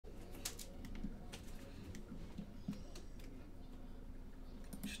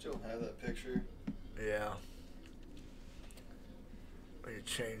still have that picture? Yeah. You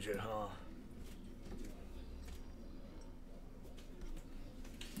change it, huh?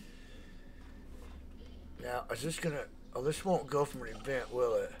 Now, is this gonna... Oh, this won't go from an event,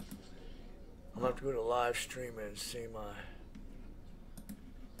 will it? I'm gonna have to go to live streaming and see my...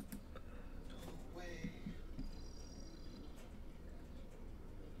 No way.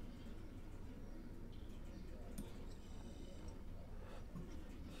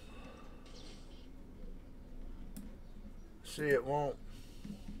 See, it won't...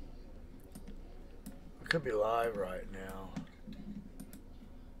 I could be live right now.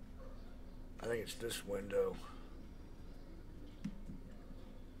 I think it's this window.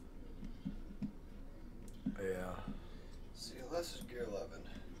 Yeah. CLS is gear 11.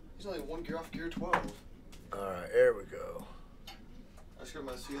 He's only 1 gear off gear 12. Alright, there we go. I just got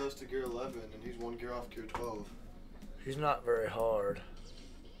my CLS to gear 11 and he's 1 gear off gear 12. He's not very hard.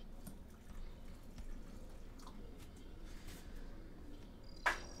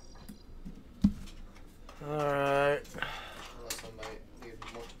 Alright. Unless I might need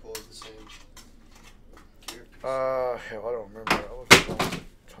multiple of the same gear piece. Hell, I don't remember. That was a long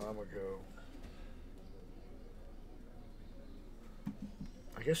time ago.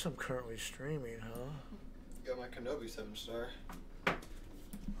 I guess I'm currently streaming, huh? Got my Kenobi 7-star.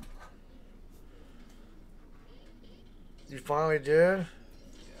 You finally did?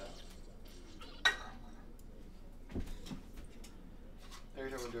 Yeah. Every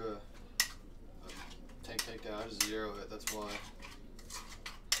time we do a tank takedown, I just zero it, that's why.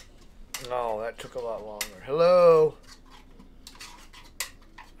 No, that took a lot longer. Hello?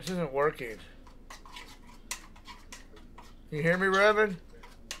 This isn't working. Can you hear me, Revan?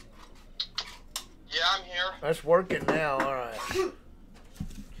 Yeah, I'm here. That's working now, alright.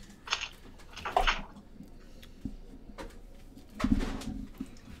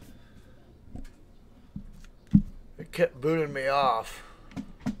 It kept booting me off.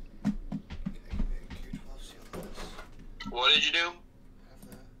 What did you do?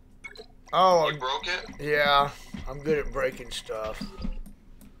 Oh, You broke it? yeah. I'm good at breaking stuff.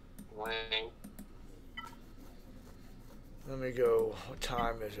 Lame. Let me go. What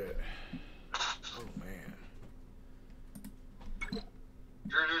time is it? Oh, man.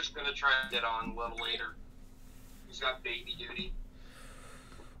 You're just gonna try and get on a little later. He's got baby duty.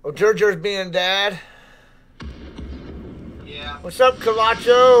 Oh, Jurger's being dad? Yeah. What's up,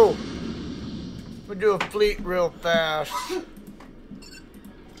 Camacho? We'll do a fleet real fast.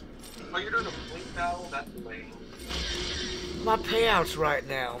 Oh, you're doing a blink battle? That's lame. My payouts right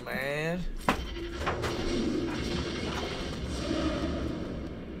now, man.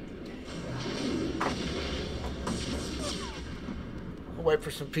 I'll wait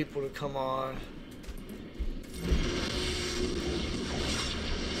for some people to come on.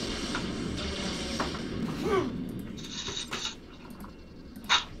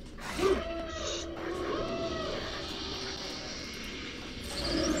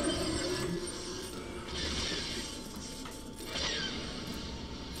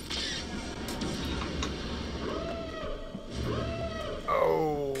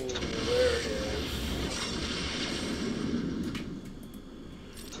 Oh, there it is.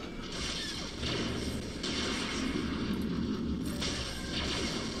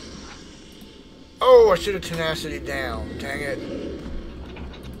 Oh, I should have tenacity down. Dang it.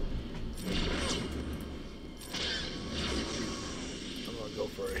 I'm gonna go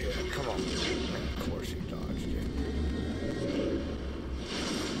for a hit. Come on. Of course he dodged it.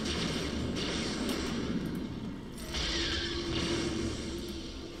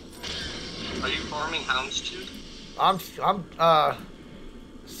 Are you farming Houndstooth? I'm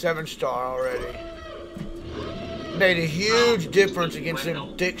 7-star already. Made a huge difference against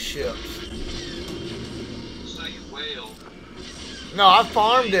them dick ships. So you wailed. No, I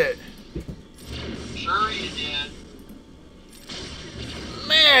farmed it. Sure you did.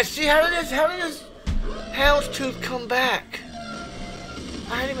 Man, see how did this Houndstooth come back?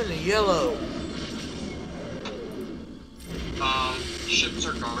 I had him in the yellow. Ships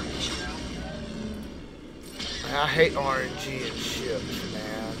are garbage now. I hate RNG and ships,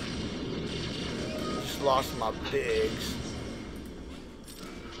 man. Just lost my bigs.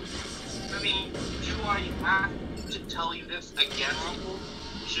 I mean, do I have to tell you this again, Uncle?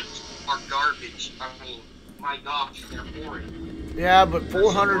 Ships are garbage. I mean, my gosh, they're boring. Yeah, but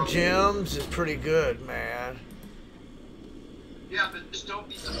 400 gems is pretty good, man. Yeah, but just don't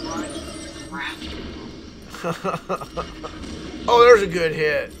be surprised if crap. Oh, there's a good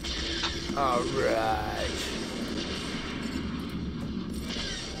hit. Alright.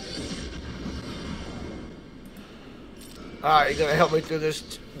 Alright, you gonna help me through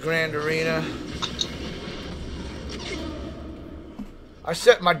this grand arena? I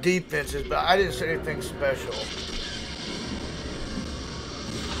set my defenses, but I didn't set anything special.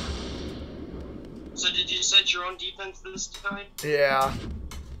 So did you set your own defense this time? Yeah.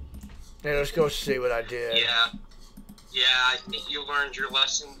 Yeah, let's go see what I did. Yeah. Yeah, I think you learned your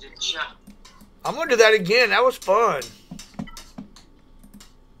lesson, didn't you? I'm gonna do that again. That was fun.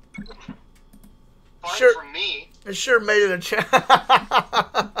 Fun Sure. for me. It sure made it a challenge.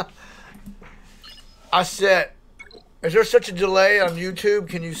 I set. Is there such a delay on YouTube?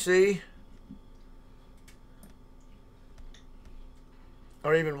 Can you see?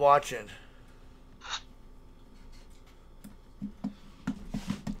 Or even watching?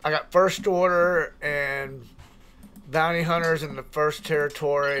 I got first order and bounty hunters in the first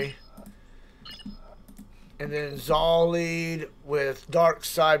territory. And then Zal lead with Dark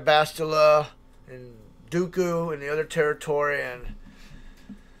Side Bastila and Dooku in the other territory, and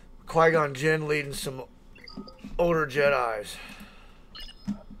Qui-Gon Jinn leading some older Jedis.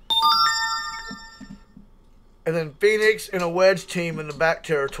 And then Phoenix and a wedge team in the back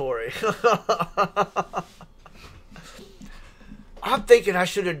territory. I'm thinking I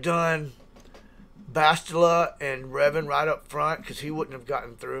should have done Bastila and Revan right up front because he wouldn't have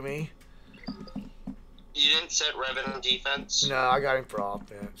gotten through me. You didn't set Revan on defense? No, I got him for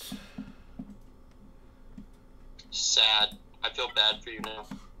offense. Sad. I feel bad for you now.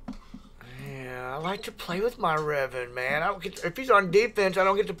 Yeah, I like to play with my Revan, man. I don't get to, if he's on defense, I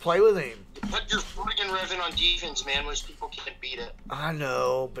don't get to play with him. Put your friggin' Revan on defense, man. Most people can't beat it. I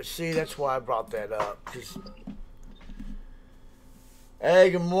know, but see, that's why I brought that up. 'Cause...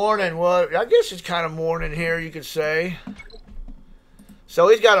 Hey, good morning. Well, I guess it's kind of morning here, you could say. So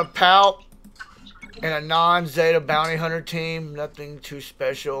he's got a Palp and a non-Zeta bounty hunter team. Nothing too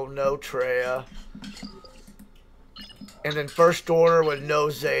special. No Treya. And then first order with no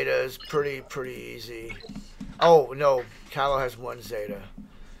Zeta is pretty easy. Oh, no. Kylo has one Zeta.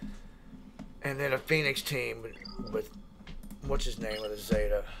 And then a Phoenix team with what's his name with a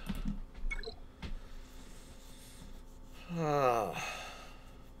Zeta?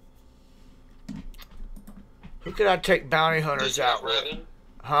 Who could I take bounty hunters out with? Revan?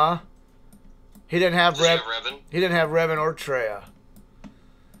 Huh? He didn't have Revan. He didn't have Revan or Treya.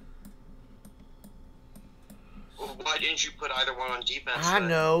 Well, why didn't you put either one on defense? I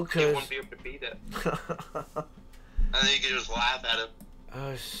know, You cause wouldn't be able to beat it. And then you could just laugh at him.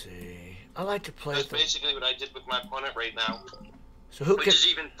 let's see. I like to play. That's basically what I did with my opponent right now. So who Which can? is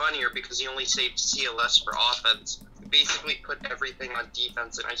even funnier because he only saved CLS for offense. I basically put everything on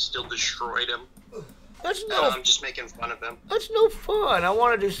defense and I still destroyed him. That's And no. I'm just making fun of him. That's no fun. I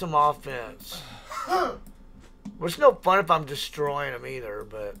want to do some offense. Well, it's no fun if I'm destroying him either.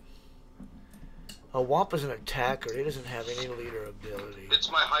 But a Wampa's an attacker. He doesn't have any leader ability.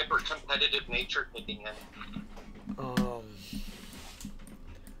 It's my hyper competitive nature kicking in.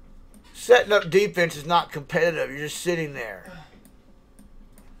 Setting up defense is not competitive. You're just sitting there.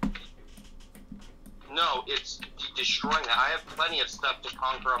 No, it's destroying that. I have plenty of stuff to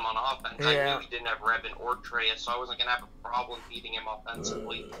conquer him on offense. Yeah. I knew he didn't have Revan or Treya, so I wasn't going to have a problem beating him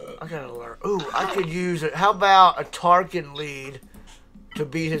offensively. I gotta learn. Ooh, I could use it. How about a Tarkin lead to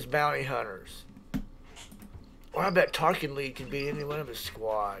beat his bounty hunters? Or I bet Tarkin lead can beat any one of his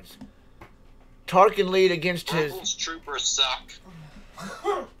squads. Tarkin lead against his... Rebels troopers suck.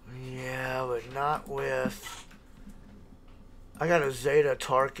 Yeah, but not with... I got a Zeta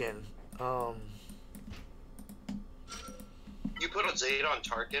Tarkin. You put a Zeta on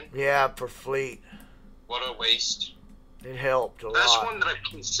Tarkin? Yeah, for fleet. What a waste. It helped a lot. That's one that I've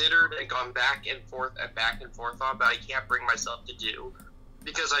considered and gone back and forth on, but I can't bring myself to do.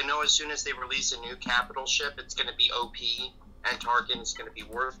 Because I know as soon as they release a new capital ship, it's going to be OP, and Tarkin is going to be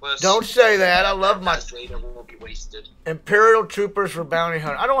worthless. Don't say that. I love my... Zeta will be wasted. Imperial troopers for bounty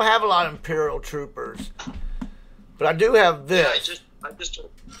hunter. I don't have a lot of Imperial troopers. But I do have this. Yeah, I just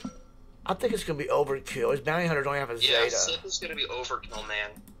I think it's going to be overkill. His bounty hunters don't have a Yeah, Zeta. Sith is going to be overkill, man.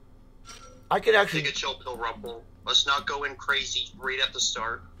 I could actually... Take a chill pill, Rumple. Let's not go in crazy right at the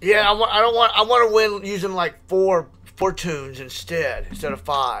start. Yeah, I want to win using like four tunes instead of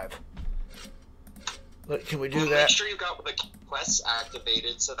 5. Look, can we do that? Make sure you got the quests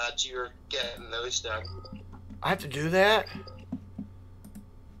activated so that you're getting those done. I have to do that?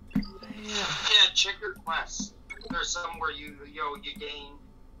 Yeah, check your quests. There's some where you gain.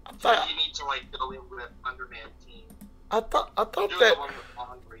 You need to like go in with Underman team. I thought I'm doing that... the one with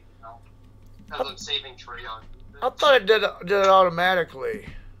Bond right now. Because I'm saving Trey on. I thought it did it automatically.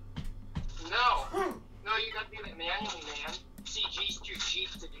 No, you got to do it manually, man. CG's too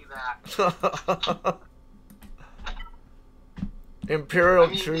cheap to do that. Imperial I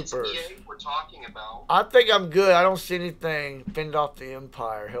mean, troopers. It's EA we're talking about. I think I'm good. I don't see anything. Fend off the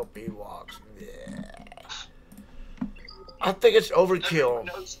Empire. Help Ewoks. Yeah. I think it's overkill. Everyone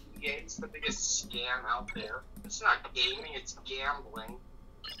knows EA's the biggest scam out there. It's not gaming, it's gambling.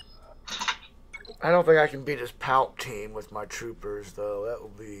 I don't think I can beat his Pout team with my troopers, though. That will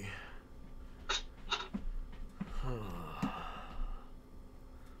be...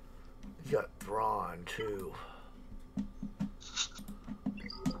 You got Thrawn, too.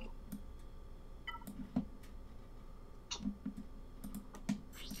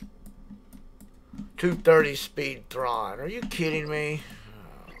 .230 speed Thrawn. Are you kidding me?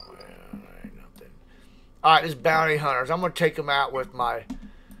 Oh, man, ain't nothing. Alright, this bounty hunters. I'm going to take them out with my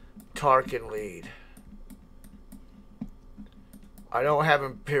Tarkin lead. I don't have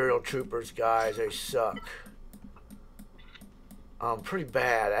Imperial troopers, guys. They suck. Pretty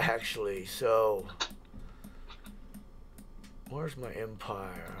bad, actually. So, where's my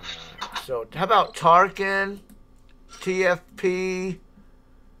Empire? So, how about Tarkin, TFP,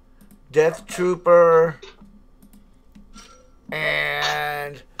 Death Trooper,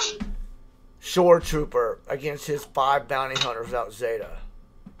 and Shore Trooper against his 5 bounty hunters without Zeta.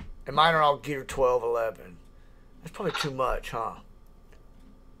 And mine are all gear 12, 11. That's probably too much, huh?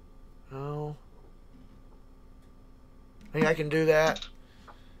 No. I think I can do that.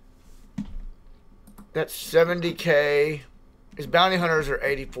 That's 70k. His bounty hunters are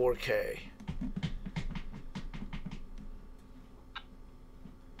 84k.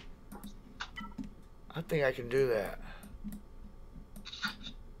 I think I can do that.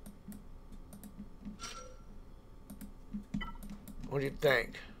 What do you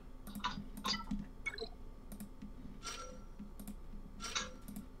think?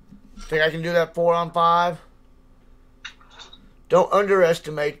 Think I can do that 4-on-5? Don't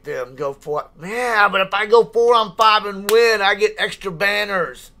underestimate them. Go for it. Yeah, but if I go 4-on-5 and win, I get extra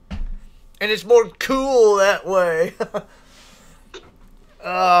banners. And it's more cool that way.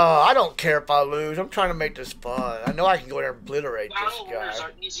 I don't care if I lose. I'm trying to make this fun. I know I can go there and obliterate this guy.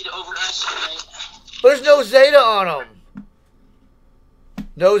 Are easy to overestimate. There's no Zeta on them.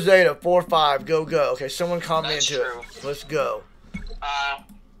 No Zeta. 4-5. Go, go. Okay, someone come into it. Let's go.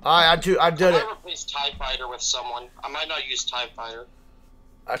 I did it. I might replace TIE Fighter with someone. I might not use TIE Fighter.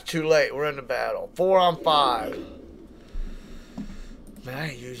 That's too late. We're in the battle. 4-on-5. Man, I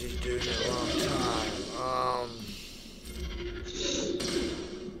ain't used these dudes in a long time.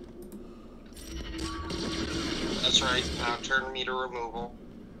 That's right. Now turn me to removal.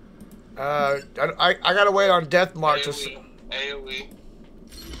 I gotta wait on Death March. AoE.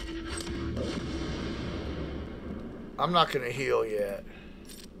 I'm not gonna heal yet.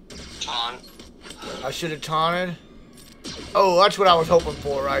 Taunt. I should have taunted. Oh, that's what I was hoping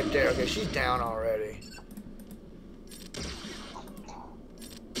for right there. Okay, she's down already.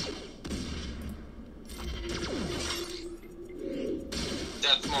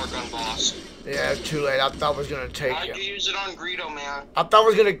 Death more gun boss. Yeah, it's too late. I thought I was gonna take him. Why'd you use it on Greedo, man? I thought I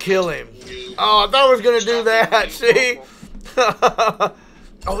was gonna kill him. Oh, I thought I was gonna do that. See?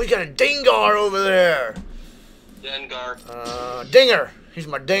 Oh, we got a Dingar over there. Dengar. Dinger. He's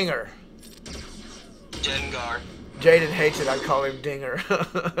my dinger. Dengar. Jaden hates it. I call him Dinger.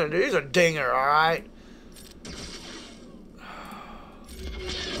 Dude, he's a dinger, all right?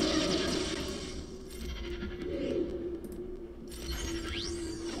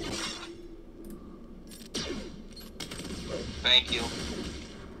 Thank you.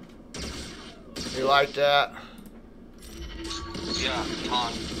 You like that? Yeah,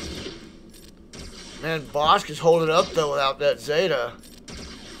 taunt. Man, Bosk is holding up, though, without that Zeta.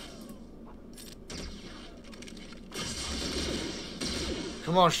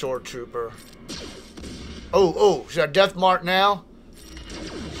 Come on, Short Trooper. Oh, should I Death Mark now?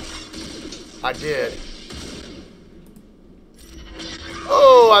 I did.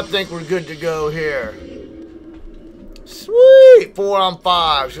 Oh, I think we're good to go here. Sweet!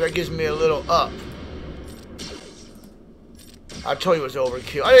 4-on-5, so that gives me a little up. I told you it was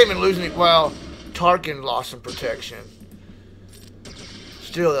overkill. I didn't even lose any. Well, Tarkin lost some protection.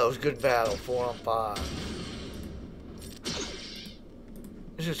 Still, that was a good battle. 4-on-5.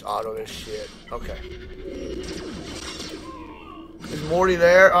 Let's just auto this shit. Okay. Is Morty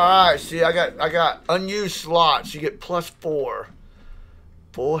there? Alright, see, I got unused slots. You get +4.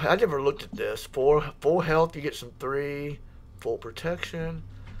 I never looked at this. Full health, you get some 3. Full protection.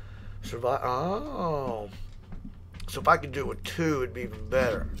 Survive. Oh. So if I could do it with 2, it'd be even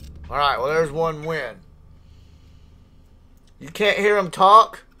better. Alright, well, there's one win. You can't hear him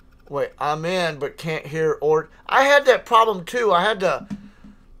talk? Wait, I'm in, but can't hear or... I had that problem, too. I had to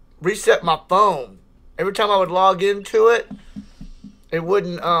reset my phone. Every time I would log into it, it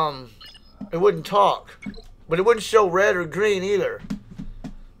wouldn't talk. But it wouldn't show red or green either.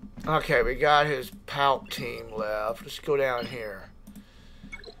 Okay, we got his Pout team left. Let's go down here.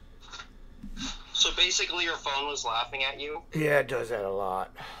 So basically your phone was laughing at you? Yeah, it does that a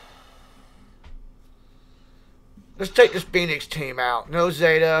lot. Let's take this Phoenix team out. No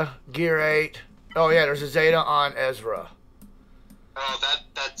Zeta, Gear 8. Oh yeah, there's a Zeta on Ezra. Oh,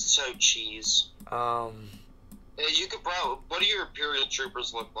 that's so cheese. You could probably... What do your Imperial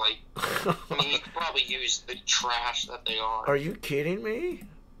Troopers look like? I mean, you could probably use the trash that they are. Are you kidding me?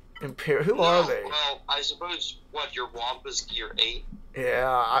 Who are they? Well, I suppose, what, your Wampa's Gear 8?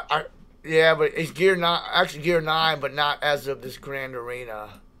 Yeah, yeah, but it's Gear 9, actually Gear 9, but not as of this Grand Arena.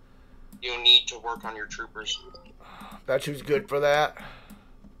 You'll need to work on your troopers. That's who's good for that?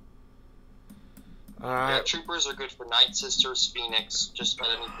 Alright. Yeah, troopers are good for Night Sisters, Phoenix, just about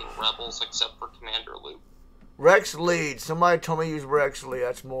anything Rebels except for Commander Luke. Rex lead. Somebody told me to use Rex lead.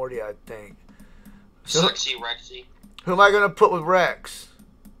 That's Morty, I think. So, Sexy Rexy. who am I going to put with Rex?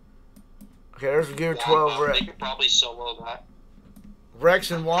 Okay, there's Gear 12 Rex. They could probably solo that.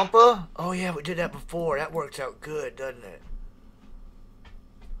 Rex and Wampa? Oh yeah, we did that before. That works out good, doesn't it?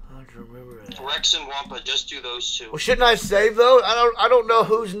 I don't remember that. Rex and Wampa, just do those two. Well, shouldn't I save those? I don't know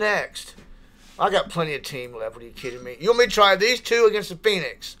who's next. I got plenty of team left. What are you kidding me? You want me to try these two against the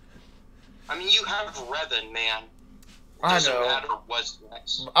Phoenix? I mean, you have Revan, man. I Doesn't know. matter what's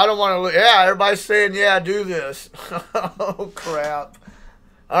next. I don't want to. Yeah, everybody's saying, yeah, do this. Oh, crap.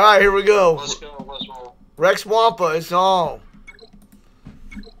 All right, here we go. Let's go. Let's roll. Rex Wampa, it's on.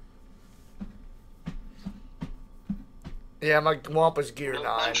 Yeah, my Wampa's Gear 9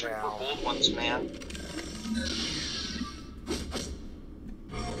 country now. for bold ones, man.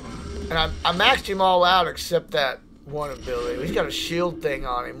 And I maxed him all out except that one ability. He's got a shield thing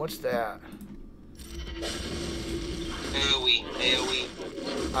on him. What's that? AoE.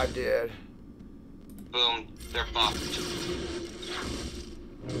 AoE. I did. Boom. They're fucked.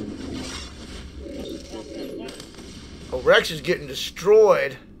 Oh, Rex is getting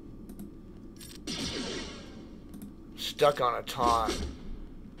destroyed. Stuck on a taunt.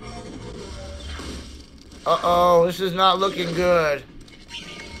 Uh-oh, this is not looking good.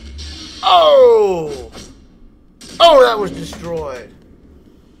 Oh! Oh, that was destroyed.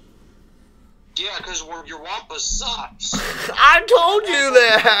 Yeah, because your Wampa sucks. I told you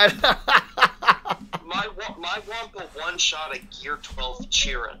that. my Wampa one-shot a Gear 12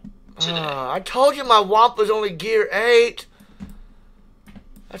 Chira today. I told you my Wampa's only Gear 8.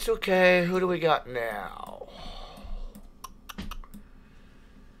 That's okay. Who do we got now?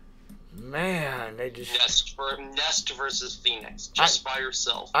 Man, they just... Nest versus Phoenix. Just by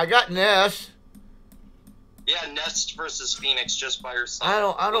yourself. I got Ness. Yeah, Nest versus Phoenix just by yourself. I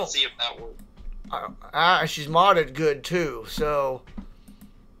don't... Let's see if that works. She's modded good, too, so...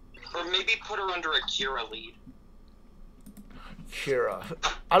 Or maybe put her under a Kira lead. Kira.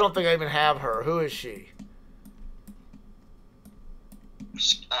 I don't think I even have her. Who is she?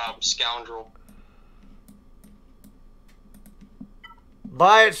 Scoundrel.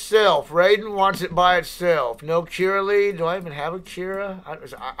 By itself. Raiden wants it by itself. No Kira lead. Do I even have a Kira?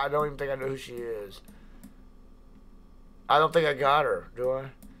 I don't even think I know who she is. I don't think I got her. Do I?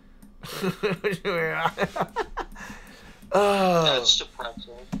 Oh. That's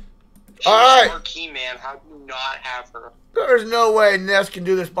depressing. She's all right. Marquee man. How do you not have her? There's no way Ness can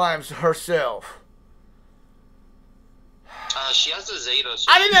do this by herself. She has a Zeta.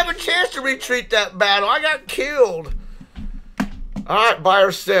 So I didn't have a chance to retreat that battle. I got killed. Alright, by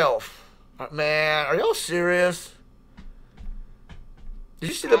herself. Man, are y'all serious? Did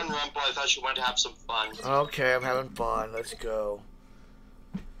you see the... Rumble, I thought you wanted to have some fun. Okay, I'm having fun. Let's go.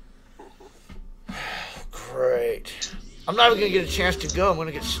 Great. I'm not even going to get a chance to go. I'm going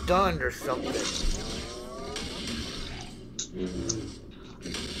to get stunned or something.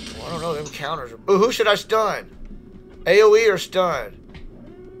 Well, I don't know. Them counters are... Ooh, who should I stun? AoE or stun?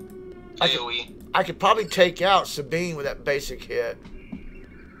 AoE. I could probably take out Sabine with that basic hit.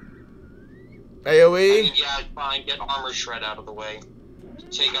 AoE? I mean, yeah, fine. Get Armor Shred out of the way.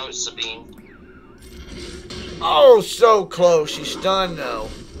 Take out Sabine. Oh, so close. She's stunned, though.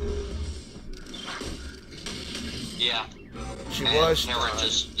 Yeah. She and was Hera stunned.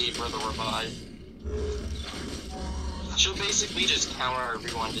 just gave her the revive. She'll basically just counter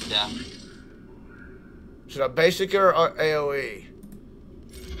everyone to death. Should I basic her or AoE?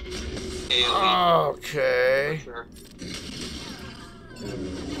 AoE. Okay. For sure.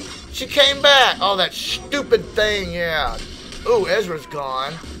 She came back. Oh, that stupid thing, yeah. Ooh, Ezra's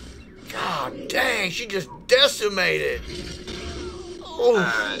gone. God dang, she just decimated. Ooh.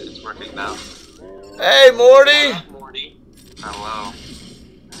 It's working now. Hey, Morty. Morty. Hello.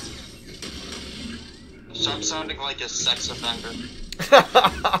 Stop sounding like a sex offender.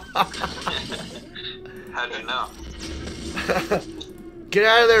 How do you know? Get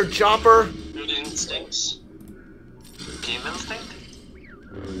out of there, Chopper. Good instincts. Game instinct?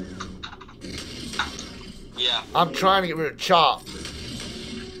 Yeah. I'm trying to get rid of Chop.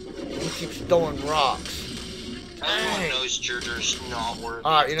 He keeps throwing rocks. Everyone Dang. knows Jirder's not worthy.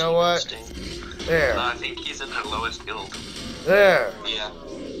 Alright, you know what? Instinct. There. I think he's in the lowest guild. There. Yeah.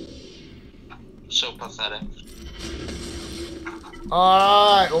 So pathetic.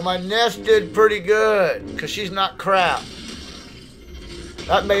 Alright, well my nest did pretty good. Because she's not crap.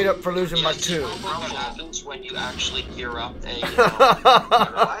 That made up for losing my Yes, 2. remember what happens when you actually gear up a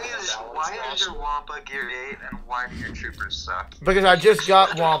Why is your Wampa gear 8 and why do your troopers suck? Because I just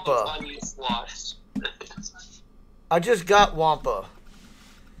got Wampa. unused slots. I just got Wampa.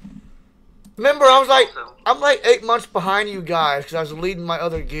 Remember, I'm like 8 months behind you guys because I was leading my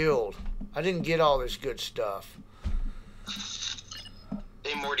other guild. I didn't get all this good stuff.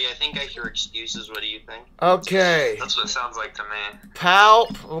 Hey Morty, I think I hear excuses. What do you think? Okay. That's what it sounds like to me.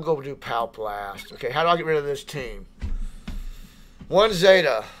 Palp. We'll go do Palp last. Okay, how do I get rid of this team? 1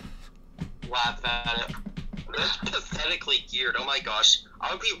 Zeta. Laugh at it. That's pathetically geared. Oh my gosh.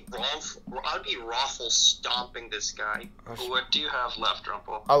 I would be Raffle stomping this guy. What do you have left,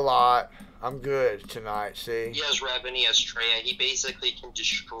 Rumple? A lot. I'm good tonight, see? He has Revan, he has Treya. He basically can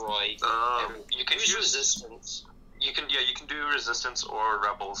destroy. You can use resistance. You can do resistance or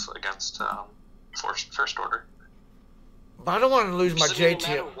rebels against first order. But I don't want to lose my So JT. no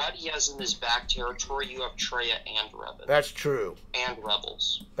matter what he has in his back territory, you have Treya and Revan. That's true. And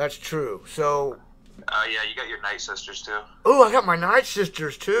Rebels. That's true. So, Yeah, you got your Night Sisters too. oh, I got my Night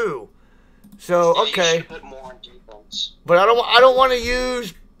Sisters too. So, Yeah, you okay. should put more on defense. But I don't want to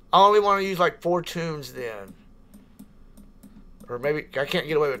use. I only want to use like 4 tunes then. Or maybe I can't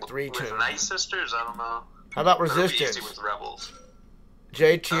get away with 3 tunes. With Night Sisters, I don't know. How about It'll be resistance? easy with rebels.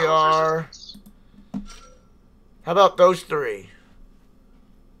 JTR. Resistance. How about those 3?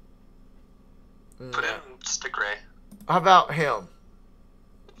 Put No. in Stick Ray. How about him?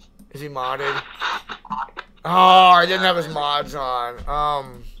 Is he modded? Oh, I didn't have his mods on.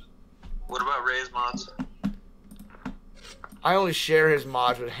 What about Ray's mods? I only share his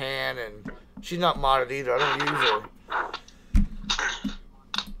mods with Han, and she's not modded either. I don't use her.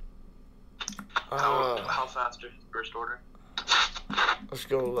 How fast are first order? Let's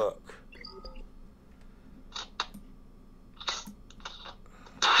go look.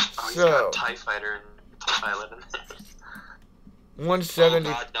 Oh, he's So, got TIE Fighter and pilot in it. 170,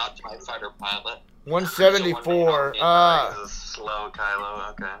 Oh god, not TIE Fighter pilot. 174. He's a slow Kylo,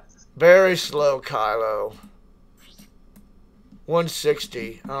 okay. Very slow, Kylo.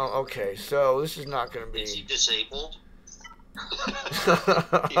 160. Oh, okay. So this is not going to Is he be. disabled?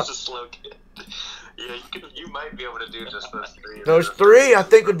 He's a slow kid. Yeah, you might be able to do just those 3. Those 3, I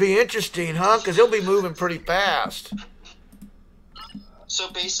think, would be interesting, huh? Because he'll be moving pretty fast. So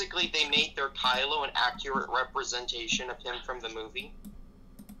basically, they made their Kylo an accurate representation of him from the movie?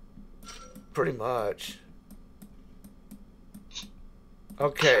 Pretty much.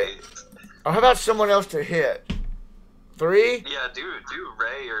 Okay. Oh, how about someone else to hit? 3? Yeah, do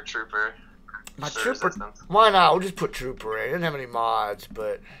Ray or Trooper. My for Trooper. resistance. Why not? We'll just put Trooper in. He doesn't have any mods,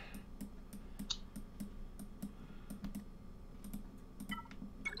 but.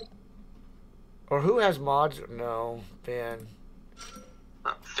 Or who has mods? No, Finn.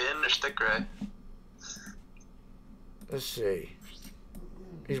 Finn or Stick Ray? Let's see.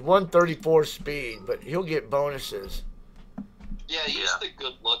 He's 134 speed, but he'll get bonuses. Yeah, he's the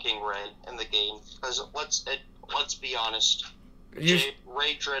good-looking Ray in the game. Because let's be honest.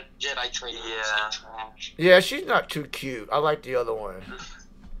 Ray Jedi training is trash. Yeah, she's not too cute. I like the other one.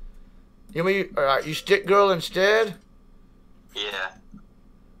 You mean you stick girl instead? Yeah.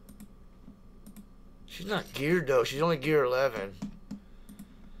 She's not geared though. She's only gear 11.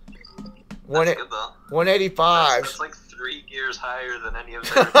 That's good though. 185. That's like 3 gears higher than any of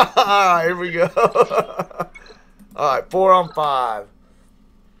them. Alright, here we go. Alright, 4 on 5.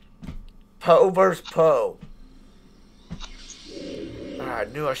 Poe versus Poe. I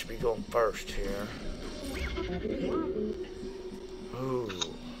knew I should be going first here. Ooh.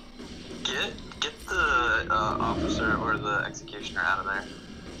 Get the officer or the executioner out of there.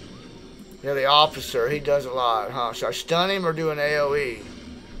 Yeah, the officer, he does a lot, huh? Should I stun him or do an AoE?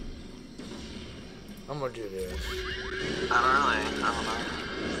 I'm gonna do this. I don't know.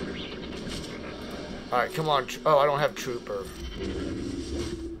 Alright, come on. Oh, I don't have Trooper.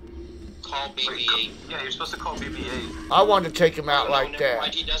 call BB-8. Yeah, you're supposed to call BB-8. I wanted to take him out like never that.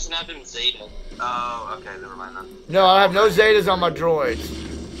 mind, he doesn't have him Zeta. Oh, okay, never mind then. No, I have no Zetas on my droids.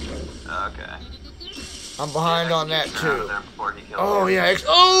 Okay. I'm behind on that too. Oh you. yeah,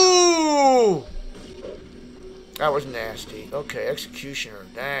 oh! That was nasty. Okay, Executioner,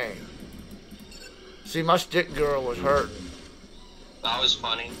 dang. See, my stick girl was hurting. That was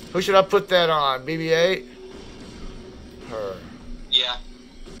funny. Who should I put that on? BB-8? Her. Yeah.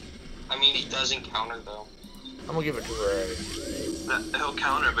 I mean, he doesn't counter though. I'm gonna give it to Ray. He'll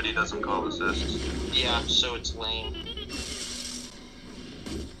counter, but he doesn't call assist. Yeah, so it's lame.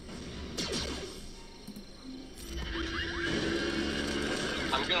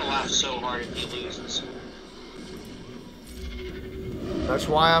 I'm gonna laugh so hard if he loses. That's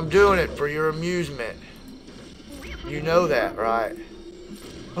why I'm doing it, for your amusement. You know that, right?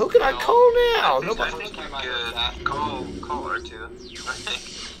 Who can I call now? I Nobody. think you could call R2. I think.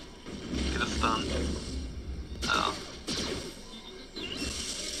 Get a stun. Oh.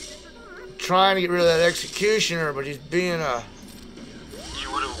 Trying to get rid of that Executioner, but he's being a...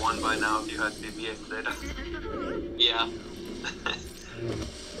 You would have won by now if you had BB-8 Zeta. Yeah.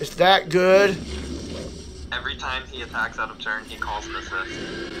 It's that good? Every time he attacks out of turn, he calls an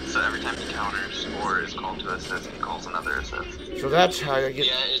assist. So every time he counters or is called to assist, he calls another assist. So that's how you get...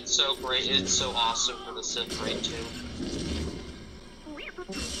 Yeah, it's so great. It's so awesome for the Sith rate too.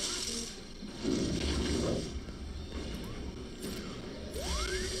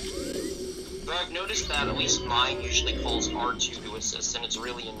 But I've noticed that at least mine usually calls R2 to assist, and it's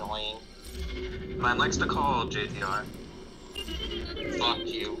really annoying. Mine likes to call JTR. Fuck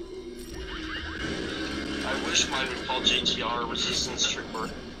you. I wish mine would call JTR Resistance Trooper.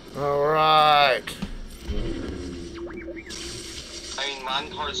 Alright. I mean, mine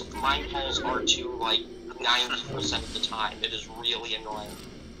calls R2 like 90% of the time. It is really annoying.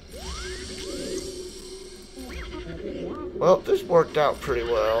 Well, this worked out pretty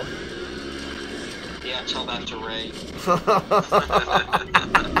well. Yeah, tell that to Ray.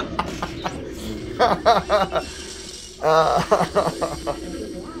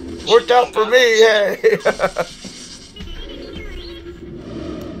 Worked out for me, hey!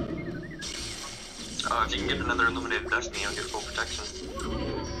 If you can get another Illuminated Destiny, you'll get full protection.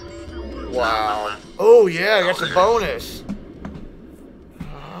 Wow. Oh, yeah, that's a bonus.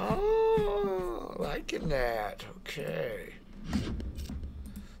 Oh, liking that. Okay.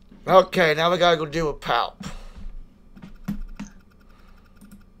 Okay, now we gotta go deal with Palp.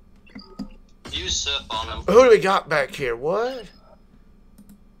 Use Sith on him. Who do we got back here? What?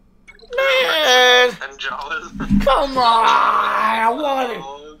 Man! And Jawas. Come on! I want it!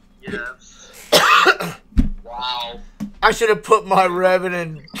 Oh, yes. Wow. I should have put my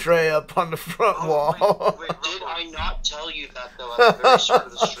Revenant tray up on the front wall. Wait, Did I not tell you that though at the very start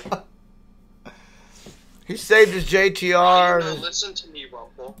of the stream? He saved his JTR. Why you no listen to me,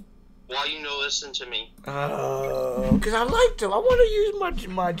 Wampa? Why you no listen to me? Because I like them. I want to use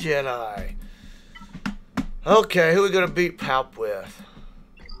my Jedi. Okay, who are we going to beat Palp with?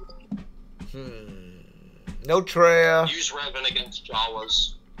 No Treya. Use Revan against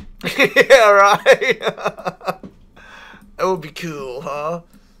Jawas. Yeah, right? That would be cool, huh?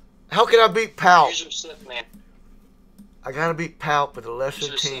 How can I beat Palp? Use your Sith, man. I gotta beat Palp with a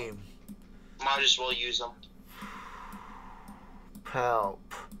lesser Use your team. Might as well use them. Palp.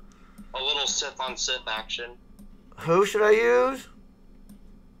 A little Sith on Sith action. Who should I use?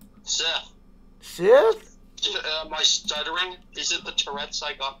 Sith. Sith? Am I stuttering? Is it the Tourette's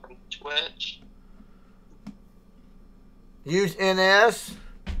I got from Twitch? Use NS?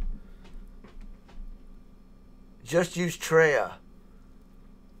 Just use Treya.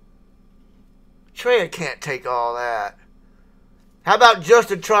 Treya can't take all that. How about just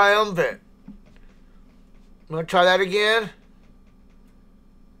a Triumvirate? Want to try that again?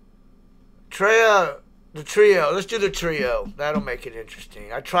 Treya, the trio. Let's do the trio. That'll make it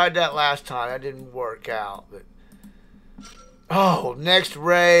interesting. I tried that last time. That didn't work out. But oh, next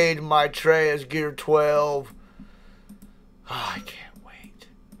raid, my Treya's Gear 12. Oh, I can't wait.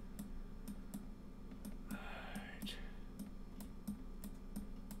 Alright.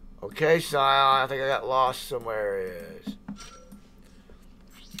 Okay, Scion. I think I got lost somewhere. It is.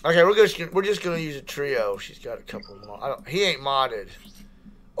 Okay, we're just gonna use a trio. She's got a couple more. He ain't modded.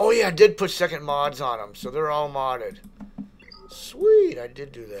 Oh yeah, I did put second mods on him, so they're all modded. Sweet, I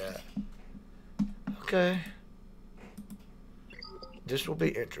did do that. Okay. This will be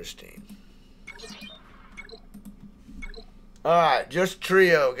interesting. Alright, just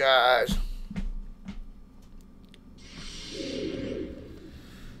trio, guys.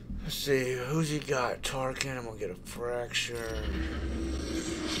 Let's see, who's he got? Tarkin, I'm gonna get a fracture.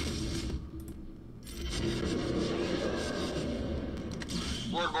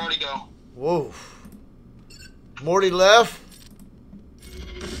 Where'd Morty go? Whoa. Morty left?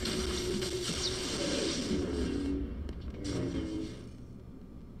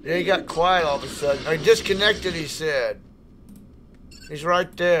 Yeah, he got quiet all of a sudden. Or he disconnected, he said. He's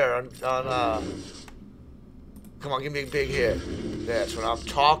right there on come on, give me a big hit. That's what I'm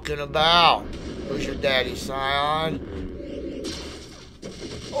talking about. Who's your daddy, Scion?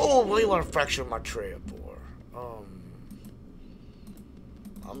 Oh, what do you want to fracture my tray up for?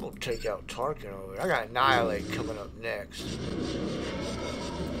 I'm gonna take out Tarkin over there. I got Annihilate coming up next.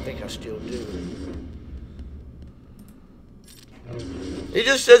 I think I still do. He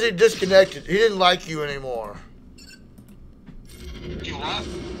just says he disconnected. He didn't like you anymore. You what?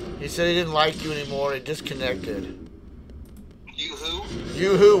 He said he didn't like you anymore. He disconnected. You who?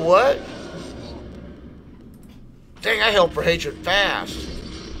 You who? What? Dang, I help for hatred fast.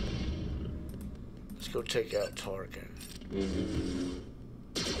 Let's go take out Tarkin.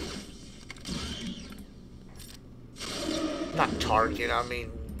 Not Tarkin, I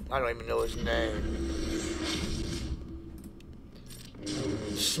mean, I don't even know his name.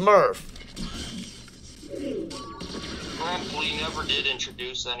 Smurf. Well, he never did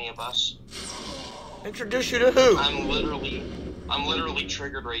introduce any of us. Introduce you to who? I'm literally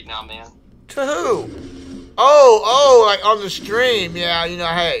triggered right now, man. To who? Oh, like on the stream. Yeah, you know,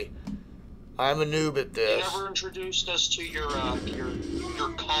 hey, I'm a noob at this. You never introduced us to your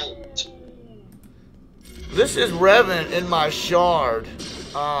cult. This is Revan in my shard.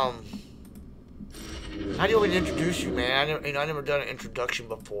 How do you want me to introduce you, man? I never done an introduction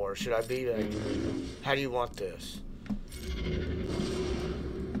before. Should I be like, how do you want this?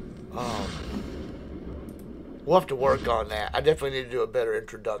 We'll have to work on that. I definitely need to do a better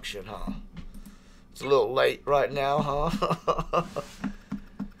introduction, huh? It's a little late right now, huh?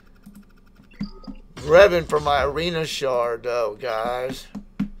 Revan for my arena shard, though, guys.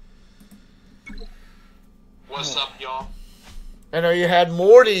 What's up, y'all? I know you had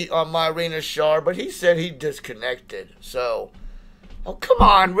Morty on my arena shard, but he said he disconnected. So, oh come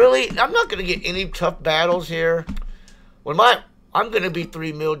on, really? I'm not gonna get any tough battles here. I'm gonna be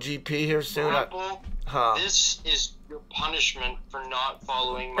 3 mil GP here soon. This is your punishment for not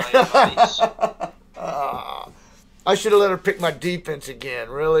following my advice. I should have let her pick my defense again.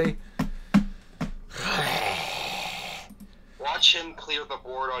 Really? Watch him clear the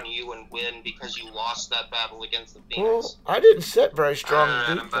board on you and win because you lost that battle against the Phoenix. Well, I didn't set very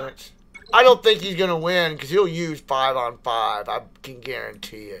strong defense. I don't think he's gonna win because he'll use 5-on-5. I can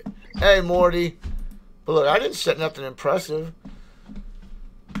guarantee it. Hey, Morty. But look, I didn't set nothing impressive.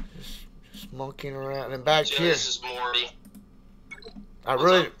 Just monkeying around and back here. This is Morty.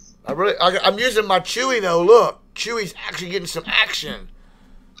 I'm using my Chewie though. Look, Chewie's actually getting some action.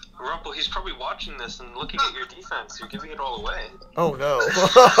 Rumple, he's probably watching this and looking at your defense. You're giving it all away. Oh no.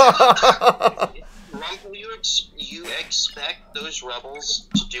 Rumple, you expect those rebels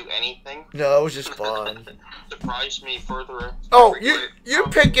to do anything? No, it was just fun. Surprised me further. Oh, you're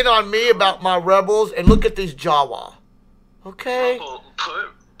picking on me about my rebels, and look at these Jawa. Okay. Rumple,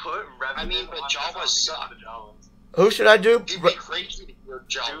 put Revan. I mean, but Jawas suck. Who should I do? You'd be crazy to hear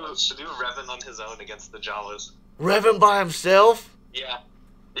Jawas. Do Revan on his own against the Jawas. Revan by himself? Yeah.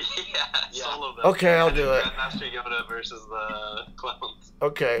 Yeah, solo them. Okay, I'll do it. Grandmaster Yoda versus the clones.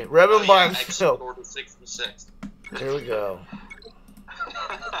 Okay, Revan by himself. 66. Here we go.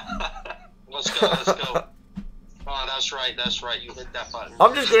 Let's go. Oh, that's right. You hit that button.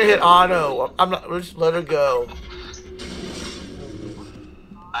 I'm just gonna hit auto. I'm not. Just let her go.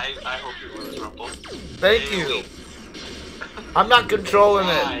 I hope you lose, Rumple. Thank you. I'm not controlling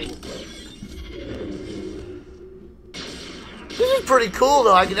it. This is pretty cool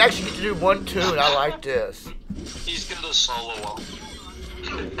though. I can actually get to do 1-2, and I like this. He's gonna solo him.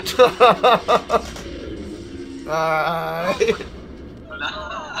 Alright.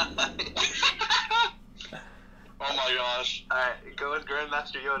 Oh my gosh. Alright, go with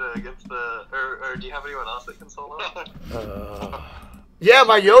Grandmaster Yoda against the... Or do you have anyone else that can solo? Yeah,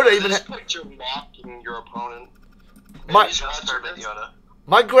 my Yoda even... Just put your mocking your opponent. My Yoda.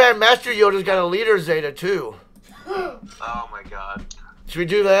 My Grandmaster Yoda's got a leader Zeta too. Oh my god. Should we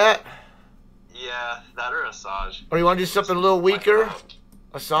do that? Yeah, that or Asajj. Or you want to do something a little weaker?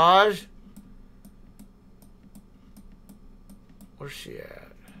 Asajj? Where's she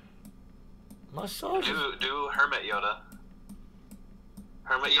at? My Asajj? Do Hermit Yoda.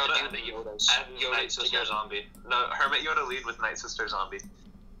 Hermit Yoda and the Yodas. And Night Sister Zombie. No, Hermit Yoda lead with Night Sister Zombie.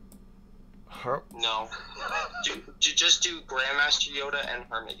 No. Just do Grandmaster Yoda and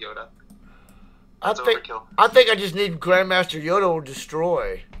Hermit Yoda. I think I just need Grandmaster Yoda will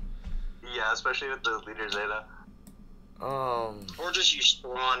destroy. Yeah, especially with the leader Zeta. Or just use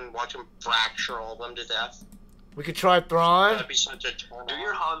Thrawn, watch him fracture all of them to death. We could try Thrawn. That'd be such a turn. Do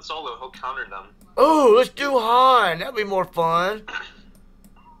your Han Solo, he'll counter them. Oh, let's do Han. That'd be more fun.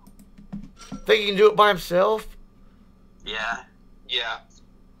 Think he can do it by himself? Yeah. Yeah.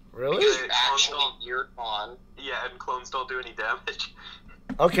 Really? Okay. Actually, you're Han. Yeah, and clones don't do any damage.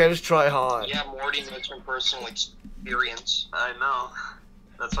 Okay, let's try Han. Yeah, Morty knows from personal experience. I know.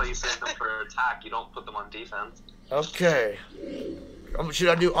 That's why you save them for attack. You don't put them on defense. Okay. Should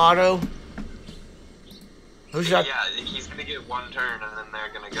I do auto? Who should I? Yeah, he's gonna get one turn and then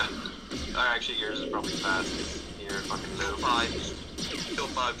they're gonna go. Or actually, yours is probably fast. You're fucking Kill noob. 5. Kill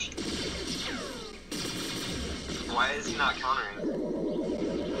 5. Why is he not countering?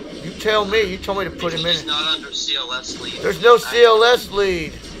 You tell me. You told me to put him He's in. not under CLS lead. There's no CLS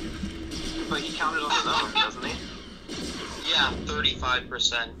lead. But he counted on his own, doesn't he? Yeah,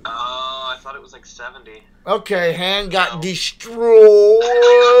 35%. Oh, I thought it was like 70. Okay, Han got No. destroyed.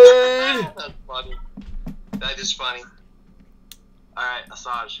 That's funny. That is funny. Alright,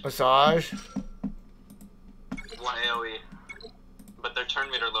 Asajj. Massage. 1 AoE. But their turn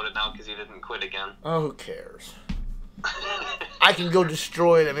meter loaded now because he didn't quit again. Oh, who cares? I can go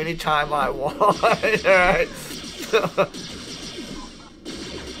destroy them anytime I want. Alright.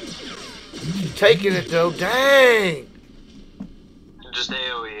 Taking it though. Dang. Just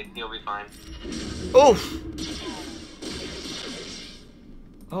AoE, he'll be fine. Oof.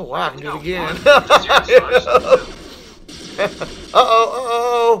 Oh wow, I can do it again.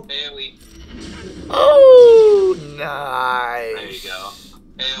 Uh-oh. AoE. Oh, nice. There you go.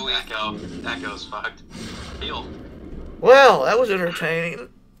 AoE. Echo's fucked. Heal. Well, that was entertaining.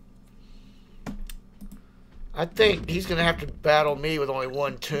 I think he's going to have to battle me with only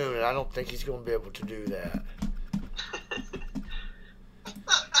one tune, and I don't think he's going to be able to do that.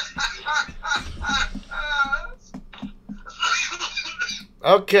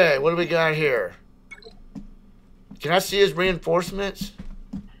 Okay, what do we got here? Can I see his reinforcements?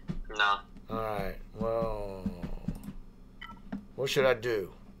 No. Alright, well... What should I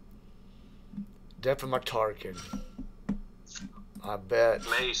do? Death of my Tarkin. I bet.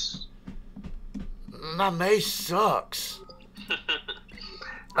 Mace. My mace sucks.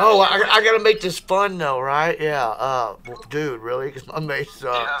 Oh, I gotta make this fun though, right? Yeah, well, dude, really? Because my mace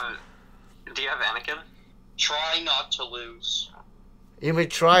sucks. Do you have Anakin? Try not to lose. You may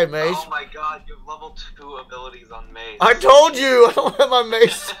try mace. Oh my god, you have level 2 abilities on Mace. I told you, I don't have my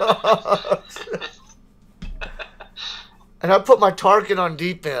mace sucks. And I put my Tarkin on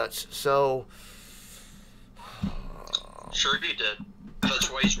defense, so... Sure you did. That's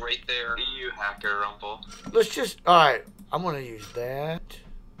why he's right there. You hacker, Rumple. Let's just... Alright, I'm gonna use that.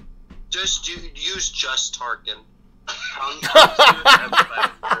 Just use just Tarkin.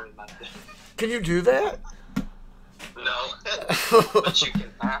 Can you do that? No. But you can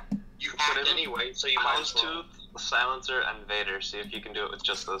hack. You hacked anyway, so you might as well. Houndstooth, Silencer, and Vader. See if you can do it with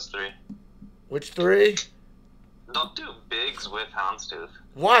just those 3. Which 3? Don't do Biggs with Houndstooth.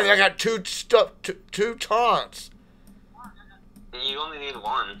 Why? I got two taunts. You only need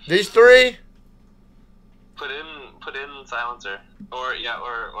 1. These 3? Put in Silencer. Or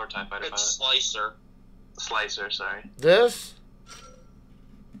TIE Fighter It's Slicer. Slicer, sorry. This?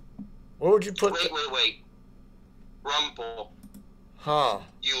 Where would you put Wait. Rumple. Huh.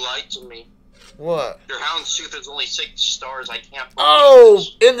 You lied to me. What? Your Houndstooth is only 6 stars. I can't put Oh!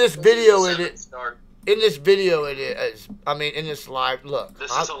 In this video it is. Star. In this video it is. I mean, in this live. Look.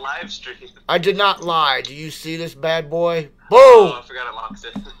 This is a live stream. I did not lie. Do you see this bad boy? Boom! Oh, I forgot it locks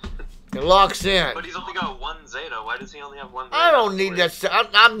in. It locks in. But he's only got 1 Zeta. Why does he only have 1 Zeta? I don't need that.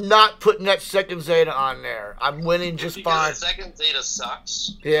 I'm not putting that second Zeta on there. I'm winning just Because fine. the second Zeta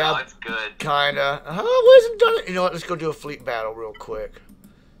sucks. Yeah, No, it's good. kinda. Oh, wasn't done it. You know what? Let's go do a fleet battle real quick.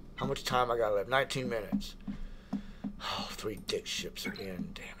 How much time I got left? 19 minutes. Oh, 3 dick ships again.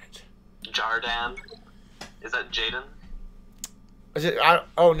 Damn it. Jardan. Is that Jaden? Is it?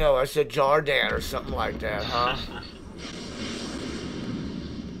 Oh no, I said Jardan or something like that, huh?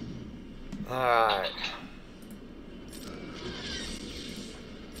 Alright.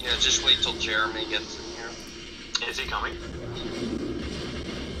 Yeah, just wait till Jeremy gets in here. Is he coming?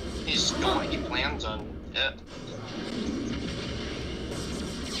 He's going. He plans on it.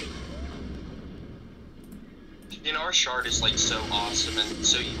 You know, our shard is like so awesome and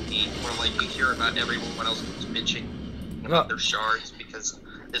so unique. Where like you hear about everyone else bitching about their shards because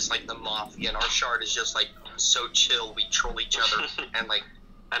it's like the mafia, and our shard is just like so chill. We troll each other and like.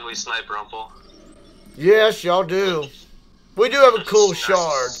 And we snipe Rumple. Yes, y'all do. We do have a cool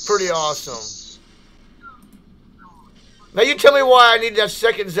shard. Pretty awesome. Now you tell me why I need that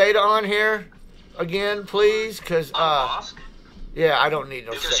second Zeta on here again, please, because yeah, I don't need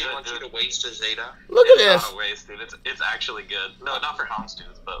no because second. you want you to waste a Zeta. Look at It's this. not a waste, dude. It's actually good. No, not for hound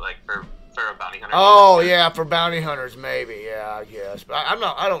students, but like for a bounty hunter. Oh yeah, for bounty hunters maybe. Yeah, I guess. But I'm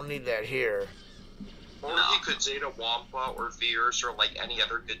not. I don't need that here. Or you could Zeta Wampa or Veers or like any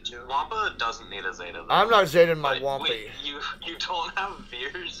other good tune. Wampa doesn't need a Zeta. Though. I'm not Zeta my Wait, Wampy. Wait, you don't have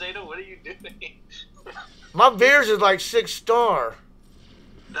Veers Zeta? What are you doing? My Veers is like 6-star.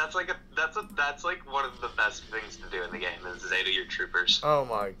 That's like one of the best things to do in the game is Zeta your troopers. Oh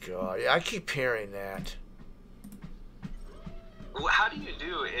my god. Yeah, I keep hearing that. How do you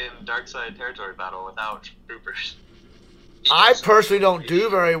do in Darkside Territory Battle without troopers? I personally don't do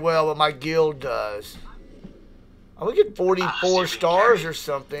very well, but my guild does. Oh, we get 44 stars or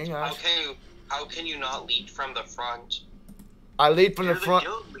something. How can you not lead from the front? I lead from You're the front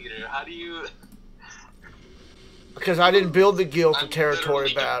guild leader. How do you? because I didn't build the guild for I'm territory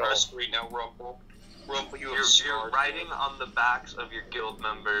literally battle. depressed right now, Rumple. Rumple, you're You're riding on the backs of your guild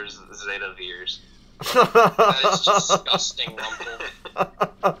members' Zeta Veers. That is disgusting, Rumple.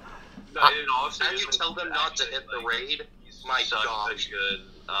 No, in all How do you seriousness, tell them not to hit the raid? My such God. a good.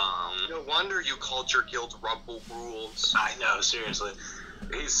 No wonder you called your guild Rumble Rules. I know, seriously.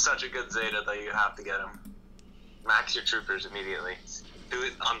 He's such a good Zeta that you have to get him. Max your troopers immediately. Do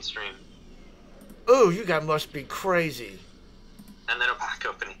it on stream. Ooh, you guys must be crazy. And then a pack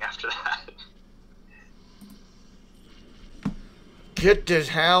opening after that. Get this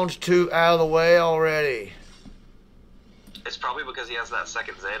Hounds 2 out of the way already. It's probably because he has that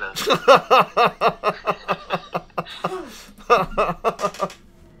second Zeta.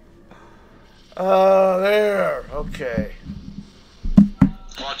 There. Okay.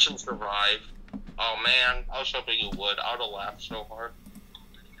 Watch him survive. Oh man, I was hoping you would. I would have laughed so hard.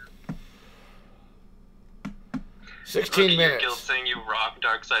 16 Your minutes. guild saying you rock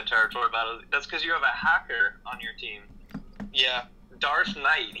Darkside Territory Battle. That's because you have a hacker on your team. Yeah. Darth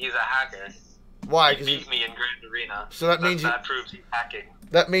Knight, he's a hacker. Why? He 'Cause beat me in Grand Arena. So that means that proves he's hacking.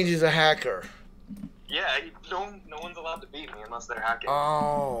 that means he's a hacker. Yeah, no one's allowed to beat me unless they're hacking.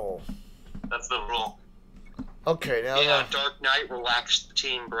 Oh. That's the rule. Okay, now Yeah, Dark Knight, relax the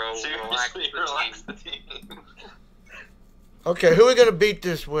team, bro. Seriously, Relax the team. relax the team. okay, who are we gonna beat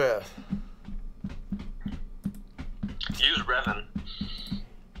this with? Use Revan.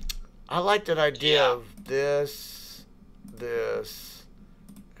 I like that idea Yeah. of this.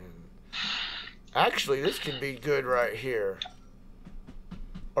 And actually, this can be good right here.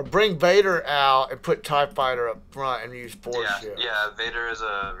 Or bring Vader out and put TIE Fighter up front and use force shield. Yeah, Vader is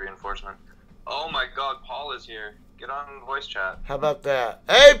a reinforcement. Oh my god, Paul is here. Get on voice chat. How about that?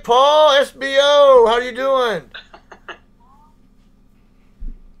 Hey, Paul, SBO, how you doing?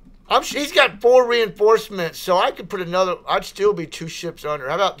 He's got 4 reinforcements, so I could put another. I'd still be 2 ships under.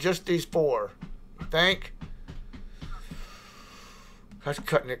 How about just these 4? You think? That's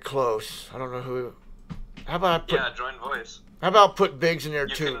cutting it close. I don't know who. How about I put? Yeah, join voice. How about put Biggs in there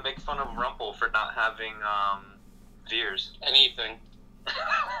You too? can make fun of Rumple for not having Veers Anything.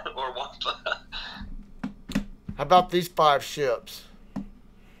 or Wampa. How about these 5 ships?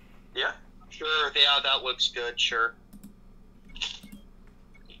 Yeah. Sure, yeah, that looks good, sure.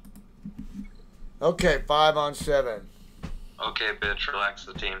 Okay, 5 on 7. Okay, bitch, relax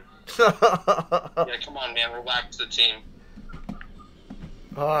the team. Yeah, come on, man, relax the team.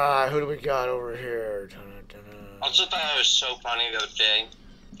 All right, who do we got over here? I also thought it was so funny the other day.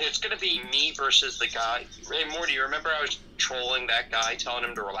 It's gonna be me versus the guy. Hey, Morty, you remember I was trolling that guy, telling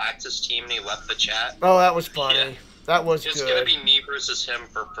him to relax his team, and he left the chat? Oh, that was funny. Yeah. That was It's good. gonna be me versus him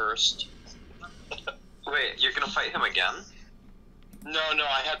for first. Wait, you're gonna fight him again? No,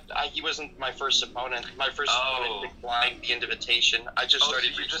 he wasn't my first opponent. My first opponent declined the invitation. I just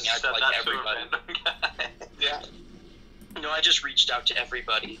started reaching out to like everybody. Yeah. No, I just reached out to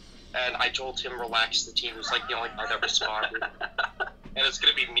everybody, and I told him relax the team. He was like the only guy that responded. And it's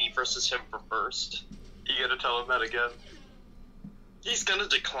gonna be me versus him for first. You gotta tell him that again. He's gonna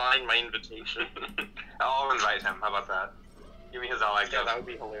decline my invitation. I'll invite him. How about that? Give me his ally Yeah, code. that would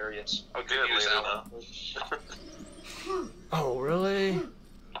be hilarious. I'll Do it use later, that. Oh, really? His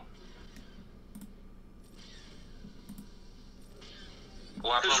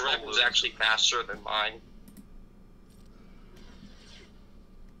weapon's actually faster than mine.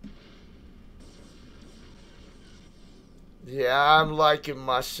 Yeah, I'm liking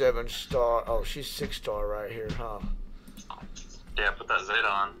my 7-star. Oh, she's 6-star right here, huh? Yeah, put that Zeta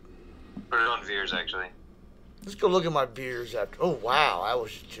on. Put it on Veers, actually. Let's go look at my beers after. Oh, wow, that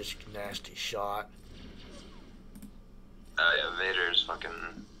was just a nasty shot. Oh yeah, Vader's fucking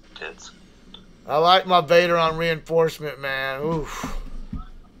tits. I like my Vader on reinforcement, man. Oof.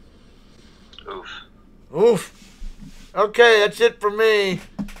 Oof. Oof. Okay, that's it for me.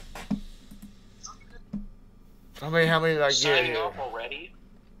 How many did I get Signing here? off already?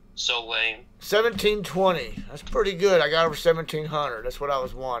 So lame. 1720. That's pretty good. I got over 1700. That's what I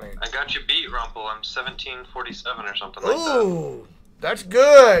was wanting. I got you beat, Rumple. I'm 1747 or something like that. Ooh, that's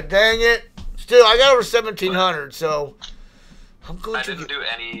good. Dang it. Still, I got over 1700, so I'm going I to didn't do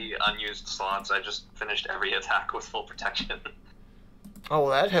any unused slots. I just finished every attack with full protection. Oh, well,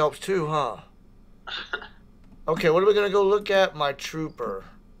 that helps too, huh? Okay, what are we going to go look at? My trooper.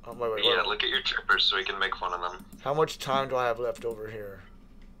 Oh, wait. Yeah, look at your troopers so we can make fun of them. How much time do I have left over here?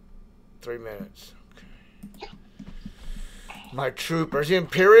 3 minutes. Okay. My trooper. Is he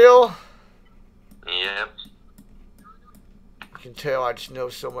Imperial? Yep. You can tell I just know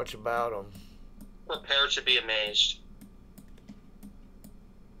so much about him. Prepare to be amazed.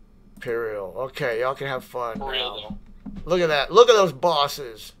 Imperial. Okay, y'all can have fun For real, now. though. Look at that. Look at those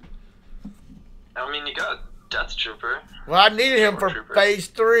bosses. I mean, you got Death Trooper. Well, I needed him for Trooper. phase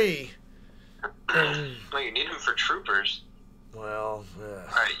 3. And, No, you need him for troopers. well,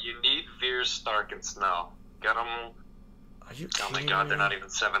 Alright, you need Veers, Stark, and Snow. Get them. are you Oh my kidding god, they're me? not even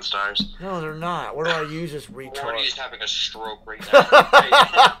 7 stars. No, they're not. Where do I use this Morty's retard? having a stroke right now.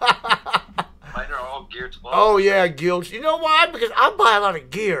 Mine are all Gear 12. Oh, yeah, guild. You know why? Because I buy a lot of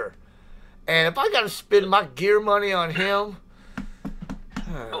gear. And if I got to spend my gear money on him...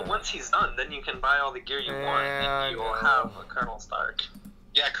 But once he's done, then you can buy all the gear you want, Yeah, and you will I know. have a Colonel Stark.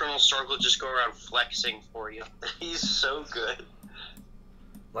 Yeah, Colonel Stark will just go around flexing for you. He's so good.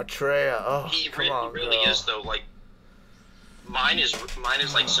 Matreya. Oh, He come on, really girl. is though. Like mine is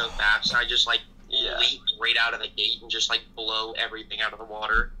like so fast. I just like Yeah. leap right out of the gate and just like blow everything out of the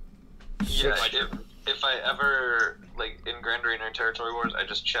water. Yeah, Like, if I ever, like, in Grand Arena or Territory Wars, I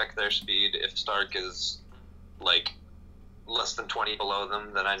just check their speed. If Stark is, like, less than 20 below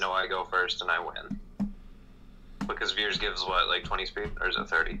them, then I know I go first and I win. Because Veers gives, what, like 20 speed? Or is it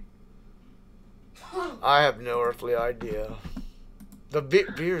 30? I have no earthly idea. The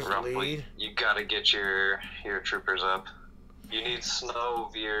Veers Roughly, lead. you gotta get your troopers up. You need Snow,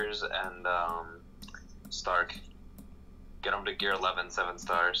 Veers, and Stark. Get them to Gear 11, 7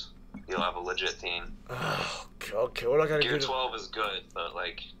 stars. You'll have a legit team. Oh, okay, what do I gotta Gear do? 12 is good, but,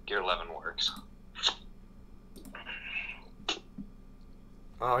 like, Gear 11 works.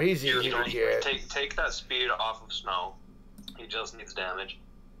 Oh, he's easy You to get. take that speed off of Snow. He just needs damage.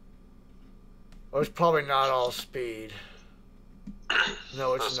 Well, it's probably not all speed.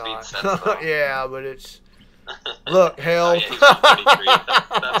 No, it's So not. speed sets, though. Yeah, but it's... Look, Oh, health. yeah, he's got 33.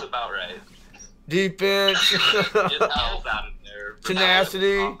 That's about right. Defense. Get health out of there.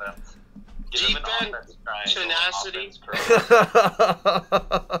 Tenacity. Offense. Give him an Defense, offense triangle, tenacity. offense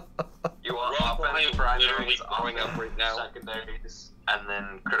triangle. You want Rumble, offense I'm primaries, literally growing up offense right now. secondaries, and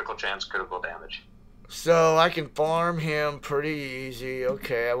then critical chance, critical damage. So I can farm him pretty easy.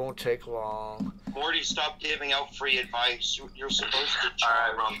 Okay, I won't take long. Morty, stop giving out free advice. You're supposed to Alright,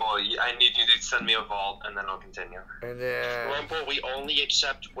 charge. Rumble, I need you to send me a vault, and then I'll continue. And then... Rumble, we only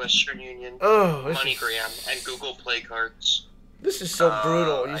accept Western Union, Oh, this is, MoneyGram, and Google Play cards. this is so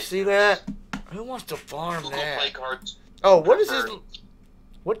brutal. You I see that? Who wants to farm Google Play that? cards. Oh, what is his... preferred.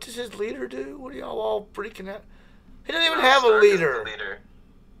 What does his leader do? What are y'all all freaking out? He doesn't even No, have a Stark is the leader. leader.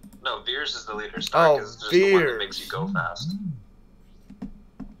 No, Veers is the leader. Stark Oh, is just the one that Veers. makes you go fast.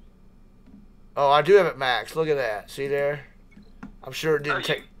 Oh, I do have it max. Look at that. See there? I'm sure it Oh, didn't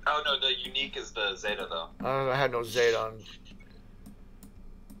take... oh no, the unique is the Zeta though. I had no Zeta on.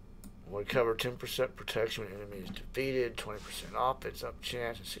 Would cover 10% protection when enemy is defeated, 20% offense up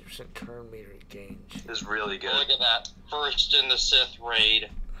chance, and 6% turn meter gains. Is really good. Look at that. First in the Sith raid.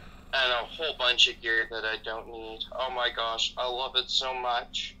 And a whole bunch of gear that I don't need. Oh my gosh, I love it so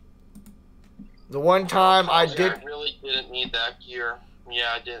much. The one time I Yeah, did... I really didn't need that gear.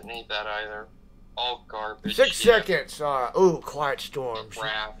 Yeah, I didn't need that either. All garbage. 6 yeah. seconds. Ooh, Quiet Storm.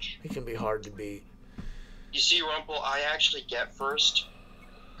 Trash. He can be hard to beat. You see, Rumple, I actually get first.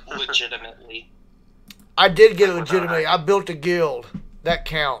 Legitimately. I did get it Without legitimately. I built a guild. That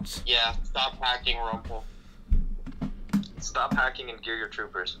counts. Yeah, stop hacking, Rumple. Stop hacking and gear your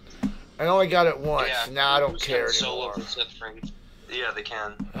troopers. I only got it once. Yeah, now I don't who's care got solo anymore. the Sith raid? Yeah, they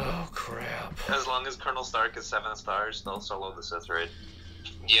can. Oh, crap. As long as Colonel Stark is 7 stars, they'll solo the Sith raid.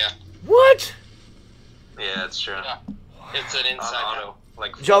 Yeah, What? Yeah, it's true. Yeah. it's an On inside auto. out.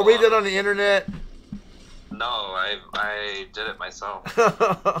 Like, Did y'all full read that auto. on the internet? No, I did it myself.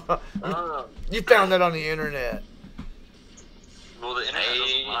 You found that on the internet. Well, the internet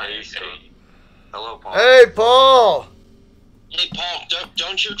doesn't lie, so... Hello, Paul. Hey, Paul! Hey, Paul,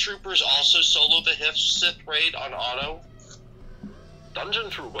 don't your troopers also solo the Sith raid on auto? Dungeon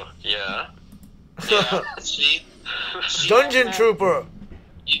Trooper. Yeah. Yeah, see? Dungeon Trooper.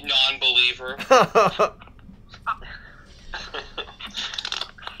 You non-believer.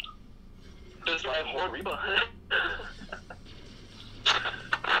 Just like Horde Reba.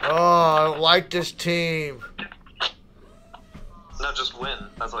 Oh, I don't like this team. No, just win.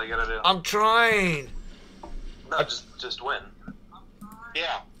 That's all you gotta do. I'm trying. No, just win.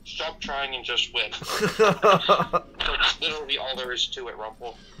 Yeah, stop trying and just win. That's literally all there is to it,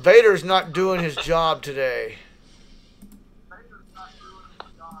 Rumple. Vader's not doing his job today.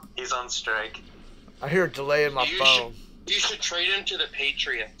 He's on strike. I hear a delay in my phone. You should trade him to the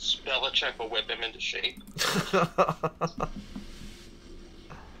Patriots. Belichick will whip him into shape.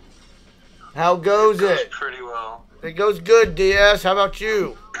 How goes it? Pretty well. It goes good, DS. How about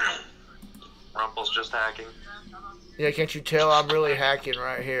you? Rumple's just hacking. Yeah, can't you tell I'm really hacking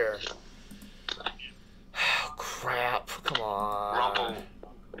right here? Oh, crap. Come on. Rumple,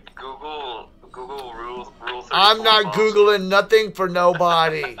 Google rule 34. I'm not Googling nothing for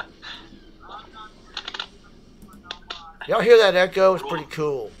nobody. Y'all hear that echo? It's pretty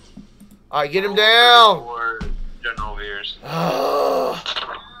cool. All right, get him down. General Veers.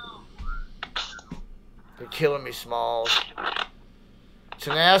 They're killing me, Smalls.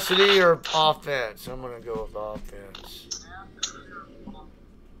 Tenacity or offense? I'm going to go with offense.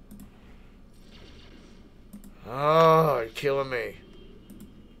 Oh, you're killing me.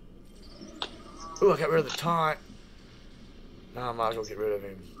 Ooh, I got rid of the taunt. Now I might as well get rid of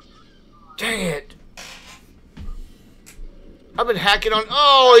him. Dang it. I've been hacking on...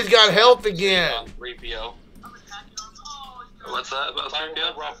 Oh, he's got health again. 3PO. What's that about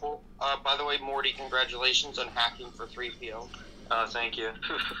 3PO? Ruffle. By the way, Morty, congratulations on hacking for 3PO. Thank you.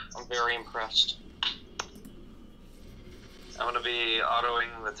 I'm very impressed. I'm gonna be autoing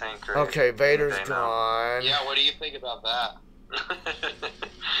the tanker. Okay, Vader's gone. Yeah, what do you think about that?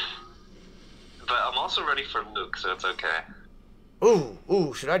 But I'm also ready for Luke, so it's okay.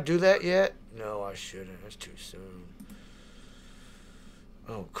 Ooh, should I do that yet? No, I shouldn't. That's too soon.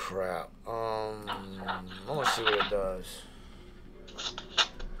 Oh, crap. I want to see what it does.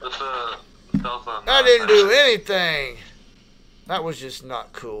 With the Delta. That didn't do anything. That was just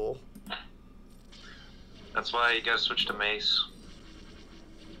not cool. That's why you gotta switch to Mace.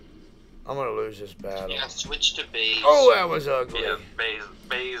 I'm gonna lose this battle. Yeah, switch to base. Oh, that was ugly. Yeah,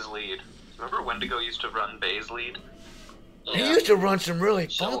 Baze lead. Remember Wendigo used to run Baze lead? He used to run some really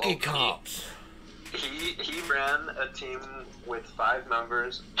So funky OP. comps. He ran a team with 5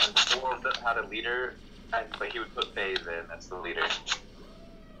 members, and 4 of them had a leader, but he would put Baze in as the leader.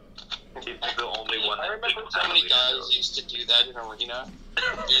 He'd be the only one that I remember didn't so have a many leader. guys used to do that in Arena.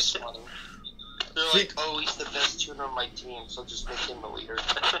 It was funny. They're like, oh, he's the best tuner on my team, so just make him the leader.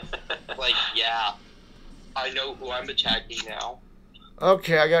 Like, yeah. I know who I'm attacking now.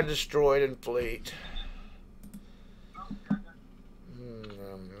 Okay, I got destroyed in fleet.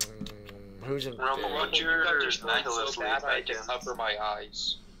 Who's in Rumble, fifth? what's your got destroyed nihilist so bad lead I back can in? cover my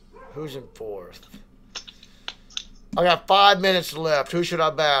eyes. Who's in fourth? I got 5 minutes left. Who should I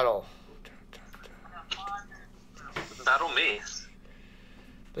battle? Battle me.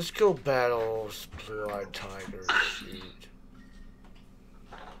 Let's go battle Blue-Eyed Tiger. Shoot.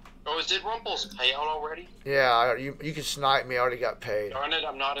 Oh, is it Rumple's payout already? Yeah, you can snipe me. I already got paid. Darn it,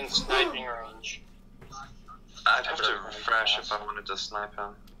 I'm not in sniping range. I'd have to refresh if I wanted to snipe him.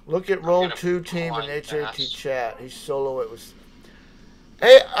 Look at Roll gonna 2 team in blind HAT pass. chat. He's solo. It was.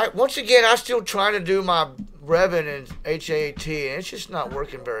 Hey, once again, I'm still trying to do my Revan in HAT, and it's just not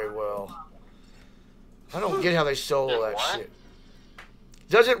working very well. I don't get how they solo that What? shit.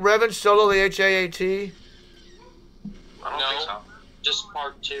 Doesn't Revan solo the HAT? I don't think so. Just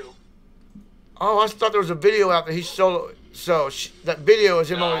part 2. Oh, I thought there was a video out that he's solo. So that video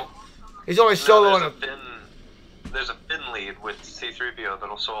is him No. only. He's only soloing a. There's a Finn lead with C-3PO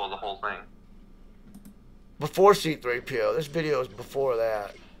that'll solo the whole thing. Before C-3PO. This video is before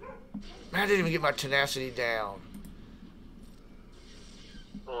that. Man, I didn't even get my tenacity down.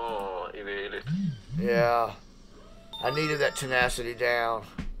 Oh, evaded. Yeah. I needed that tenacity down.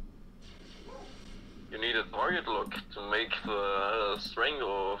 You need a target lock to make the strength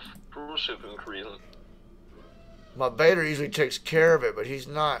of cruise ship increase. My Vader usually takes care of it, but he's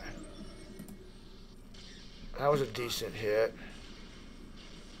not. That was a decent hit.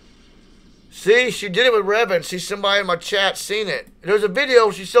 See, she did it with Revan. See, somebody in my chat seen it. There's a video.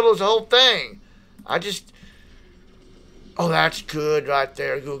 She solos the whole thing. I just. Oh, that's good right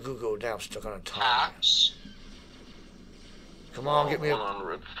there. Go. Now I'm stuck on a time. Hacks. Come on, get me a.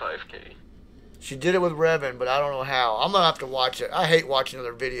 105k. She did it with Revan, but I don't know how. I'm gonna have to watch it. I hate watching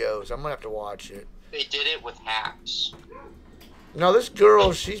other videos. I'm gonna have to watch it. They did it with hacks. No, this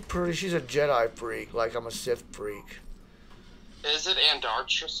girl, she's a Jedi freak, like I'm a Sith freak. Is it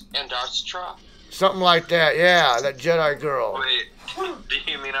Andarstra? Something like that, yeah, that Jedi girl. Wait,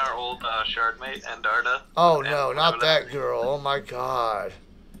 do you mean our old shard mate, Andarda? Oh no, not that girl. Oh my god.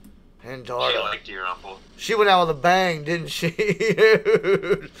 Andarda. She liked you, Rumple. She went out with a bang, didn't she?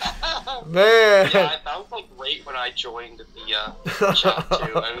 Dude. Man. Yeah, that was like right when I joined the chat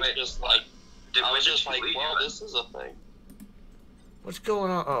too. I was just like, well, this is a thing. What's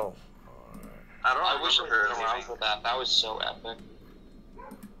going on? Oh. I wish I had been around for that. That was so epic.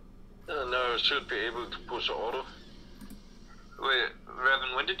 Now I should be able to push auto. Wait,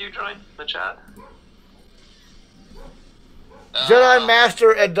 Revan, when did you join the chat? Jedi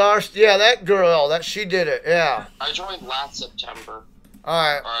Master Adarst. Yeah, that girl. She did it. Yeah. I joined last September.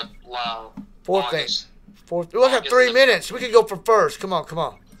 All right. Or August. We'll have 3 minutes. We can go for first. Come on, come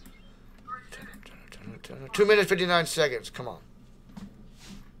on. 2 minutes, 59 seconds. Come on.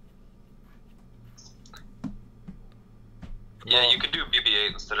 Yeah, you could do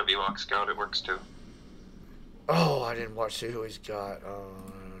BB-8 instead of Ewok Scout. It works too. Oh, I didn't see who he's got.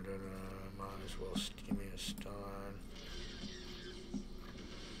 Might as well give me a stun.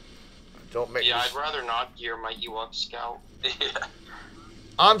 Don't make. Yeah, I'd rather not gear my Ewok Scout. Yeah.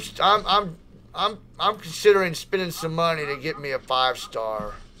 I'm considering spending some money to get me a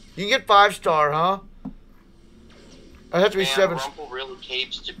 5-star. You can get 5-star, huh? I have to be 7. Rumple really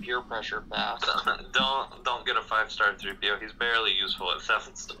caves to peer pressure fast. Don't get a 5-star 3PO. He's barely useful at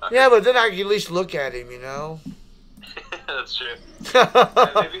 7-star. Yeah, but then I can at least look at him, you know. That's true.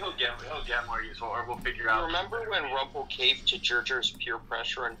 Maybe he'll get more useful, or we'll figure out. Remember when Rumple caved to Jerjer's peer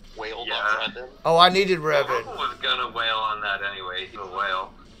pressure and wailed on Revan? Oh, I needed Revan. Well, Rumple was gonna wail on that anyway. He'll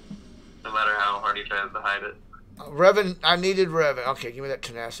wail, no matter how hard he tries to hide it. Revan, I needed Revan. Okay, give me that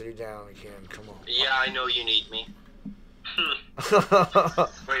tenacity down again. Come on. Yeah, I know you need me. Wait,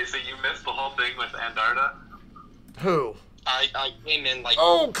 so you missed the whole thing with Andarda? Who? I came in like.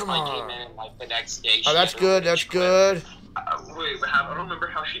 Oh, come on. I came in like the next day. Oh, that's good. That's good. Wait, I don't remember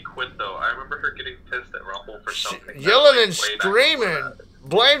how she quit though. I remember her getting pissed at Rumple for something. Yelling and screaming.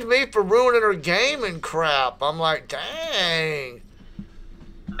 Blamed me for ruining her game and crap. I'm like, dang.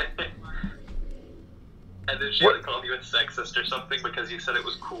 And then she called you a sexist or something because you said it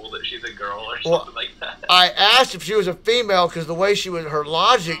was cool that she's a girl or something like that. I asked if she was a female because the way she was, her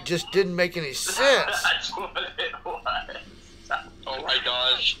logic just didn't make any sense. That's what it was. Oh my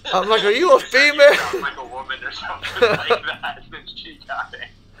gosh. I'm like, are you a female? You sound like a woman or something like that, and she got angry.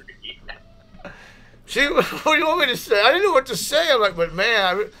 What do you want me to say? I didn't know what to say. I'm like, but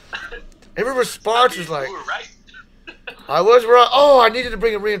man, every response is like, you were right. I was right. Oh, I needed to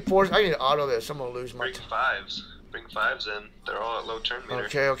bring a reinforcement. I need to auto this. I'm gonna lose my Bring 5s. Bring 5s in. They're all at low turn meter.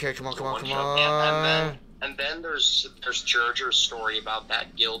 Okay, come on. Yeah, and then there's Jerjer's story about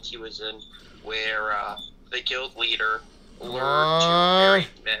that guild he was in, where the guild leader lured 2 married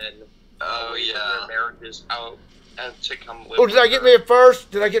men. Oh yeah. Their marriages out and to come live. Oh, did I get me a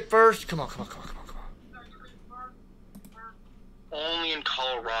first? Did I get first? Come on. Only in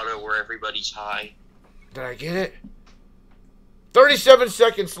Colorado where everybody's high. Did I get it? 37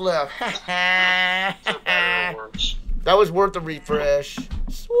 seconds left. For better or worse. That was worth a refresh.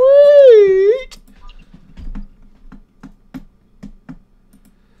 Sweet.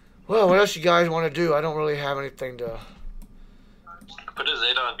 Well, what else you guys want to do? I don't really have anything to... Put a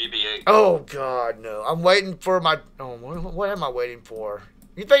Zeta on BB-8. Oh, God, no. I'm waiting for my... Oh, what am I waiting for?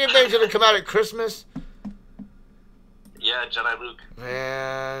 You think anything's going to come out at Christmas? Yeah, Jedi Luke.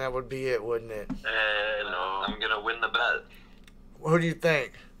 Man, that would be it, wouldn't it? No. I'm going to win the bet. Who do you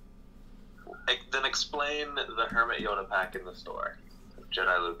think? Then explain the Hermit Yoda pack in the store.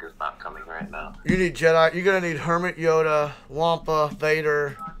 Jedi Luke is not coming right now. You need Jedi. You're going to need Hermit Yoda, Wampa,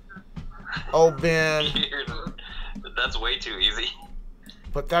 Vader, Old Ben. That's way too easy.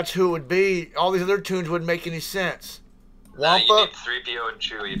 But that's who it would be. All these other tunes wouldn't make any sense. Wampa? You need 3PO and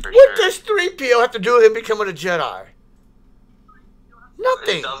Chewie for what sure. does 3PO have to do with him becoming a Jedi?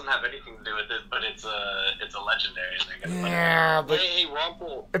 Nothing. It doesn't have anything to do with it, but it's a legendary thing. Yeah, but Hey,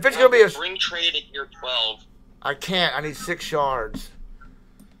 Rumple. if it's gonna be a bring trade at year 12. I can't. I need 6 shards.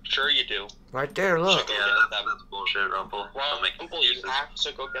 Sure you do. Right there, look. Yeah, that's bullshit, Rumple. Well, Don't make Rumple, you excuses. hack,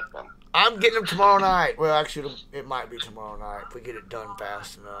 so go get them. I'm getting them tomorrow night. Well, actually, it might be tomorrow night if we get it done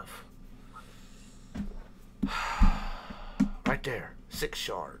fast enough. Right there, 6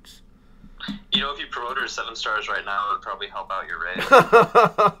 shards. You know, if you promote her to 7 stars right now, it would probably help out your raid.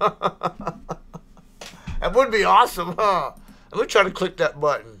 That would be awesome, huh? Let me try to click that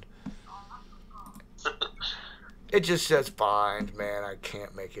button. It just says find, man. I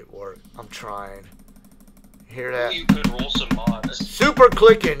can't make it work. I'm trying. Hear that? You could roll some mods. Super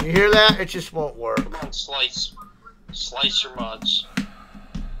clicking. You hear that? It just won't work. Come on, slice your mods.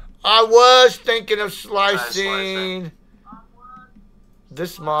 I was thinking of slicing. slicing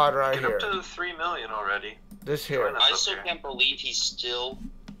this mod right Get here. up to 3 million already. This here. Join us. I still can't believe he still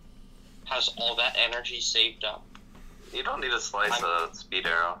has all that energy saved up. You don't need to slice a speed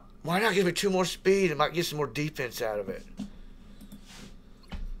arrow. Why not give it 2 more speed? It might get some more defense out of it.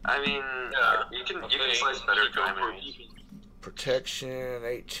 I mean, you can slice better primary. Protection,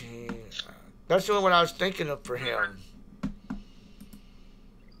 18. That's the only one I was thinking of for him.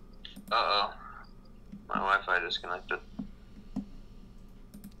 Uh-oh. My Wi-Fi disconnected.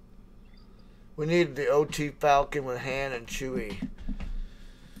 We need the OT Falcon with Han and Chewie.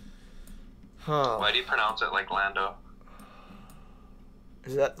 Huh. Why do you pronounce it like Lando?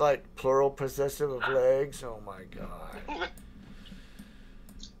 Is that like plural possessive of legs? Oh my god.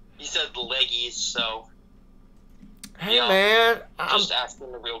 He said leggies, so Hey yeah, man, just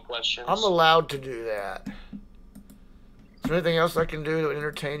asking the real questions. I'm allowed to do that. Is there anything else I can do to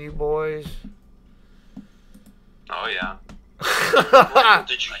entertain you boys? Oh yeah.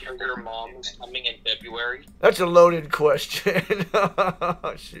 Did you hear your mom is coming in February? That's a loaded question.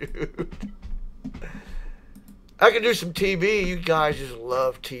 Oh, shoot. I can do some TV. You guys just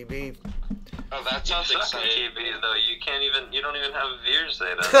love TV. Oh, that sounds You suck at exciting. TV though. You don't even have Veer's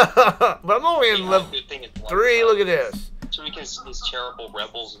data. But I'm only in level 3. Look at this. So we can see these terrible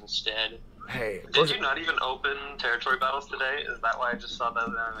rebels instead. Hey, Did you not even open territory battles today? Is that why I just saw that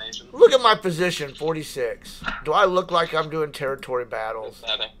in animation? look at my position, 46. Do I look like I'm doing territory battles?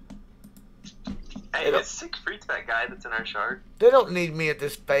 Hey, it's Siegfried's that guy that's in our chart. They don't need me at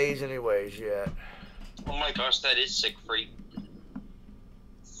this phase anyways yet. Oh my gosh, that is Siegfried.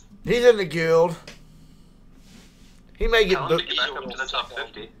 He's in the guild. He may get Tell him to get back up to the top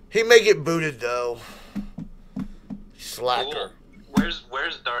 50. He may get booted though. Slacker. Cool.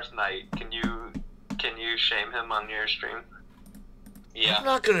 Where's Darth Knight? Can you shame him on your stream? Yeah. I'm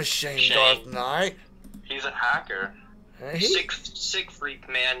not gonna shame Darth Knight. He's a hacker. Siegfried,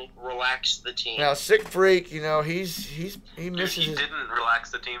 man, relax the team. Now Sick Freak, you know, he Dude, misses he his. didn't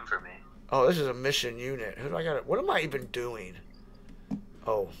relax the team for me. Oh, this is a mission unit. Who do I got? What am I even doing?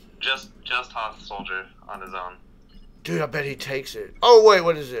 Oh, Just Hoth Soldier on his own. dude, I bet he takes it. Oh wait,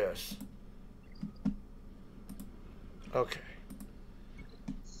 what is this? Okay.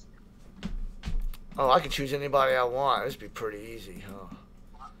 Oh, I can choose anybody I want. This would be pretty easy, huh?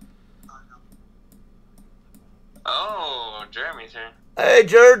 Oh, Jeremy's here. Hey,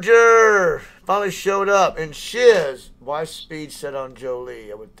 Gerger! Finally showed up. And Shiz, why speed set on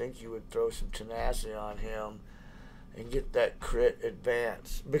Jolie? I would think you would throw some tenacity on him and get that crit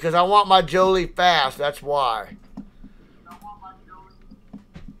advance. Because I want my Jolie fast, that's why.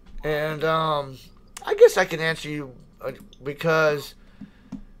 And, I guess I can answer you because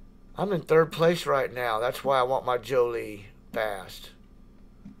I'm in 3rd place right now. That's why I want my Jolie fast.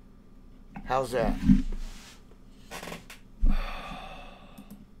 How's that?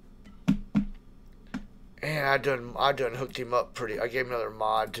 And I done hooked him up pretty. I gave him another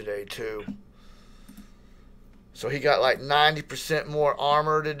mod today too. So he got like 90% more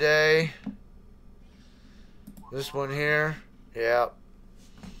armor today. This one here, yeah.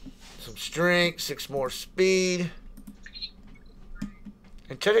 Some strength, 6 more speed.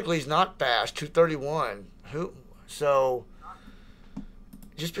 And technically he's not fast, 231. So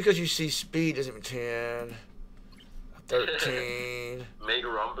just because you see speed doesn't mean 10. 13. Make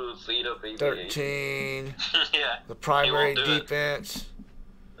Rumble Cedar, baby. 13. Yeah. The primary He won't do it. defense.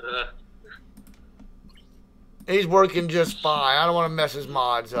 He's working just fine. I don't want to mess his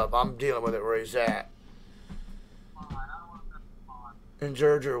mods up. I'm dealing with it where he's at. And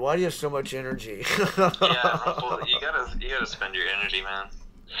Gerger, why do you have so much energy? Yeah, Rumble, you gotta spend your energy, man.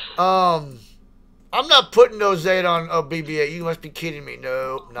 I'm not putting those 8 on BB-8. You must be kidding me.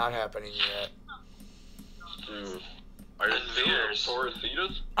 No, not happening yet. Are you And still Veers. 4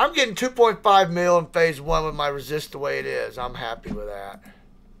 Cedars? I'm getting 2.5 mil in phase 1 with my resist the way it is. I'm happy with that.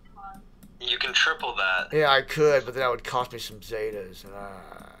 You can triple that. Yeah, I could, but then that would cost me some Zetas. And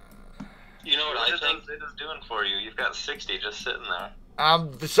You know what I think? Zeta's doing for you? You've got 60 just sitting there.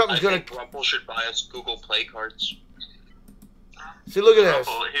 something's I gonna think Rumble should buy us Google Play cards. see. Look at this.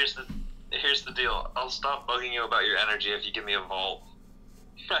 Rumble, here's the deal. I'll stop bugging you about your energy if you give me a vault.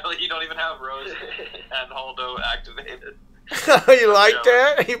 You don't even have Rose and Holdo activated. You like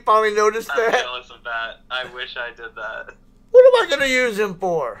that? You probably noticed I'm that. jealous of that. I wish I did that. What am I gonna use him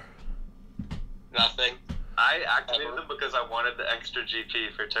for? Nothing. I activated them because I wanted the extra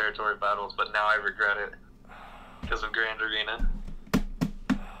GP for territory battles, but now I regret it. because of Grand Arena.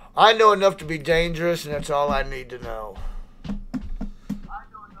 I know enough to be dangerous, and that's all I need to know.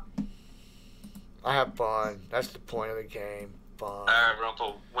 I have fun. That's the point of the game. Fun. Alright,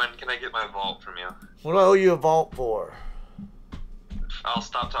 Rumpel, when can I get my vault from you? What do I owe you a vault for? I'll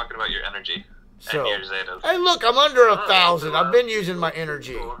stop talking about your energy So, and your Zetas. hey, look, I'm under 1,000. I've been using my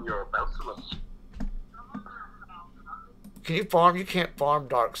energy. You're about to. Can you farm? You can't farm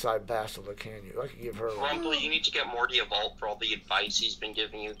Dark Side Bastila, can you? I could give her one. Rumble, you need to get Morty a vault for all the advice he's been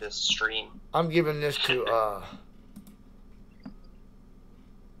giving you this stream. I'm giving this to,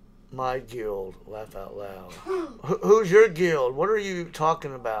 my guild. Laugh out loud. Who's your guild? What are you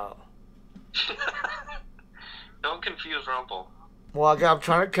talking about? Don't confuse Rumpel. Well, I'm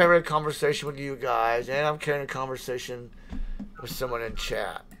trying to carry a conversation with you guys, and I'm carrying a conversation with someone in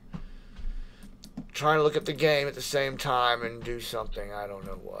chat. Trying to look at the game at the same time and do something. I don't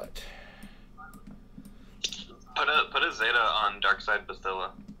know what. Put a Zeta on Dark Side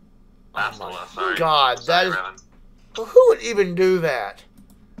Bastila. Oh my sorry. God, Sorry, that is. Revan. Well, who would even do that?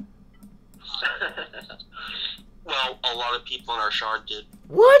 Well, a lot of people in our shard did.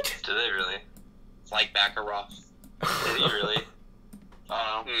 What? Did they really? Like Baccarat. Did he really?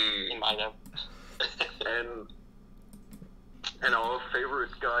 He might have. And our favorite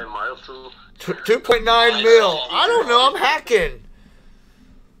guy, Milesoo. 2.9 mil. I don't know. I'm hacking.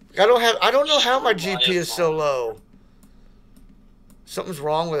 I don't know how my GP is so low. Something's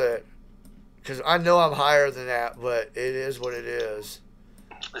wrong with it. Because I know I'm higher than that, but it is what it is.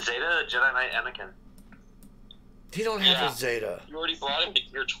 Zeta, Jedi Knight, Anakin. He don't have a Zeta. You already brought him to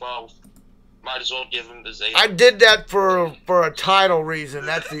tier 12. Might as well give him the Zeta. I did that for a title reason.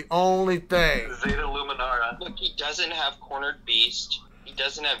 That's the only thing. Zeta Luminara. Look, he doesn't have Cornered Beast. He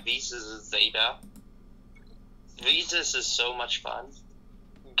doesn't have Visas as Zeta. Visas is so much fun.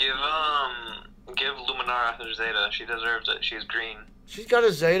 Give Luminara her Zeta. She deserves it. She's green. She's got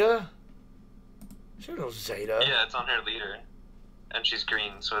a Zeta? She has no Zeta. Yeah, it's on her leader. And she's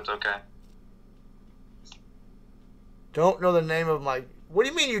green, so it's okay. Don't know the name of my... What do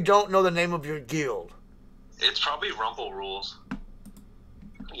you mean you don't know the name of your guild? It's probably Rumpel Rules.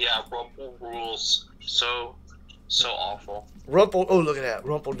 Yeah, Rumble rules. So awful. Rumple... Oh, look at that.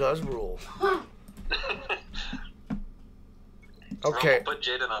 Rumple does rule. Okay. Rumpel, put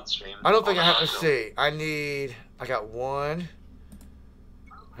Jaden on stream. I don't think I have to see. I got one.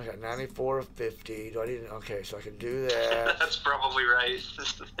 I got 94 of 50. Do I need... Okay, so I can do that. That's probably right.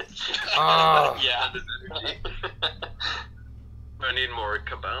 Yeah. I need more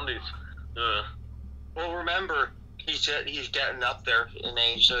Kabandis. Well, remember, he's getting up there in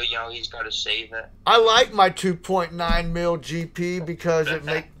age, so he's got to save it. I like my 2.9 mil GP because it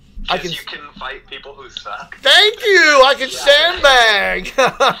make... I can... You can fight people who suck. Thank you! I can sandbag!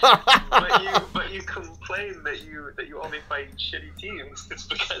 But you complain that you only fight shitty teams. It's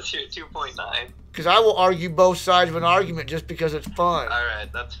because you're 2.9. Because I will argue both sides of an argument just because it's fun.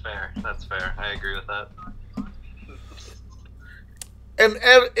 Alright, that's fair. That's fair. I agree with that.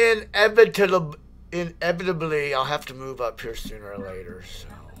 Inevitably, I'll have to move up here sooner or later, so...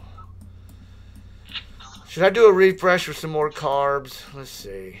 Should I do a refresh with some more carbs? Let's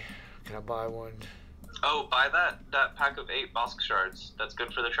see. Can I buy one? Oh, buy that pack of 8 Bosk shards. That's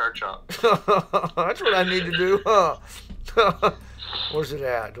good for the shard shop. That's what I need to do, huh? Where's it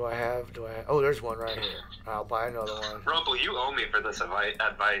at? Do I have... Oh, there's one right here. I'll buy another one. Rumpel, you owe me for this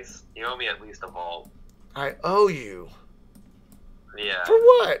advice. You owe me at least a vault. I owe you. Yeah. For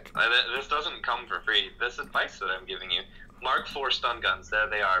what? This doesn't come for free. This advice that I'm giving you. Mark 4 stun guns. There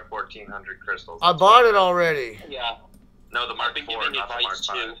they are. 1,400 crystals. I bought it already. Yeah. No, the Mark I've been 4, giving not the Mark advice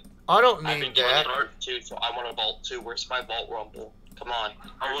 5. too. I don't I've been need giving that. advice too, so I want a vault too. Where's my vault, Rumble? Come on.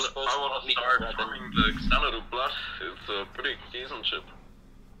 I You're supposed want to meet start Revan. farming the Xanadu Blood. It's a pretty decent ship.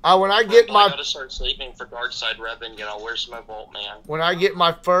 When I get I my gotta start sleeping for Darkside Revan. Where's my vault, man?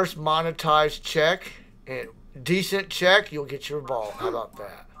 first monetized check, and decent check, you'll get your vault. How about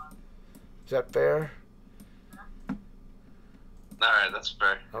that? Is that fair? Alright, that's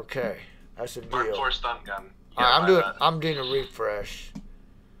fair. Okay, that's a Mark deal. 4 stun gun. I'm Yeah, I'm doing a refresh.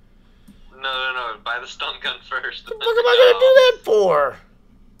 No. Buy the stun gun first. What the fuck am I gonna do that for?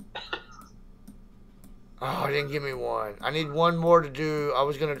 Oh, it didn't give me one. I need one more to do. I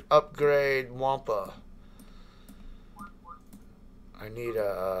was gonna upgrade Wampa. I need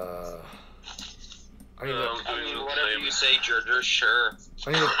a. Whatever you say, Gerger, sure.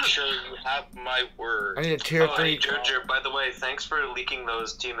 Sure, you have my word. I need a tier 3. Hey, Gerger, by the way, thanks for leaking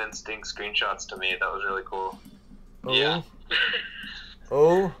those Team Instinct screenshots to me. That was really cool. Oh. Yeah.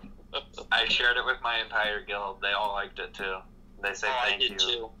 Oh. I shared it with my entire guild. They all liked it too. They say I thank did you,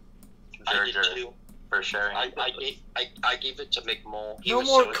 too. Gerger. I did too. for sharing. I gave it to McMole. He No was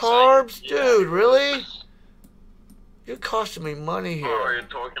more so carbs, excited. dude. Really? You're costing me money Oh, are here. you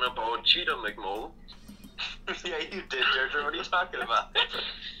talking about Cheetah McMole? Yeah, you did, Georgia. What are you talking about?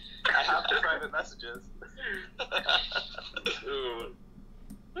 I have the private messages. Dude.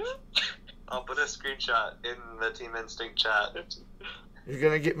 I'll put a screenshot in the Team Instinct chat. You're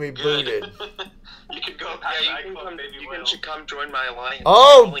gonna get me booted. You can go back Yeah, to you can iClub come. Baby You Whale. can come join my alliance.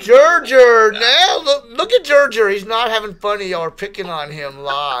 Oh, Rolling Gerger! Baby. Now look at Gerger. He's not having fun. Y'all are picking on him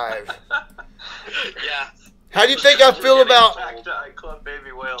live. Yeah. How do you think I feel about? Back to iClub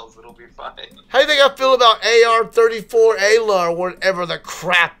Baby Whales. It'll be fine. How do you think I feel about AR-34 ALA or whatever the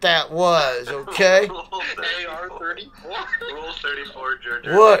crap that was? Okay. Rule 34. AR-34. Rule 34,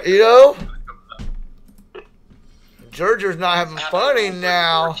 Georgia. What, you know? Gerger's not having fun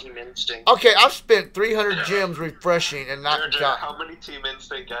now. Team Instinct. Okay, I've spent 300 gems refreshing and not Georgia, got. how many Team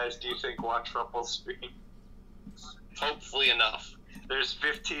Instinct guys do you think watch Rumple's stream? Hopefully enough. There's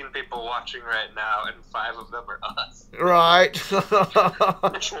 15 people watching right now, and 5 of them are us. Right.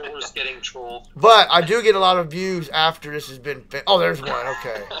 Trollers getting trolled. But I do get a lot of views after this has been. Oh, there's one.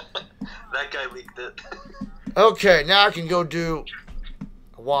 Okay. That guy leaked it. Okay, now I can go do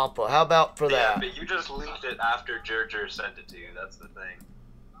a Wampa. How about for Yeah, that? but you just leaked it after Gerger sent it to you. That's the thing.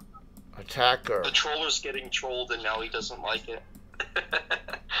 Attacker. The troller's getting trolled, and now he doesn't like it.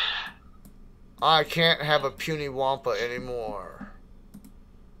 I can't have a puny Wampa anymore.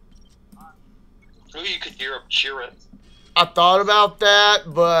 Maybe you could gear up cheer it. I thought about that,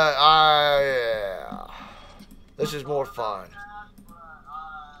 but yeah. This is more fun.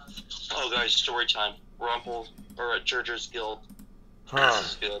 Oh, guys, story time. Rumple, or at Gerger's Guild. Huh.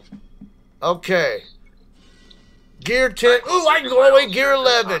 This is good. Okay. Gear 10. Ooh, I can go all the way to gear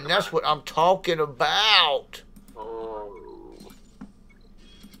 11. That's what I'm talking about. Oh.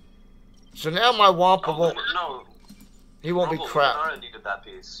 So now my Wampa won't. No, He won't be Rumble, crap. Luminara needed that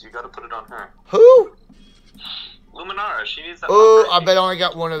piece. You gotta put it on her. Who? Luminara, she needs that. Oh, upgrade I bet I piece. only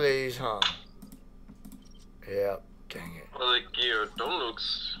got one of these, huh? Yep. Dang it. Well, the gear don't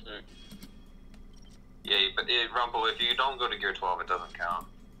looks. Yeah, but Rumble, if you don't go to gear 12, it doesn't count.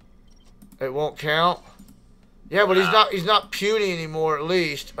 It won't count. Yeah, but he's not puny anymore. At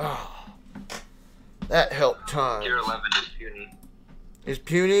least. Oh, that helped tons. Gear 11 is puny. Is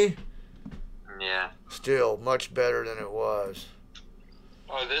puny Yeah. still much better than it was?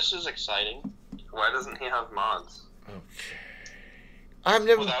 Oh, this is exciting. Why doesn't he have mods? Okay. I've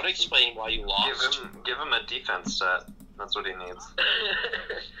never. Without explaining why you lost. Give him a defense set. That's what he needs.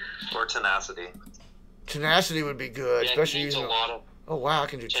 Or tenacity. Tenacity would be good, Yeah, especially he needs using. a lot of. Oh wow, I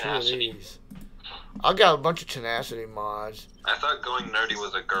can do tenacity. 2 of these. I got a bunch of tenacity mods. I thought going nerdy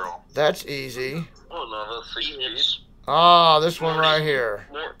was a girl. That's easy. Oh no, that's 6 He feet. is. Ah, this one right here.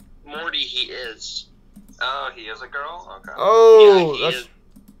 Morty, he is. Oh, he is a girl? Okay. Oh, Yeah, he that's. is.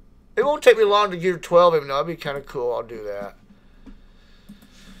 It won't take me long to gear 12 him. That'd be kind of cool. I'll do that.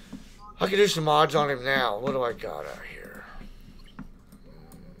 I can do some mods on him now. What do I got out here?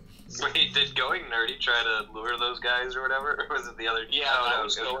 Wait, did going nerdy try to lure those guys or whatever? Or was it the other? Yeah, no, that no,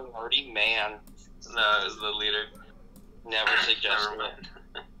 was it was, going Morty. Man, no, it was the leader. never suggested Never it. mind.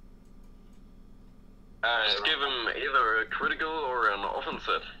 Just give him either a critical or an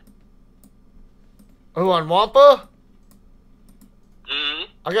offensive. Oh, on Wampa? Mm-hmm.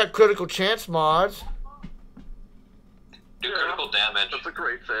 I got critical chance mods. Do Yeah. critical damage. That's a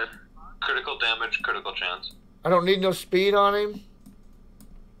great set. Critical damage, critical chance. I don't need no speed on him.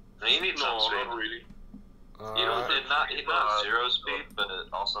 And you need some No, speed. not really. You don't, Alright. he's not zero speed, but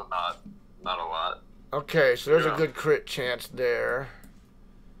also not a lot. Okay, so there's a Yeah. good crit chance there.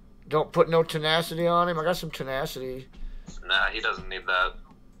 Don't put no tenacity on him. I got some tenacity. Nah, he doesn't need that.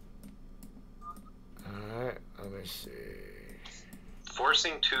 Alright, let me see.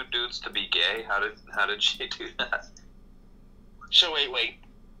 Forcing 2 dudes to be gay? How did she do that? So wait.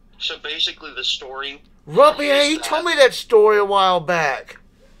 So basically, the story Rumpy, hey, he told me that story a while back.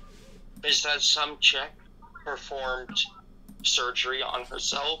 is that some chick performed surgery on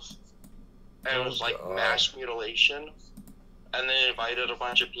herself, and it was Oh, like God. mass mutilation, and then invited a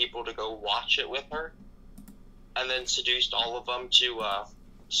bunch of people to go watch it with her, and then seduced all of them to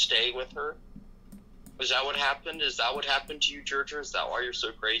stay with her. Is that what happened? Is that what happened to you, Gerger? Is that why you're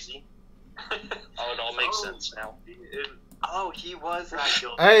so crazy? Oh, it all makes sense now. He was that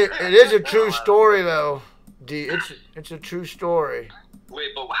guilty. Hey, it is a true story though. D, it's a true story.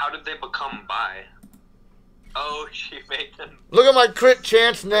 Wait, but how did they become bi? Oh, she made them. Look at my crit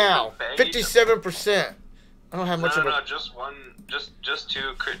chance now. 57%. I don't have much No, of a. just one, just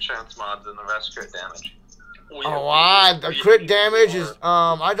 2 crit chance mods and the rest crit damage. The crit damage is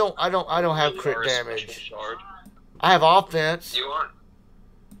I don't have crit damage. I have offense. You want?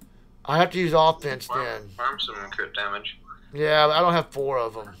 I have to use offense then. Farm some crit damage. Yeah, but I don't have 4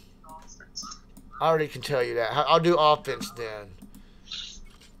 of them. I already can tell you that. I'll do offense then.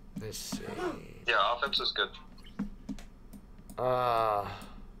 Let's see. Yeah, offense is good.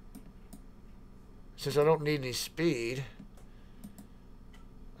 Since I don't need any speed,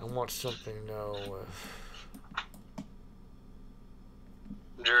 I want something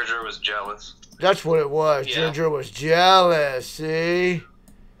Gerger was jealous. That's what it was. Yeah. Gerger was jealous, see?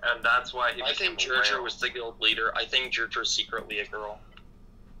 And that's why he I became think a Gerger whale. was the guild leader. I think Gerger's secretly a girl.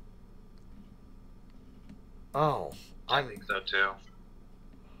 Oh. I think so too.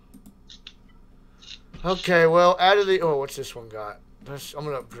 Okay, well, out of the... Oh, what's this one got? I'm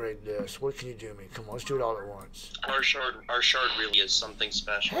going to upgrade this. What can you do me? Come on, let's do it all at once. Our shard really is something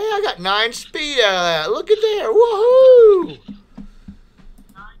special. Hey, I got 9 speed out of that. Look at there. Woohoo!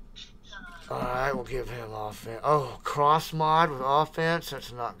 Alright, we'll give him offense. Oh, cross mod with offense?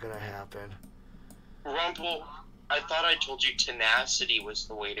 That's not going to happen. Rumple, I thought I told you tenacity was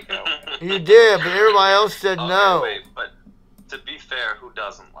the way to go. You did, but everybody else said Okay, no. Wait, but to be fair, who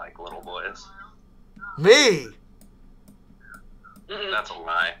doesn't like little boys? Me! That's a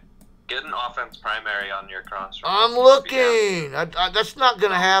lie. Get an offense primary on your cross. I'm looking. That's not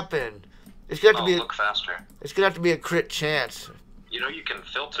going to happen. It's going to have to be. Look faster. It's going to have to be a crit chance. You know you can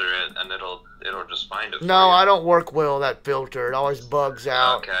filter it, and it'll just find it. No, for you. I don't work well with that filter. It always bugs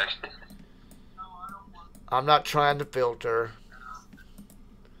out. Okay. I'm not trying to filter.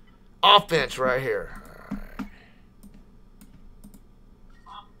 Offense right here. Alright.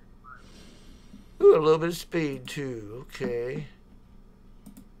 Ooh, a little bit of speed too. Okay.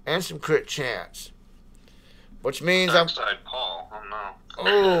 And some crit chance. Which means I'm... Darkside Paul. Oh no.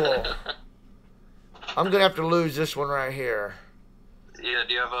 Oh. I'm going to have to lose this one right here. Yeah,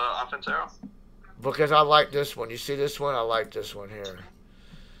 do you have an offense arrow? Because I like this one. You see this one? I like this one here.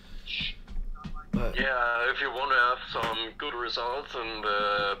 But Yeah, if you want to have some good results in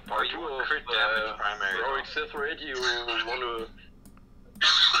the part you 2 want of crit damage primary, heroic though. Sith Raid, you want to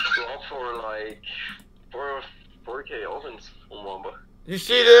go up for like 4K offense on Wampa. you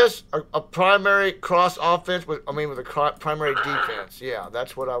see this? A primary cross offense with a primary defense. Yeah,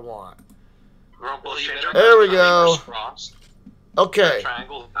 that's what I want. Rumple, Well, change even our There we fingers go. crossed. Okay.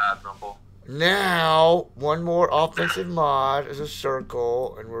 triangle's bad, Rumple. Now, one more offensive mod is a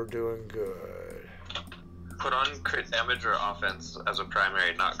circle, and we're doing good. Put on crit damage or offense as a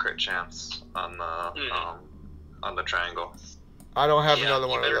primary, not crit chance on the triangle. I don't have Yeah, another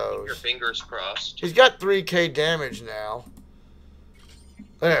you one of better keep your those. fingers crossed. He's got 3k damage now.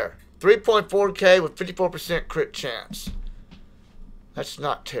 There. 3.4k with 54% crit chance. That's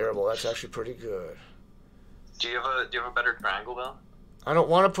not terrible. That's actually pretty good. Do you have a better triangle though? I don't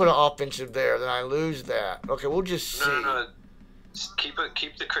want to put an offensive there, then I lose that. Okay, we'll just see. No. Just keep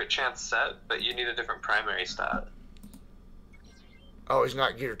the crit chance set, but you need a different primary stat. Oh, he's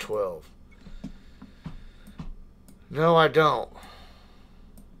not gear 12. No, I don't.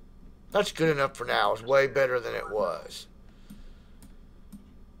 That's good enough for now. It's way better than it was.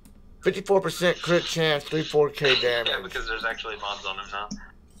 54% crit chance, 3-4k damage. Yeah, because there's actually mods on him now.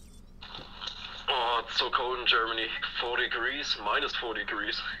 Oh, it's so cold in Germany. 40 degrees, minus 40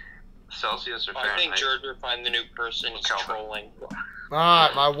 degrees. Celsius or I Fahrenheit? think Gerger find the new person is Kelvin. trolling.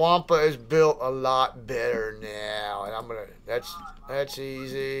 Alright, my Wampa is built a lot better now. And I'm gonna that's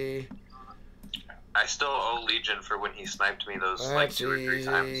easy. I still owe Legion for when he sniped me those like That's 2 or 3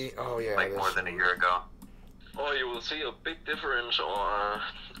 times. easy. Oh yeah. Like more this than a one. year ago. Oh, you will see a big difference on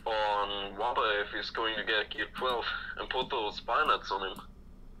Wampa if he's going to get gear 12 and put those spy nuts on him.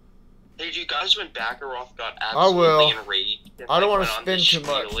 Hey, you guys, when Bakaroth got I will. absolutely enraged, and, I don't like, wanna went on his spend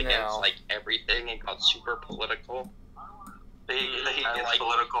too much spiel against, now. like everything, and got super political. He I gets like-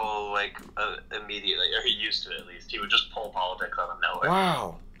 political like immediately, or he used to at least. He would just pull politics out of nowhere.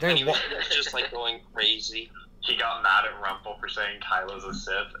 Wow. And Dang, he was just like going crazy. He got mad at Rumple for saying Kylo's a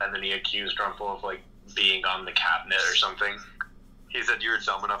Sith, and then he accused Rumple of like being on the cabinet or something. He said you're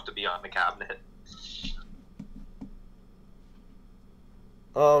dumb enough to be on the cabinet.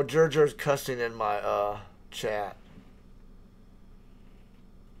 Oh, Gerger's cussing in my chat.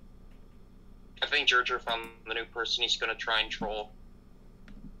 I think Gerger found the new person he's gonna try and troll.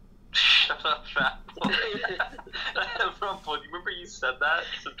 Shut up, fat boy. Rumple, do you remember you said that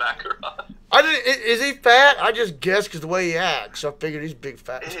to Bakaroth? I didn't. Is he fat? I just guessed because the way he acts. I figured he's big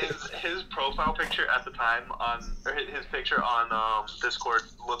fat. His profile picture at the time his picture on Discord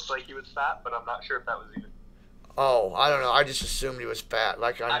looked like he was fat, but I'm not sure if that was even. Oh, I don't know. I just assumed he was fat.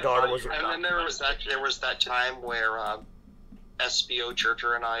 Like Andara was. And then there was that time where SBO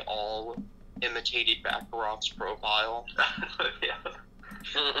Churcher and I all imitated Bakarov's profile. Yeah.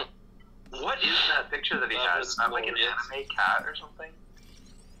 What is that picture that he has? Like an anime cat or something?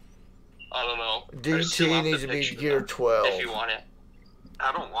 I don't know. DT needs to be gear 12. If you want it.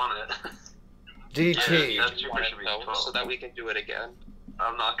 I don't want it. DT. Yeah, Death Trooper should be 12. So that we can do it again.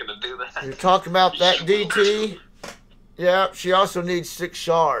 I'm not gonna do that. You're talking about that DT? Yeah, she also needs 6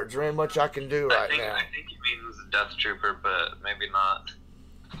 shards. There ain't much I can do right now. I think he means Death Trooper, but maybe not.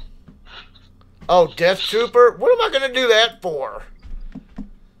 Oh, Death Trooper? What am I gonna do that for?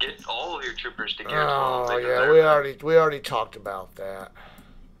 Get all of your troopers to gear 12. Oh yeah, we already talked about that.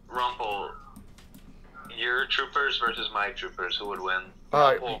 Rumple, your troopers versus my troopers, who would win?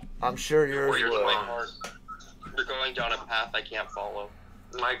 Alright, I'm sure yours You're will. going down a path I can't follow.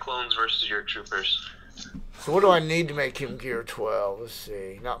 My clones versus your troopers. So what do I need to make him gear 12? Let's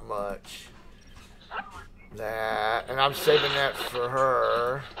see. Not much. That. And I'm saving that for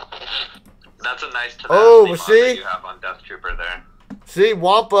her. That's a nice see? that you have on Death Trooper there. See,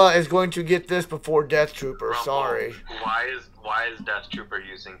 Wampa is going to get this before Death Trooper. Rumple, Sorry. Why is Death Trooper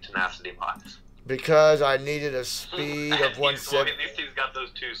using tenacity mods? Because I needed a speed of 170. At least he's got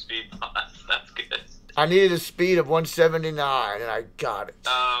those 2 speed mods. That's good. I needed a speed of 179, and I got it.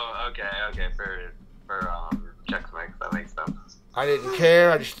 Oh, okay. For check mix, that makes sense. I didn't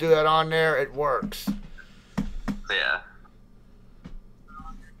care. I just threw that on there. It works. Yeah.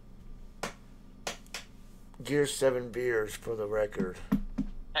 Gear 7 beers for the record.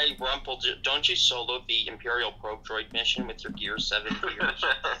 Hey, Rumple, don't you solo the Imperial Probe Droid mission with your Gear 7 gears?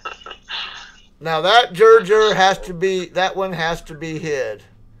 Now that Gerger has to be, that one has to be hid.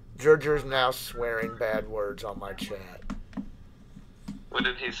 Gerger's now swearing bad words on my chat. What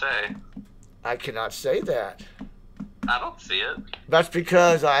did he say? I cannot say that. I don't see it. That's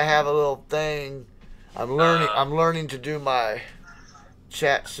because I have a little thing. I'm learning to do my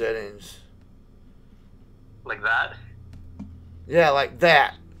chat settings. Like that? Yeah, like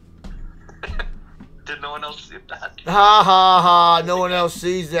that. Did no one else see that? Ha ha ha, no one else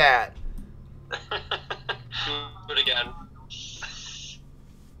sees that. Do it again.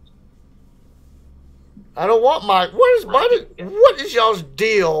 I don't want my, what is y'all's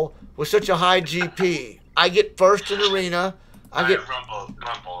deal with such a high GP? I get first in arena.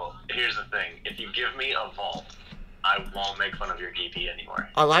 Rumple, here's the thing. If you give me a vault, I won't make fun of your GP anymore.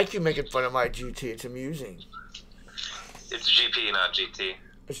 I like you making fun of my GT. It's amusing. It's GP, not GT.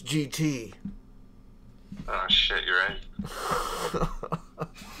 It's GT. Oh shit, you're right.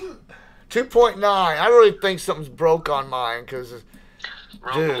 2.9. I really think something's broke on mine because, dude.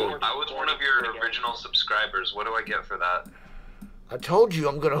 I was one of your original subscribers. What do I get for that? I told you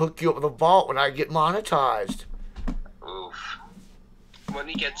I'm going to hook you up with a vault when I get monetized. Oof. When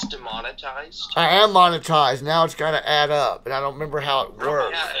he gets demonetized? I am monetized. Now it's got to add up, and I don't remember how it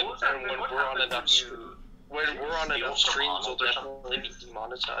works. Yeah, and when we're on enough streams, we'll definitely be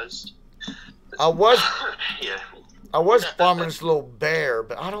demonetized. I was Yeah. farming this little bear,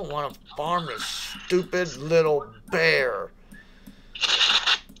 but I don't want to farm this stupid little bear.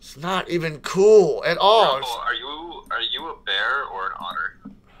 It's not even cool at all. Rumble, are you a bear or an otter?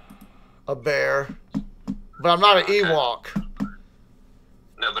 A bear. But I'm not an Okay. Ewok.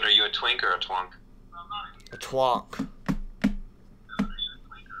 No, but are you a twink or a twonk? A twonk.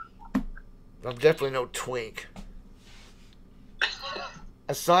 I'm definitely no twink.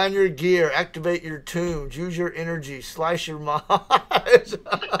 Assign your gear, activate your tunes, use your energy, slice your mods.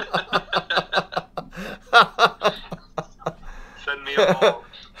 Send me a ball.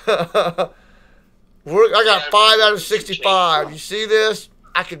 I got 5 out of 65. You see this?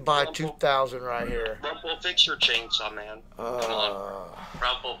 I could buy 2,000 right here. Rumple, fix your chainsaw, man. Come on.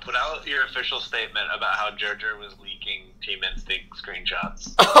 Rumple, put out your official statement about how Gerger was leaking Team Instinct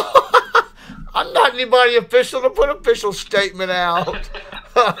screenshots. I'm not anybody official to put an official statement out.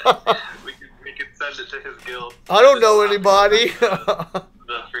 we can send it to his guild. I don't know anybody.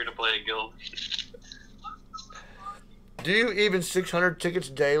 The free-to-play guild. Do you even 600 tickets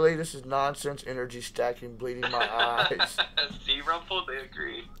daily? This is nonsense, energy stacking, bleeding my eyes. See, Rumple, they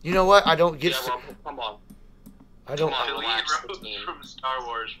agree. You know what? I don't get... Yeah, Rumple, come on. I don't... Come on. Delete relax the Rose team. from Star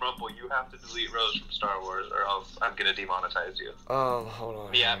Wars. Rumple, you have to delete Rose from Star Wars, or else I'm gonna demonetize you. Hold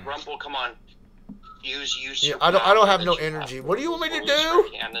on. Yeah, Rumple, come on. Use Yeah, your I don't have power no that you have energy. What do you want me to release do? your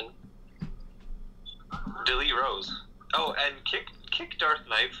cannon. Delete Rose. Oh, and kick Darth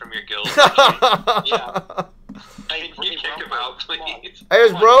Knight from your guild. Yeah. Hey, Can you kick him out, please? Hey,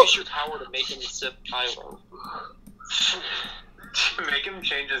 Come on, bro. use your power to make him Sith Kylo. Make him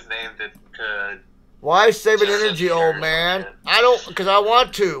change his name to Why saving Just energy, sit old here, man? man. I don't, because I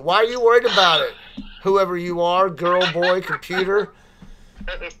want to. Why are you worried about it? Whoever you are, girl, boy, computer.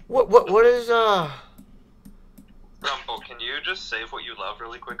 What is, Rumble, can you just save what you love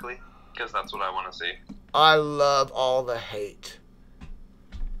really quickly? Because that's what I want to see. I love all the hate.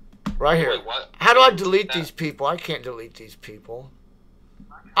 Right here. Wait, what? How do I delete these people? I can't delete these people.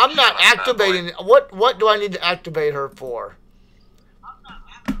 I'm not activating. What do I need to activate her for?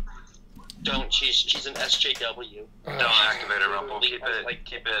 Don't. She's an SJW. Don't activate it, Rumble. Keep it, Like,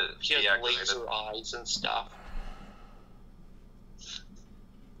 keep it She has deactivated. laser eyes and stuff.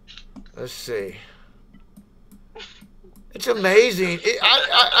 Let's see. It's amazing.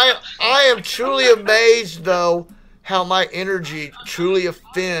 I am truly amazed, though, how my energy truly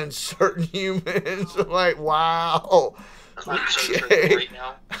offends certain humans. I'm like, wow. I'm so Okay. triggered right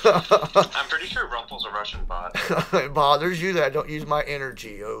now. I'm pretty sure Rumple's a Russian bot. It bothers you that I don't use my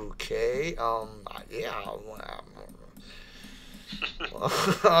energy. Okay. Yeah.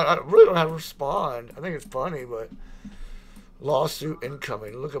 I really don't have to respond. I think it's funny, but lawsuit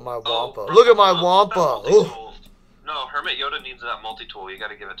incoming. Look at my Wampa. Look at my Wampa. Ooh. No, Hermit Yoda needs that multi-tool. You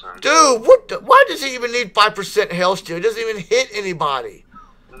gotta give it to him. Dude, why does he even need 5% health steal? He doesn't even hit anybody.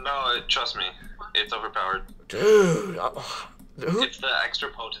 No, trust me. It's overpowered. Dude, It's the extra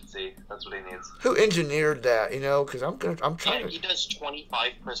potency. That's what he needs. who engineered that? You know, because I'm Yeah, trying he to. does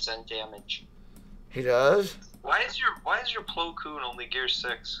 25% damage. He does. Why is your Plo Koon only gear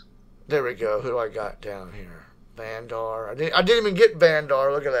 6? There we go. Who do I got down here? Vandar. I didn't even get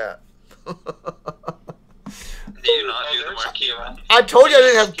Vandar. Look at that. Do you not do the there's marquee? Kira. I told you I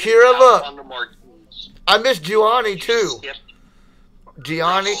didn't have Kira. Look, On the marquees. I missed Gianni too. Skip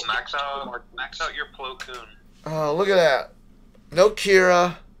Gianni. Max out your Plo Koon. Oh, look at that. No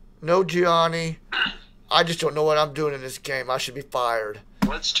Kira. No Gianni. I just don't know what I'm doing in this game. I should be fired.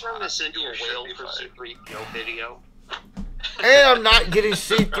 Let's turn this into a should whale be for fired. C3PO video. And I'm not getting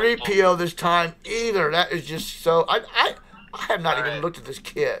C3PO this time either. That is just so. I have not even Alright. looked at this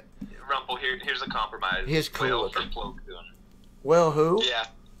kit. Rumple, here's a compromise. He is cool Whale looking. for Plo Koon. Well, who? Yeah.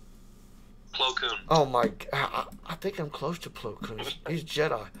 Plo Koon. Oh my! I think I'm close to Plo Koon. He's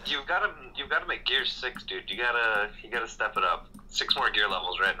Jedi. You've gotta make gear 6, dude. You gotta step it up. 6 more gear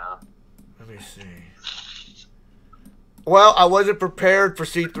levels right now. Let me see. Well, I wasn't prepared for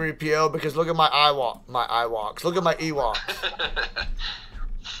C3PO because look at my Ewoks. Look at my Ewoks.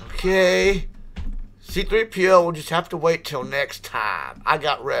 Okay. C3PO will just have to wait till next time. I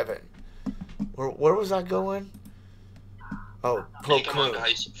got Revan. Where was I going? Oh, Plo Hey, come on, Koon.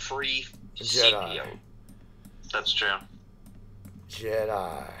 guys. Free Jedi. CPO. That's true.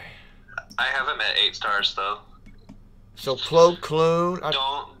 Jedi. I have him at 8 stars though. So Plo Koon.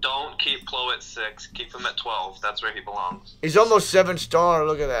 Don't keep Plo at 6. Keep him at 12. That's where he belongs. He's almost 7-star.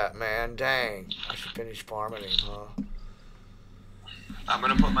 Look at that, man. Dang. I should finish farming him, huh? I'm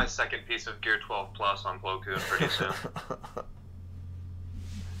gonna put my second piece of gear 12 plus on Plo Koon pretty soon.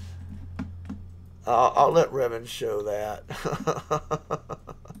 I'll let Revan show that.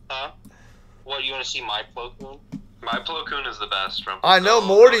 Huh? What, you want to see my Plo Koon? My Plo Koon is the best from. I know so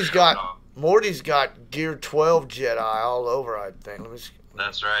Morty's don't got show it off. Morty's got gear 12 Jedi all over. I think. Let me see.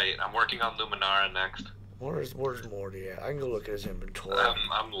 That's right. I'm working on Luminara next. Where's Morty at? I can go look at his inventory.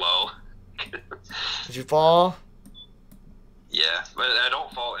 I'm low. Did you fall? Yeah, but I don't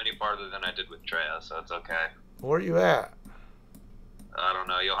fall any farther than I did with Treya, so it's okay. Where are you at? I don't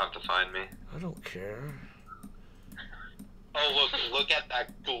know. You'll have to find me. I don't care. Oh, look at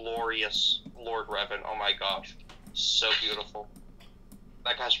that glorious Lord Revan. Oh my gosh. So beautiful.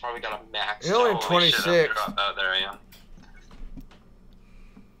 That guy's probably got a max. You're only Holy shit, 26. there I am.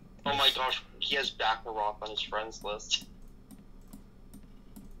 Oh my gosh, he has Baccarat on his friends list.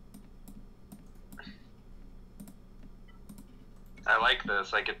 I like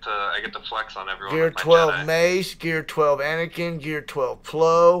this. I get to flex on everyone. Gear with my 12 Jedi. Mace, Gear 12 Anakin, Gear 12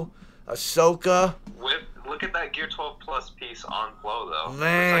 Plo, Ahsoka. Look at that Gear 12 plus piece on Plo though.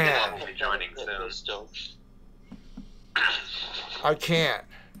 Man. Looks like it will be joining soon. Still. I can't.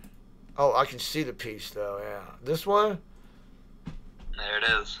 Oh, I can see the piece though. Yeah, this one. There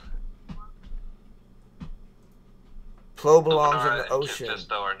it is. Plo belongs in Luminara the and ocean. Kit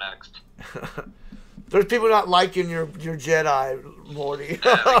Fisto are next. There's people not liking your Jedi, Morty.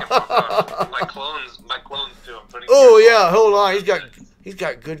 Yeah, they can fuck off. my clones too. I'm putting. Oh yeah, hold on. He's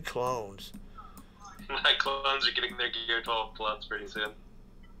got good clones. My clones are getting their Gear 12 plus pretty soon.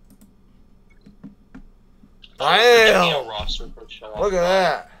 Bam! Roster for show off. Look at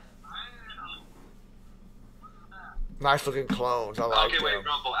that. Nice looking clones. I like Okay, wait, them.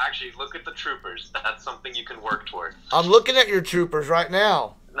 Rumble. Actually, look at the troopers. That's something you can work toward. I'm looking at your troopers right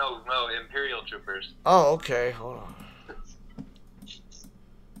now. No, Imperial troopers. Oh, okay. Hold on.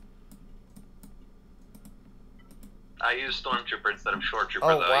 I use stormtrooper instead of short trooper.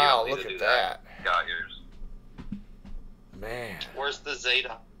 Oh, though. wow, You don't need look to at do that. Got yours. Man. Where's the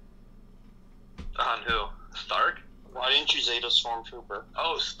Zeta? On who? Stark? Why didn't you Zeta Stormtrooper?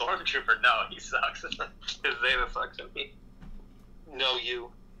 Oh, stormtrooper. No, he sucks. His Zeta sucks at me. No,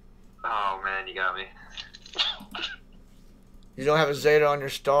 you. Oh man, you got me. You don't have a Zeta on your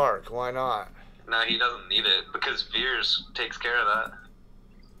Stark. Why not? No, he doesn't need it because Veers takes care of that.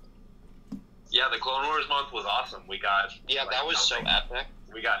 Yeah, the Clone Wars month was awesome. We got That was nothing. so epic.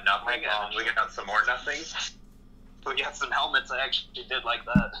 We got nothing, and we got some more nothing. We got some helmets I actually did like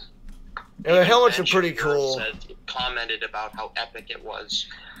that. Yeah, the helmets are Benji pretty Burr cool. Commented about how epic it was.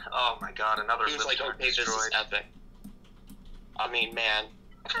 Oh my god, another He was like, Liptard okay, this is destroyed. epic. I mean, man.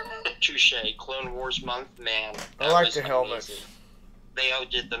 Touche. Clone Wars month, man. I that like was the helmets. amazing. They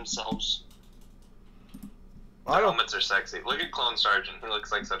outdid themselves. The helmets are sexy. Look at Clone Sergeant. He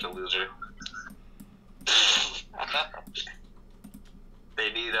looks like such a loser.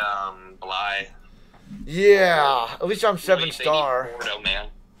 They need Bly. Yeah, at least I'm 7-star. They need Fordo, man.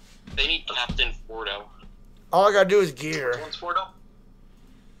 They need Captain Fordo. All I gotta do is gear. Which one's Fordo?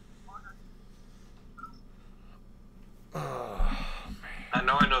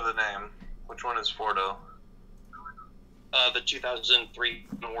 I know the name. Which one is Fordo? The 2003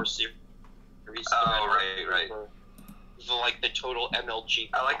 War series. Oh, right. The total MLG.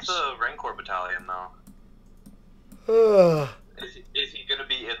 I like the Rancor Battalion though. Is he gonna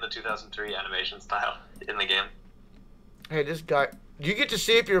be in the 2003 animation style in the game? Hey, this guy. Do you get to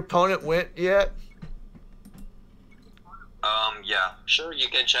see if your opponent went yet? Yeah. Sure, you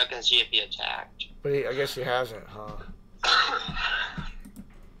can check and see if he attacked. But I guess he hasn't, huh?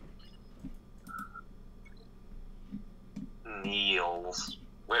 Niels.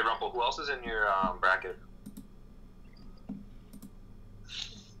 Wait, Rumple, who else is in your bracket?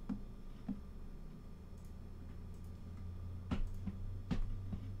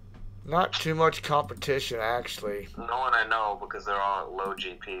 Not too much competition, actually. No one I know because they're all at low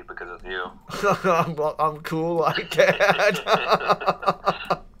GP because of you. I'm cool like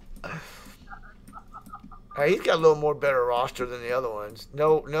that. Hey, he's got a little more better roster than the other ones.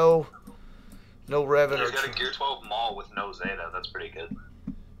 No Revan He's or got a Gear 12 Maul with no Zeta. That's pretty good.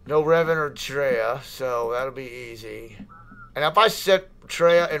 no Revan or Treya, so that'll be easy. And if I set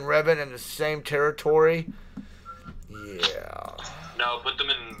Treya and Revan in the same territory, yeah. No, put them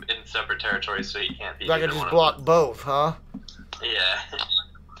in separate territories so he can't be. I can just block both, huh? Yeah.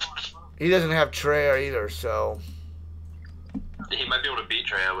 He doesn't have Treya either, so. He might be able to beat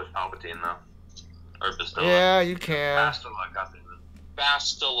Treya with Palpatine though. Or Bastilla. Yeah, you can. Bastilla got it.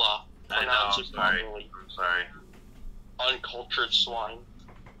 Bastilla. I know, I'm sorry. I'm sorry. Uncultured swine.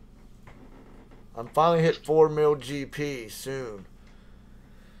 I'm finally hit 4 mil GP soon.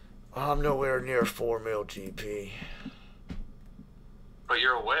 I'm nowhere near 4 mil GP. But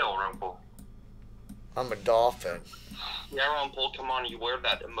you're a whale, Rumple. I'm a dolphin. Yeah, Rumpel, come on, you wear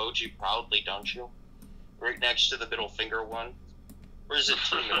that emoji proudly, don't you? Right next to the middle finger one. Or is it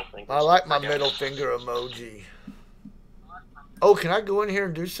two middle fingers? I like my middle finger emoji. Oh, can I go in here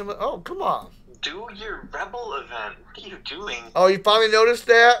and do some? Oh, come on. Do your Rebel event. What are you doing? Oh, you finally noticed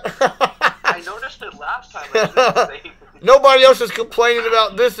that? I noticed it last time. I didn't say Nobody else is complaining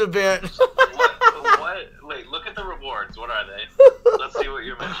about this event. what? Wait, look at the rewards. What are they? Let's see what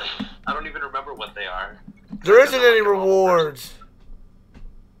you're missing. I don't even remember what they are. There isn't any rewards.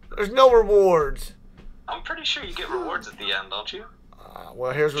 There's no rewards. I'm pretty sure you get rewards at the end, don't you?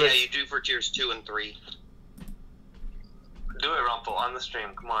 Well, here's what Yeah, you do for tiers 2 and 3. Do it, Rumple, on the stream.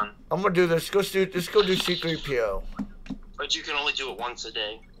 Come on. I'm gonna do this. Let's go do C3PO. But you can only do it once a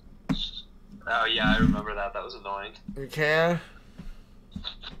day. Oh yeah, I remember that. That was annoying. You can.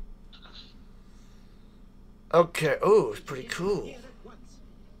 Okay. Oh, it's pretty cool.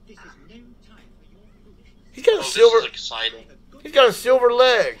 He's got a silver. This is exciting. He's got a silver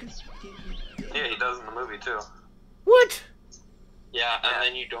leg. Yeah, he does in the movie too. What? Yeah, and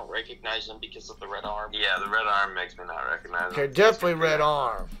then you don't recognize him because of the red arm. Yeah, the red arm makes me not recognize him. Okay, definitely red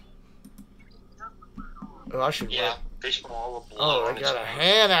arm. Oh, I should. Yeah, baseball of blood. Oh, I got a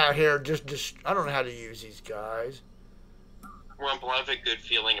hand out here. Just I don't know how to use these guys. Rumple, I have a good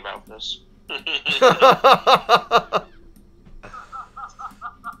feeling about this.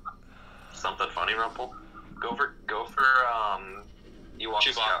 Something funny, Rumple? Go for you want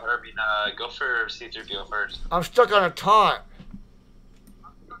Chewbacca. Scout, or, go for C-3PO first. I'm stuck on a taunt.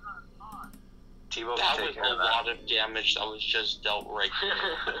 T-Bow That can was take care a of that. lot of damage that was just dealt right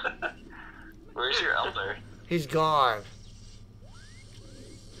here. Where's your elder? He's gone.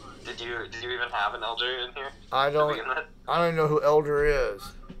 Did you even have an elder in here? I don't even know who Elder is.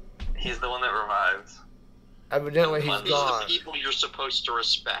 He's the one that revives. Evidently, he's These gone. are the people you're supposed to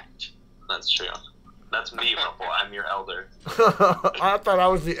respect. That's true. That's me, Rumple. I'm your elder. I thought I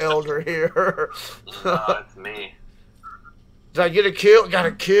was the elder here. No, it's me. Did I get a kill? Got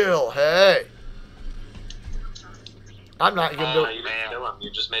a kill. Hey. I'm not going You to didn't kill him.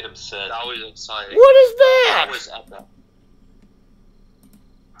 You just made him sit. That was exciting. What is That that? was epic.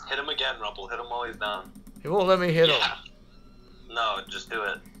 Hit him again, Rumple. Hit him while he's down. He won't let me hit him. Yeah. No, just do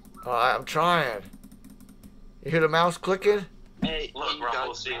it. Alright, I'm trying. You hear the mouse clicking? Hey, Look, you Rumple,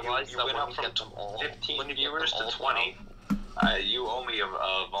 guys see, you realize went that up when from we get them all, 15 when you get viewers them to all 20. You owe me a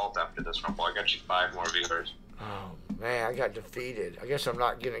vault after this, Rumple. I got you 5 more viewers. Oh, man, I got defeated. I guess I'm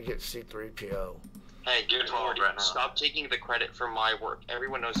not going to get C3PO. Hey, You're 12 Morty, right now. stop taking the credit for my work.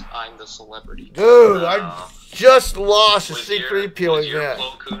 Everyone knows I'm the celebrity. Dude, No. I just lost a Was C3PO your event.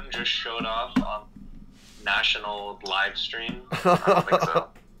 Plo Koon just showed off on national live stream? I don't think so.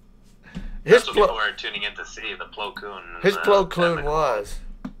 His That's what people Plo are tuning in to see, the Plo Koon. his Plo Koon was.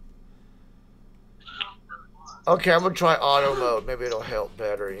 Okay, I'm going to try auto mode. Maybe it'll help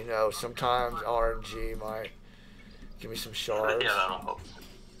better. You know, sometimes RNG might give me some shards. Yeah, that'll help.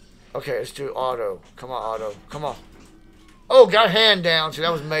 Okay, let's do auto. Come on, auto. Come on. Oh, got hand down. See,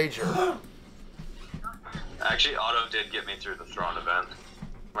 that was major. Actually, auto did get me through the Thrawn event.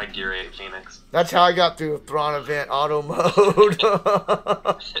 My Gear 8 Phoenix. That's how I got through a Thrawn event, auto mode.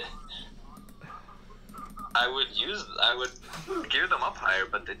 I would gear them up higher,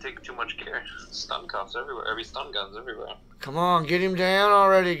 but they take too much gear. Stun cuffs everywhere. Every stun gun's everywhere. Come on, get him down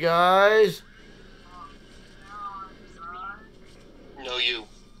already, guys. No, you.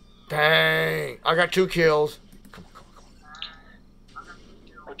 Dang. I got 2 kills. Come on, come on, come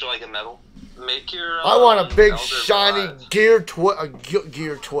on. Would you like a medal? Make your. I want a big, Elder shiny Blast. Gear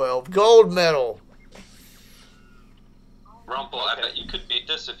 12 gold medal. Rumple, I bet you could beat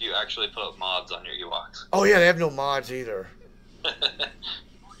this if you actually put up mods on your Ewoks. Oh, yeah, they have no mods either.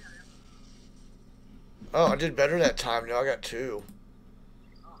 Oh, I did better that time. Now I got 2.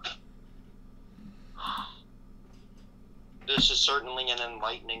 This is certainly an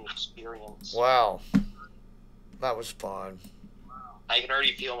enlightening experience. Wow. That was fun. I can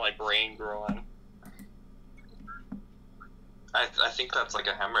already feel my brain growing. I think that's like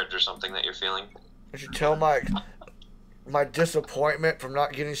a hemorrhage or something that you're feeling. I should tell my disappointment from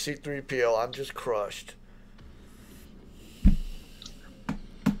not getting C3PO. I'm just crushed.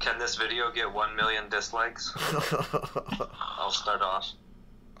 Can this video get 1 million dislikes? I'll start off.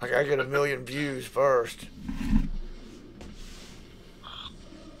 I gotta get 1 million views first.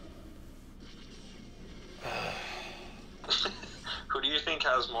 Who do you think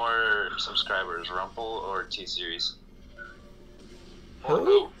has more subscribers, Rumple or T-Series?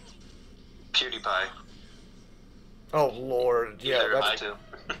 Who? PewDiePie. Oh, Lord. Yeah, Either of that's... the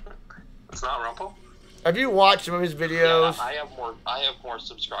two. It's not Rumple? Have you watched some of his videos? Yeah, I have more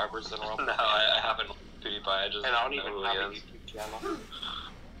subscribers than Rumble. No, I haven't PewDiePie. I just And I don't know even who have he a is. YouTube channel.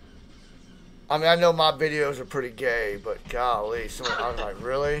 I mean, I know my videos are pretty gay, but golly, I was like,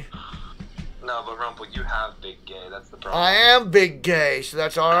 really? No, but Rumple, you have big gay. That's the problem. I am big gay, so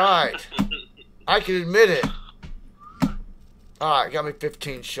that's alright. I can admit it. Alright, got me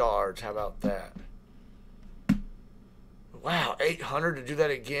 15 shards. How about that? Wow, 800 to do that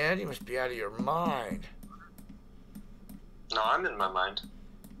again? You must be out of your mind. No, I'm in my mind.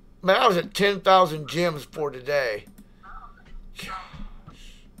 Man, I was at 10,000 gems for today.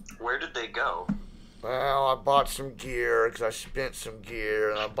 Where did they go? Well, I bought some gear because I spent some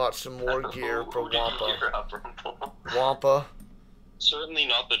gear, and I bought some more gear for Who did you Wampa. gear up, Rumple? Wampa. Certainly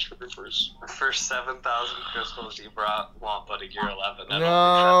not the troopers. For 7,000 crystals, you brought Wampa to Gear 11.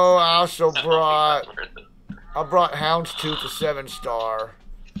 No, I also I don't think brought... that's worth it. I brought Houndstooth to 7-star.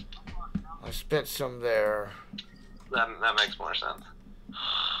 I spent some there. That makes more sense.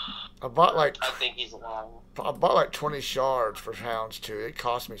 I bought like I think he's lying. 20 shards for Houndstooth. It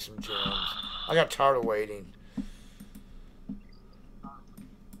cost me some gems. I got tired of waiting.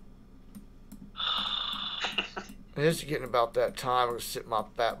 It is getting about that time. I'm gonna sit my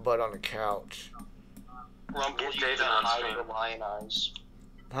fat butt on the couch. Rumble, Get you Jaden can't on hide stream. your lion eyes.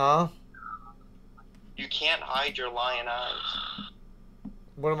 Huh? You can't hide your lion eyes.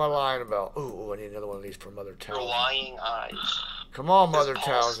 What am I lying about? Ooh, I need another one of these for Mother Your Townsend. lying eyes. Come on, Mother Is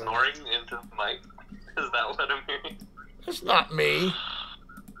Paul Townsend. snoring into the mic? Is that what I'm hearing? It's not me.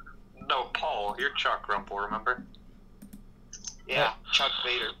 No, Paul. You're Chuck Rumple, remember? Yeah, Chuck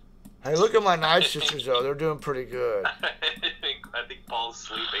Vader. Hey, look at my Night Sisters though. They're doing pretty good. I think Paul's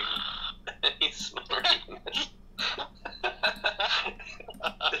sleeping. He's snoring.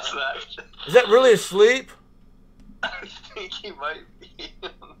 Is Is that really asleep? I think he might be.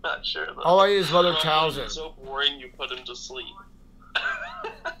 I'm not sure though. All I need is Mother Rumble, Townsend. it's so boring you put him to sleep.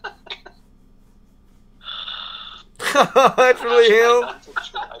 That's really him.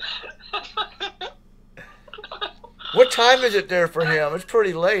 What time is it there for him? It's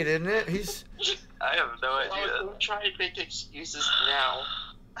pretty late, isn't it? He's I have no idea. Don't try and make excuses now.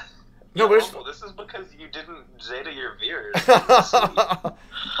 no, but it's... Well, this is because you didn't Zeta your viewers. Oh,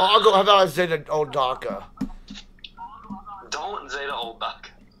 I'll go. How about I Zeta Old Daka? Don't Zeta Old Duck.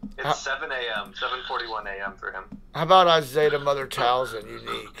 It's 7 a.m., 7:41 a.m. for him. How about I Zeta Mother Townsend?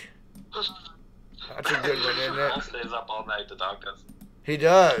 Unique. That's a good one, isn't Paul it? stays up all night to talk to us. He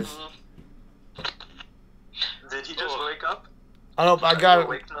does. Did he just wake up? I don't. I Are you got.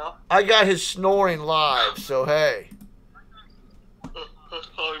 awake now? I got his snoring live. So hey.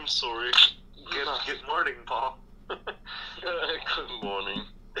 I'm sorry. Good morning, Paul. Good morning.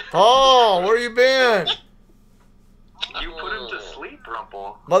 Paul, where you been? You put him to sleep,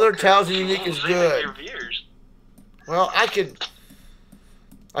 Rumple. Mother Townsend Unique is Zeta good. your viewers. Well, I can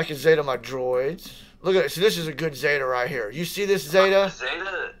Zeta my droids. Look at it. So this is a good Zeta right here. You see this Zeta?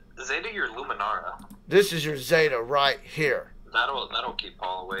 Zeta your Luminara. This is your Zeta right here. That'll keep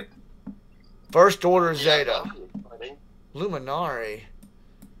Paul awake. First order Yeah, Zeta. that'd be exciting. Luminari.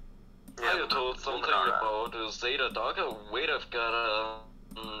 I got told something Luminara. about Zeta Daka. Wait, I've got a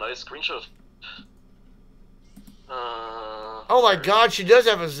nice screenshot. Oh my God, she does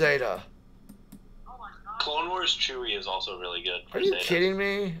have a Zeta. Clone Wars Chewie is also really good. For Are you Zeta. kidding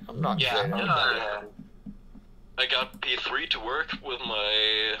me? I'm not Yeah, Zeta. Yeah. I got P3 to work with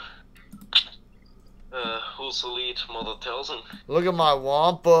my who's elite Mother Townsend. Look at my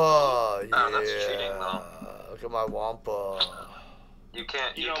Wampa. Yeah. Oh, that's cheating, though. Look at my Wampa. You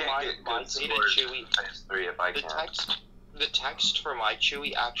can't You know, get my good Zeta scores Chewie- in phase 3 if I The can't. text for my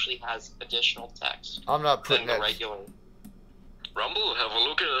Chewie actually has additional text I'm not than putting the that. regular. Rumble, have a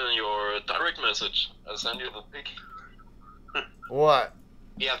look at your direct message. I'll send you the pic. What?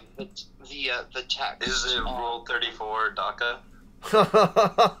 Yeah, the text. Is it Rule 34 DACA?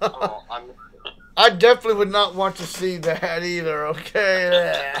 Oh, I definitely would not want to see that either,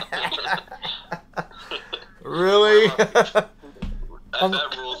 okay? Really? That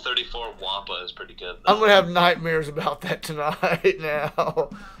Rule 34 Wampa is pretty good. I'm going to have nightmares about that tonight now.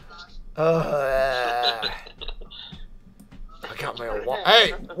 I got my old Wampa.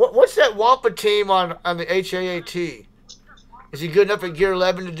 Hey, what's that Wampa team on the HAAT? Is he good enough at Gear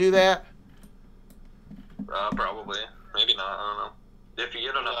 11 to do that? Probably. Maybe not. I don't know. If you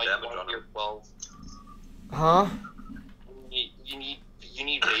get enough damage on him. 12. Huh? You need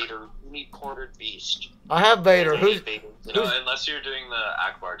Vader. You need Cornered Beast. I have Vader. You need Who's Vader. No, unless you're doing the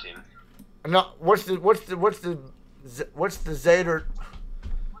Akbar team. no? What's the Zeta?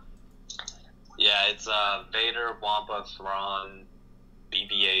 Yeah, it's Vader, Wampa, Thrawn,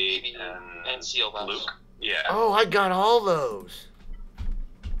 BB-8, and CLS. Luke. Yeah. Oh, I got all those.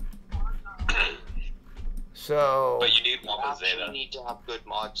 So. But you need You Wampa actually Zeta. need to have good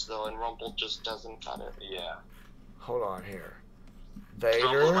mods though, and Rumble just doesn't cut it. Yeah. Hold on here. Rumble, it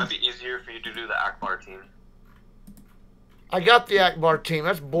Vader. might be easier for you to do the Akbar team. I got the Akbar team.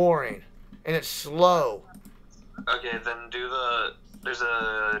 That's boring, and it's slow. Okay, then there's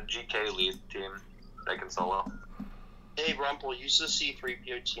a GK lead team that can solo. Hey Rumble, use the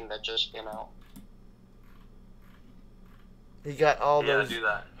C-3PO team that just came out. You got all Yeah, those. do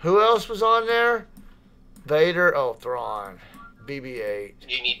that. Who else was on there? Vader. Oh, Thrawn. BB-8.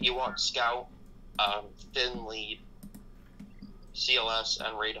 You want Scout, Finn lead, CLS,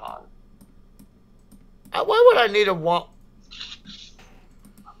 and Radon. Why would I need a Wamp?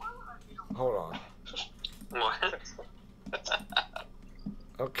 Hold on. What?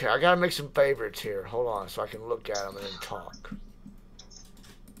 Okay, I gotta make some favorites here. Hold on, so I can look at them and then talk.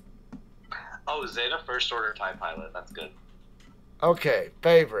 Oh, Zeta First Order TIE Pilot. That's good. Okay,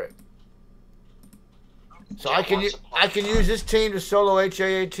 favorite. So Yeah, I can use this team to solo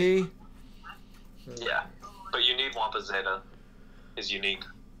HAAT. Yeah. But you need Wampa Zeta. Is unique.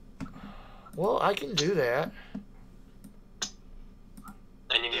 Well, I can do that.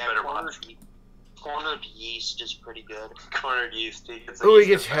 And you need Yeah, better mods. Cornered Yeast is pretty good. Cornered Yeast. He gets Ooh, he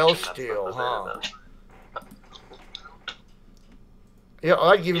yeast gets infection, Hellsteel, that's what the huh? Zeta does. Yeah,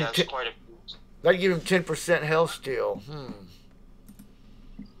 I'd give him. Yeah, it's quite a few. I'd give him 10% Hellsteel.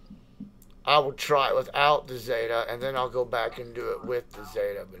 I will try it without the Zeta, and then I'll go back and do it with the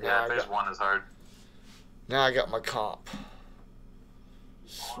Zeta. But Yeah, phase 1 is hard. now I got my comp.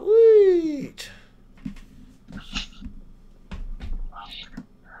 Sweet.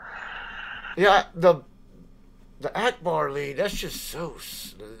 Yeah, the Akbar lead, that's just so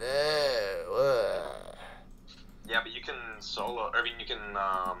slow. Yeah, but you can solo. I mean, you can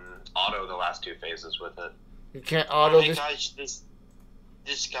auto the last 2 phases with it. You can't auto Hey this. guys,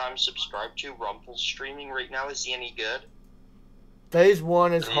 this guy I'm subscribed to, Rumple's streaming right now. Is he any good? Phase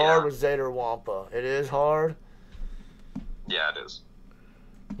 1 is hard Yeah. with Zeta or Wampa. It is hard. Yeah, it is.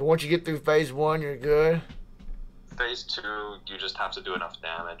 But once you get through phase 1, you're good. Phase 2, you just have to do enough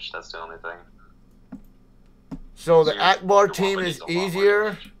damage. That's the only thing. So the your- Akbar your team Wampa is needs a lot more easier.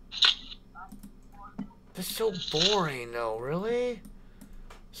 damage. That's so boring, though. Really?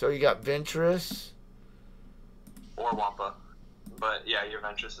 So you got Ventress. Or Wampa. But yeah, your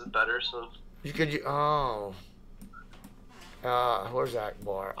Ventress is better, so. You could. Oh. Where's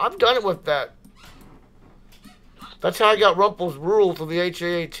Akbar? I've done it with that. That's how I got Rumple's rule for the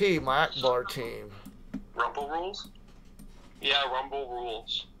HAAT, my Akbar team. Rumple rules? Yeah, Rumble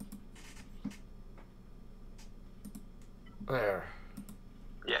rules. There.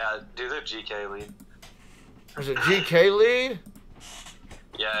 Yeah, do the GK lead. There's a GK lead?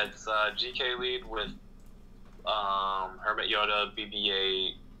 Yeah, it's GK lead with Hermit Yoda,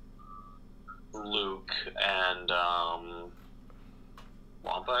 BB-8, Luke, and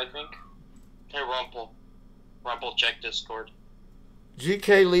Wampa, I think. Hey, Rumple. Rumple, check Discord.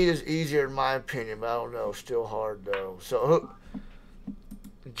 GK lead is easier in my opinion, but I don't know. Still hard, though. So,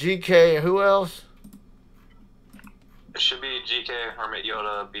 GK, who else? It should be GK, Hermit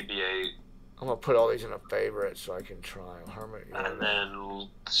Yoda, BB-8, I'm going to put all these in a favorite so I can try. Hermit and Yoda. then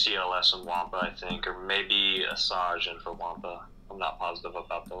CLS and Wampa, I think, or maybe Asajj and for Wampa. I'm not positive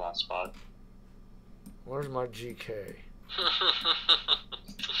about the last spot. Where's my GK?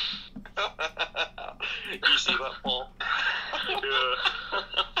 You see that, Paul?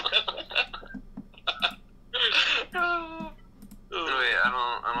 Wait,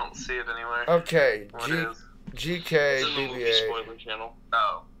 I don't see it anywhere. Okay, What is? GK, It's in the movie BB-8, spoiler channel.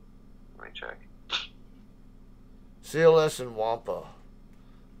 Oh, let me check. CLS, and Wampa.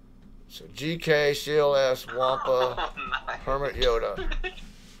 So GK, CLS, Wampa, Oh, nice. Hermit Yoda,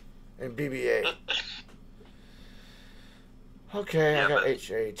 and BB-8. Okay, Yeah, I got but-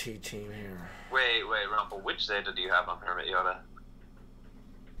 HAT team here. Wait, Rumple, which Zeta do you have on Hermit Yoda?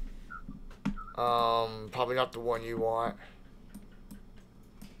 Probably not the one you want.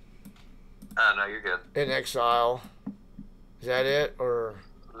 No, you're good. In Exile. Is that it? Or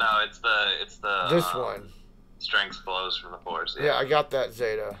No, it's the this one? Strength flows from the Force. Yeah, I got that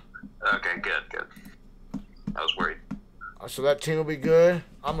Zeta. Okay, good. I was worried. So that team will be good?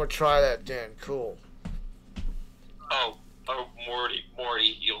 I'm going to try that then. Cool. Oh,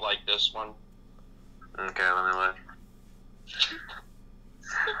 Morty, you like this one? Okay, let me look.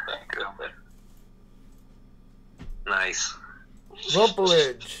 Good. Nice.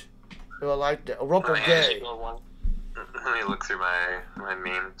 Rumpleage. Oh, I like that. Rumple Nice. Gay. Good one. Let me look through my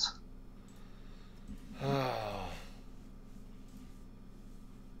memes.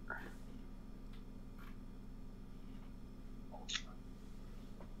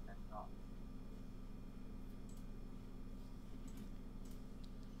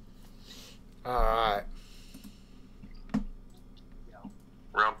 Alright.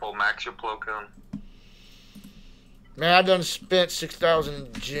 Rumple, max your Plo Koon. Man, I done spent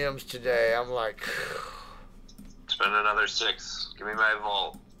 6,000 gems today. I'm like, Spend another 6. Give me my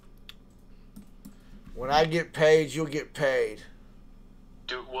vault. when I get paid, you'll get paid.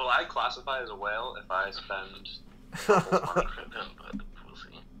 Will I classify as a whale if I spend?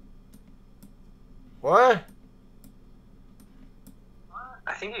 What?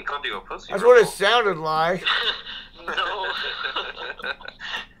 I think he called you a pussy. That's what it Rumple. sounded like. No.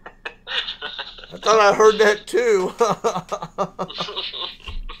 I thought I heard that too.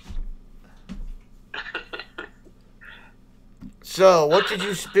 So, what did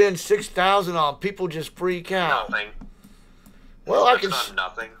you spend 6,000 on? People just freak out. Nothing. Well, I That's can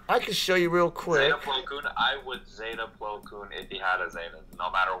not nothing. I can show you real quick. Zeta Plo Koon, I would Zeta Plo Koon if he had a Zeta.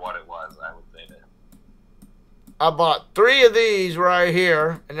 No matter what it was, I would Zeta him. I bought 3 of these right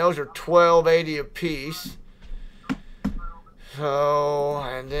here, and those are $12.80 a piece. So,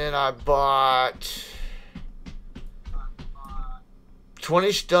 and then I bought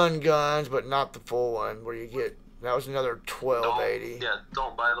 20 stun guns, but not the full one, where you get, that was another $12.80. Yeah,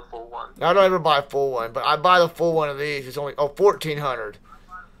 don't buy the full one. I don't ever buy a full one, but I buy the full one of these. It's only, $1,400.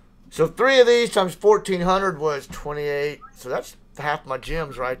 So 3 of these times 1,400 was 28. So that's half my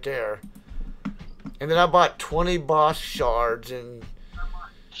gems right there. And then I bought 20 boss shards, and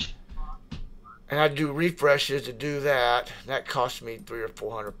I do refreshes to do that. That cost me 300 or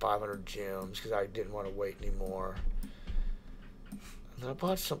 400, 500 gems because I didn't want to wait anymore. And I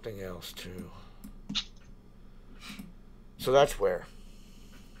bought something else too. So that's where.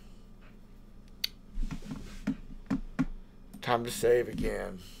 Time to save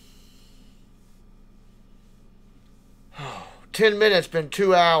again. 10 minutes, been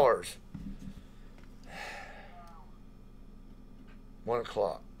 2 hours. 1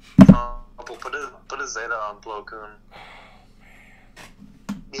 o'clock. Put a Zeta on Plo Koon.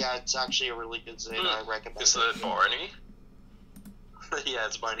 Yeah, it's actually a really good Zeta. I recommend Is it. it Barney? Yeah,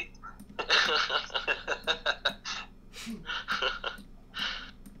 it's Barney.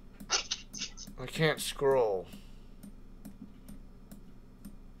 I can't scroll.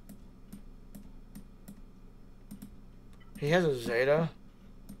 He has a Zeta.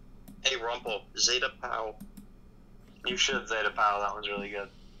 Hey, Rumple, Zeta Pow. You should Zeta Pow. That one's really good.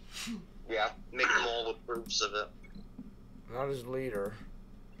 Yeah, make them all approves of it. Not his leader.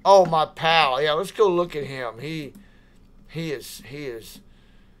 Oh, my pal. Yeah, let's go look at him. He's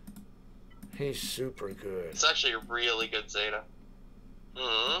super good. It's actually a really good Zeta.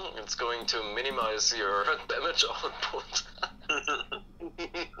 It's going to minimize your damage output.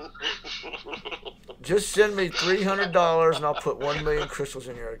 Just send me $300 and I'll put 1 million crystals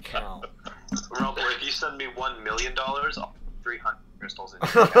in your account. Rumble, if you send me $1 million, I'll put 300 crystals in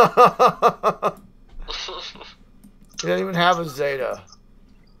your account. He doesn't even have a Zeta.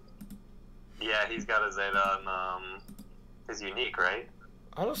 Yeah, he's got a Zeta and his unique, right?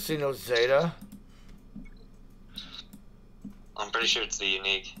 I don't see no Zeta. I'm pretty sure it's the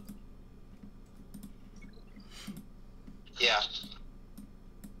unique. Yeah,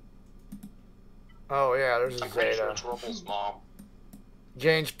 Oh yeah, there's a I'm pretty sure Zeta. it's Rumple's mom.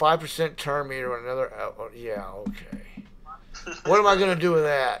 Gains 5% turn meter on another. Oh, yeah, okay. What am I gonna do with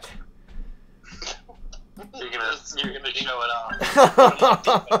that? You're gonna show it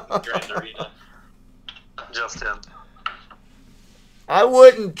off. Grand Arena. Just him. I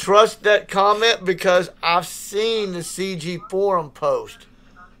wouldn't trust that comment because I've seen the CG forum post.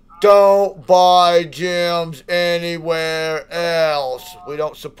 Don't buy gems anywhere else. We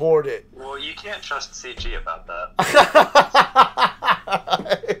don't support it. Well, you can't trust CG about that.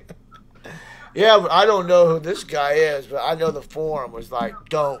 Yeah, but I don't know who this guy is, but I know the forum was like,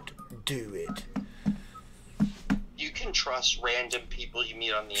 don't do it. You can trust random people you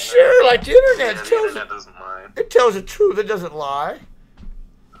meet on the internet. Sure, like the internet Yeah, the tells internet doesn't lie. it tells the truth. It doesn't lie.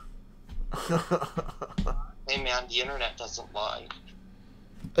 Hey man, the internet doesn't lie.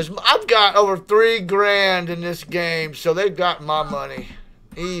 I've got over $3 grand in this game, so they've got my money.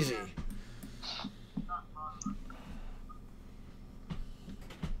 Easy.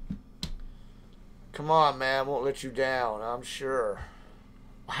 Come on, man. Won't let you down, I'm sure.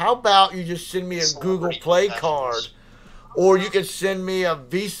 How about you just send me a Google Celebrity Play confessions. card? Or you could send me a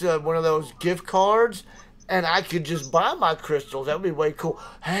Visa, one of those gift cards, and I could just buy my crystals. That would be way cool.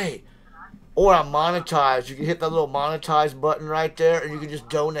 Hey, or I'm monetized. You can hit that little monetize button right there, and you can just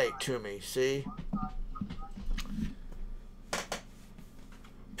donate to me. See?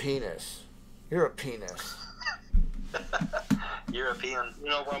 Penis. You're a penis. European. You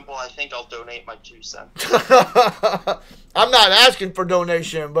know, Rumble, I think I'll donate my 2 cents. I'm not asking for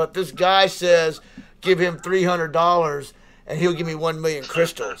donation, but this guy says give him $300 and he'll give me 1 million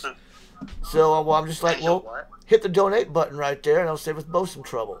crystals. So well, I'm just like, well, What? hit the donate button right there and I'll save us both some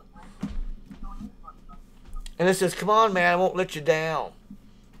trouble. And it says, come on, man, I won't let you down.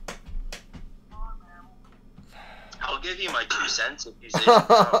 I'll give you my 2 cents if you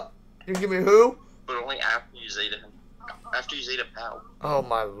Zeta You give me who? but only after you Zeta him. After you Zeta Pow. Oh,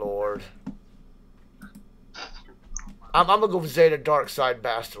 my Lord. I'm going to go Zeta Dark Side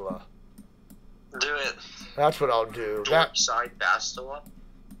Bastila. Do it. That's what I'll do. Dark Side Bastila.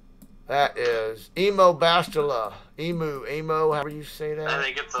 That is Emo Bastila. Emo, however you say that. I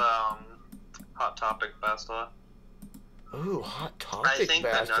think it's Hot Topic Bastila. Ooh, Hot Topic I think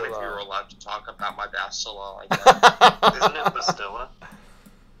that none of you are Bastila. allowed to talk about my Bastila like that. Isn't it Bastilla?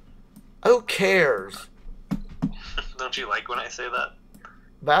 Who cares? Don't you like when I say that?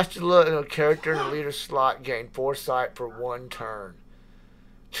 Bastila and a character in the leader slot gain foresight for 1 turn.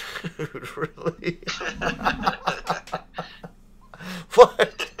 Dude, really?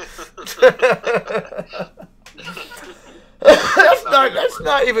 What? that's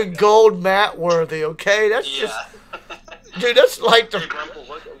not even gold mat worthy, okay? That's just, dude, that's like Hey, the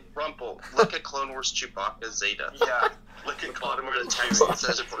Rumple, look at Clone Wars Chewbacca Zeta. Yeah. Look at Clone Wars. The text it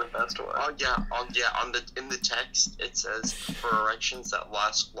says It's the best one. in the text it says for erections that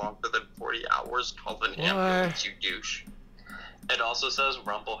last longer than 40 hours, call an What? ambulance, you douche. It also says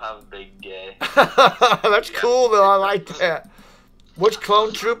Rumple have big gay. That's cool though. I like that. Which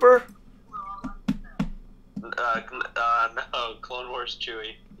clone trooper? No, Clone Wars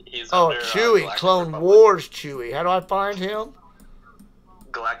Chewie. He's Oh, under, Chewie. Galactic Clone Republic. Wars Chewie. How do I find him?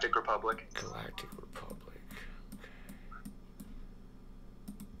 Galactic Republic. Galactic Republic.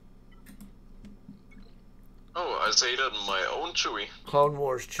 Oh, I say that in my own Chewy. Clone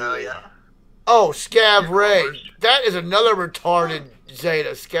Wars Chewie. Oh yeah. Oh, Scav Ray. That is another retarded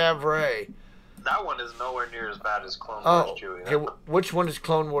Zeta, Scav Ray. That one is nowhere near as bad as Clone Oh, Wars Chewie. okay, which one does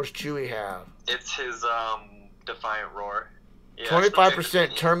Clone Wars Chewie have? It's his Defiant Roar. Yeah,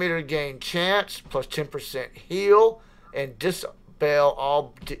 25% turn meter gain chance, plus 10% heal, and dispel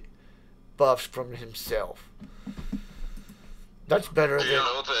all buffs from himself. That's better You than...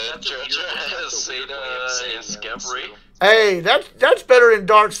 know that Judger has Zeta and Scabray? Hey, that's better than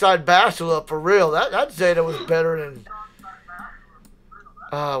Darkside Bastila, for real. That Zeta was better than...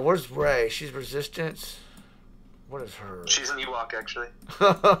 where's Ray? She's Resistance. What is her? She's an Ewok, actually.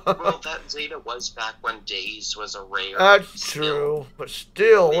 Well, that Zeta was back when Daze was a rare. That's true, but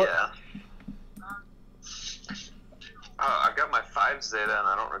still... Yeah. I got my 5 Zeta and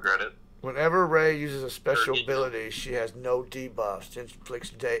I don't regret it. Whenever Ray uses a special ability, she has no debuffs. Inflicts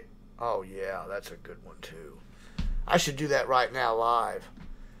day. Oh yeah, that's a good one too. I should do that right now live.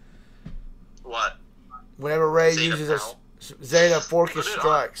 What? Whenever Ray Zeta uses a Pal? Zeta Forked Put it on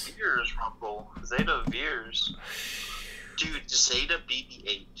Strikes. Veers, Rumble. Zeta Veers. Dude, Zeta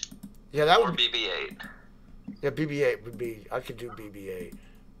BB-8. Yeah, that Or would. BB-8. Yeah, BB-8 would be. I could do BB-8.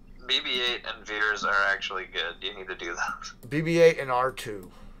 BB-8 and Veers are actually good. You need to do that. BB-8 and R2.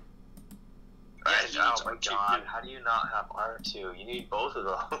 Yeah, Right, he oh needs my R2 god, too. how do you not have R2? You need both of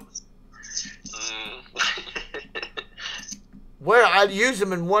those. Where I use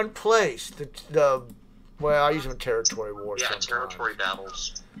them in one place. Well, I use them in Territory War. Yeah, sometimes. territory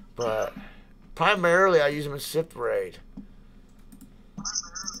battles. But primarily, I use them in Sith Raid.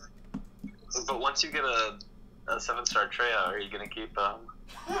 But once you get a 7-star Treya, are you going to keep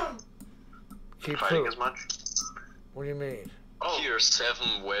Keep fighting who? as much? What do you mean? Oh. Tier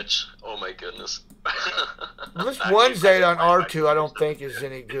 7 Wedge. Oh my goodness. This Actually, one Zeta on my R2 I don't think is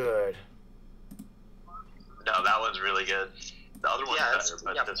any good. No, that one's really good. The other one's Yeah, better,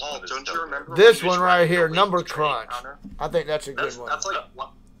 but this Paul, one is don't still you good. remember? This when he was one right running the here, Wing number Train crunch. counter? I think that's a good one.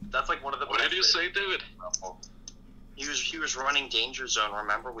 That's like one of the What did you best say, David? Rumble. He was running Danger Zone,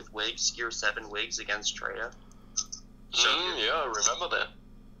 remember, with Wigs, Gear 7 Wigs against Treya? Yeah, I remember that.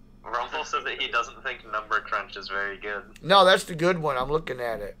 Rumble said that he doesn't think Number Crunch is very good. No, that's the good one. I'm looking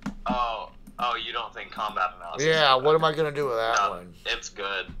at it. Oh, you don't think Combat Analysis Yeah, is what good? am I going to do with that No, one? It's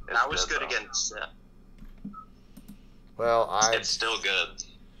good. It's That was good though. against Sith. Well, It's still good.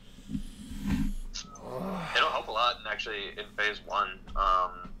 It'll help a lot, actually, in Phase 1,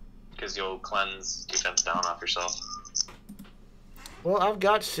 because you'll cleanse defense down off yourself. Well, I've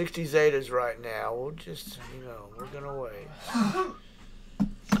got 60 Zetas right now. We'll just, we're going to wait.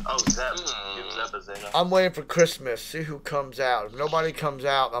 Oh, Zeb. Give Zeb a Zeta. I'm waiting for Christmas. See who comes out. If nobody comes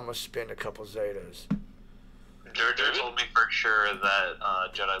out, I'm going to spend a couple Zetas. Jar told me for sure that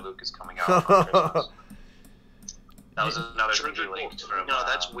Jedi Luke is coming out on Christmas. That was another thing he linked from... No,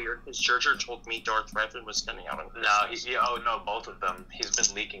 that's weird, because Jar told me Darth Revan was coming out on Christmas. No, both of them. He's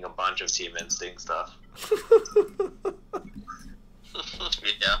been leaking a bunch of Team Instinct stuff.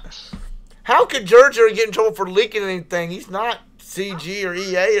 Yeah. How could Jar get in trouble for leaking anything? He's not CG or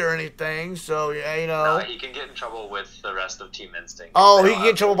EA or anything, so, No, he can get in trouble with the rest of Team Instinct. Oh, They he all can get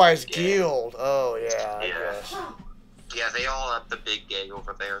in have trouble the by his big gang. guild. Oh, yeah, I Yeah. guess. Yeah, they all have the big gay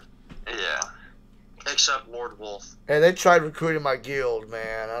over there. Yeah. Except Lord Wolf. Hey, they tried recruiting my guild,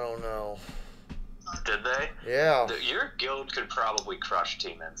 man. I don't know. Did they? Yeah. Your guild could probably crush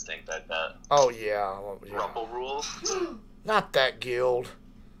Team Instinct, I bet. Oh, yeah. Well, yeah. Rumble rules. Not that guild.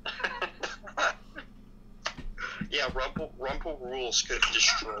 Yeah, Rumble Rules could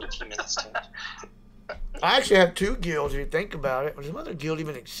destroy Team Instinct. I actually have 2 guilds if you think about it. Does some other guild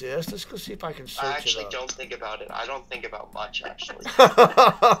even exist? Let's go see if I can search I actually it up. don't think about it. I don't think about much, actually.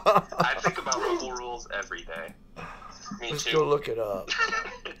 I think about Rumble rules every day. Me Let's too. go look it up.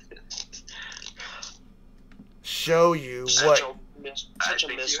 Show you Such what. such a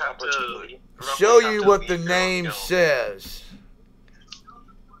think missed you have to- opportunity. Show have you to what leave the your own name guild. says.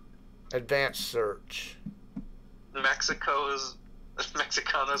 Advanced search. Mexicanos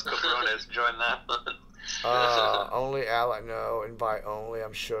Cabrones, join that one. Only ally. No, invite only.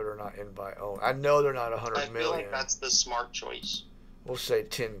 I'm sure they're not invite only. I know they're not 100 I feel million. like that's the smart choice. We'll say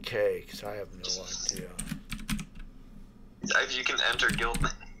 10K because I have no idea. If you can enter guild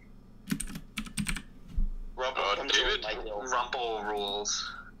Rumble, come join David? my guild. Rumble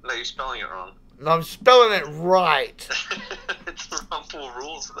rules. No, you're spelling it wrong. No, I'm spelling it right. It's Rumble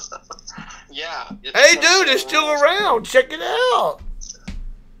rules though. Yeah. Hey, dude, it's still around. Check it out.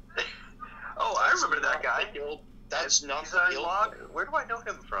 Oh, I remember that guy. That's not He's the a guild. log. Where do I know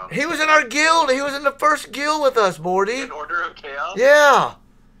him from? He was in our guild. He was in the first guild with us, Morty. In Order of Chaos? Yeah.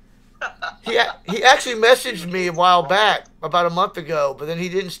 He actually messaged me a while back, about a month ago, but then he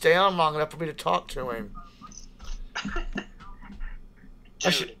didn't stay on long enough for me to talk to him.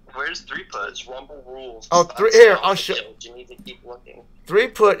 Dude, Where's 3-put? it's Rumble rules. Oh, That's here, not I'll the show- guild. You need to keep looking.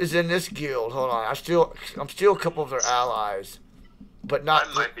 3-put is in this guild. Hold on, I'm still a couple of their allies, but not.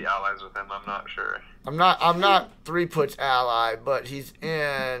 I might be allies with him. I'm not sure. I'm not 3-put's ally, but he's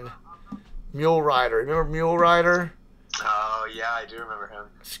in Mule Rider. Remember Mule Rider? Oh yeah, I do remember him.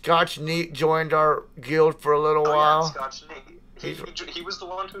 Scotch Neat joined our guild for a little Oh while. yeah, Scotch Nate. He was the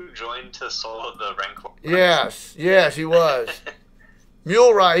one who joined to solo the rank. Yes, he was.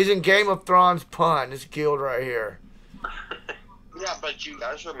 Mule Rider. He's in Game of Thrones pun. This guild right here. Yeah, but you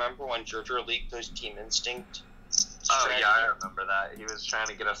guys remember when Jojo leaked those Team Instinct? Oh yeah, I remember that. He was trying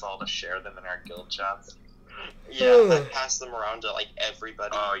to get us all to share them in our guild chats. Yeah, I passed them around to like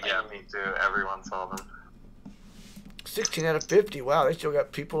everybody. Oh yeah, me too. Everyone saw them. 16 out of 50. Wow, they still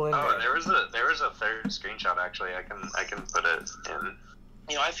got people in Oh, there. there was a third screenshot actually. I can put it in.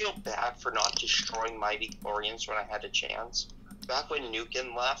 You know, I feel bad for not destroying Mighty Glorians when I had a chance. Back when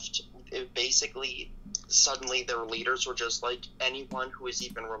Nukin left, it basically, suddenly their leaders were just like, anyone who is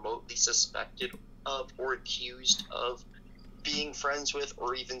even remotely suspected of or accused of being friends with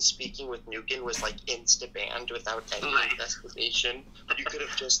or even speaking with Nukin was like insta-banned without any investigation. You could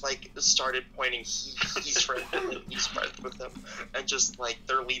have just like started pointing, he's friends with him, he's friends with him, and just like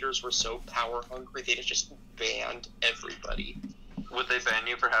their leaders were so power hungry they just banned everybody. Would they ban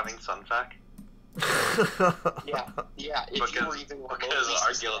you for having Sunfac? Yeah. If you were even because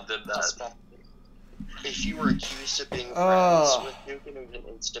our guild did that. suspected, if you were accused of being friends with Nukin, it was an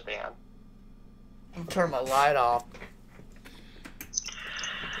insta-ban. I'll turn my light off.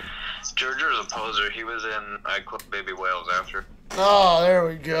 Georger's a poser. He was in I Quit Baby Whales after. Oh, there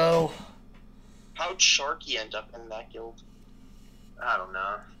we go. How'd Sharky end up in that guild? I don't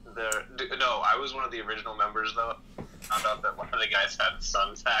know. No, I was one of the original members though. Found out that one of the guys had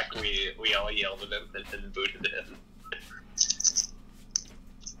Sunfac. We all yelled at him and then booted him.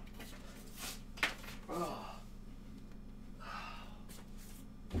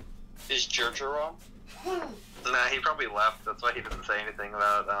 Is Georger on? Nah, he probably left. That's why he didn't say anything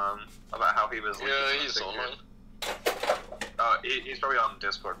about how he was. Yeah, he's online. Oh, he's probably on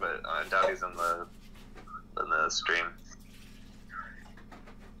Discord, but I doubt he's in the stream.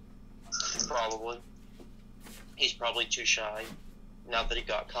 Probably. He's probably too shy. Now that he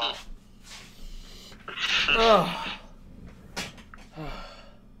got caught.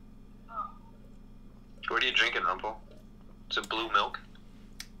 What are you drinking, Rumple? Is it blue milk?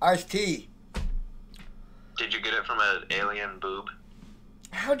 Iced tea. Did you get it from an alien boob?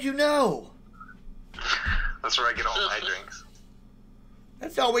 How'd you know? That's where I get all my drinks.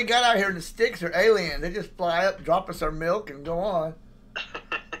 That's all we got out here in the sticks are aliens. They just fly up, drop us our milk, and go on.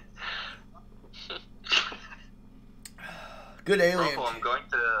 Good alien. Rumple,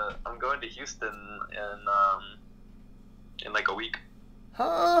 I'm going to Houston in like a week.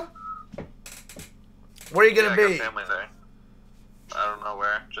 Huh? Where are you gonna I be? got family there. I don't know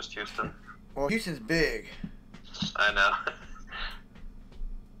where. Just Houston. Well, Houston's big. I know.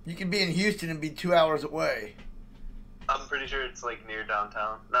 You can be in Houston and be 2 hours away. I'm pretty sure it's like near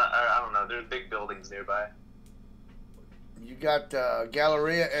downtown. I don't know. There's big buildings nearby. You got the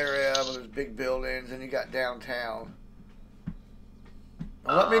Galleria area with those big buildings, and you got downtown.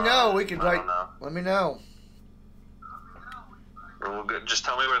 Well, let me know. We could I don't know. Let me know. Well, good. Just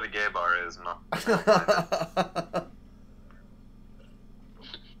tell me where the gay bar is. And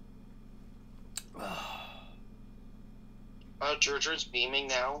I'll Georger's beaming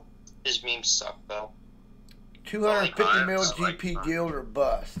now. His memes suck though. 250 mil like GP guild or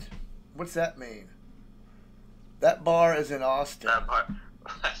bust. What's that mean? That bar is in Austin. That bar.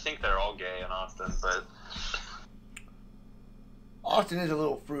 I think they're all gay in Austin, but Austin is a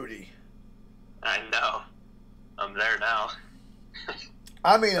little fruity. I know. I'm there now.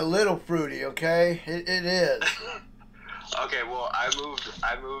 I mean a little fruity, okay? It is. Okay, well, I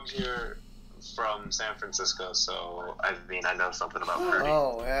moved here from San Francisco, so I mean I know something about fruity.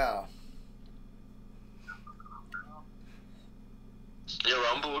 Oh, yeah. Yeah,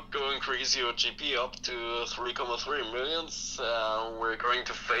 Rumble going crazy with GP up to 3.3 millions. We're going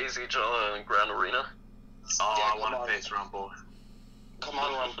to face each other in Grand Arena. Oh, Yeah, I come want on. to face Rumble. Come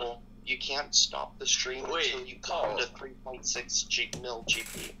on, Rumble. You can't stop the stream Wait, until you come to 3.6 mil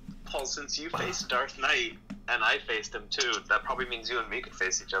GP. Paul, since you faced Darth Knight and I faced him too, that probably means you and me could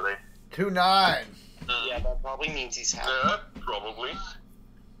face each other. 2-9. Yeah, that probably means he's happy. Yeah, probably.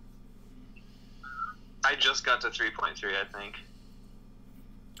 I just got to 3.3, I think.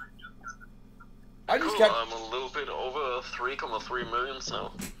 I just Cool, got. I'm a little bit over 3.3 million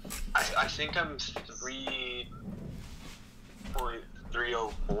now. I think I'm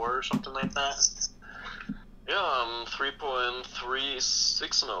 3.304 or something like that. Yeah, I'm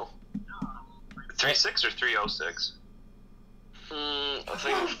 3.36 now. 36 or 306? I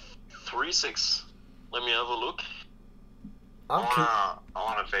think 36. Let me have a look. I'm too. I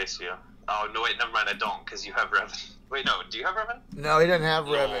want to face you. Oh, no, wait, never mind, I don't, because you have Revan. Wait, no, do you have Revan? No, he doesn't have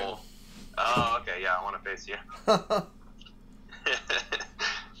No. Revan. Oh, okay, yeah, I want to face you. But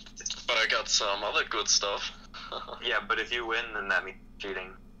I got some other good stuff. Yeah, but if you win, then that means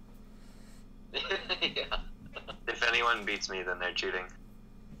cheating. Yeah. If anyone beats me, then they're cheating.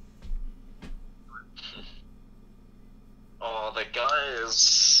 Oh, the guy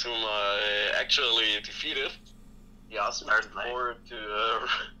is whom I actually defeated. He asked me before to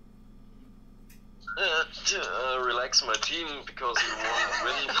relax my team because he won't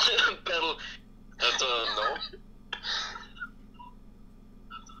win battle. No.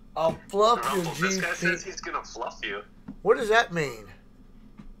 I'll fluff your Rumble, this guy says GP. he's gonna fluff you. What does that mean?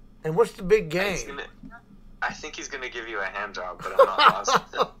 And what's the big game? I think he's gonna give you a hand job, but I'm not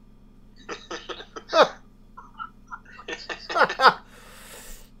positive.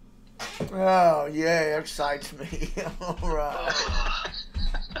 Oh, yeah, excites me. All right.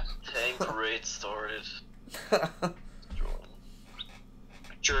 Tank raid started.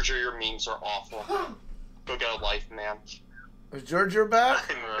 Georgia, your memes are awful. Go get a life, man. Is Georgia back?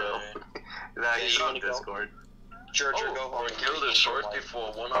 No. Nah, Yeah, he's you on wanna go? Discord. Georgia, go Oh, home. I and killed eat it shortly life.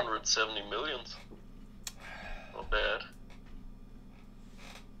 for 170 million. Not bad.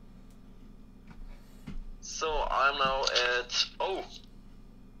 So I'm now at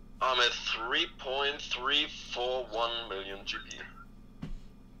I'm at 3.341 million GP.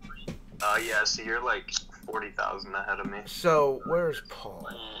 Yeah, so you're like 40,000 ahead of me. So, where's Paul?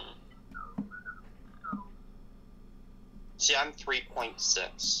 See, I'm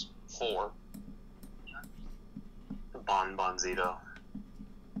 3.64. Bonzito.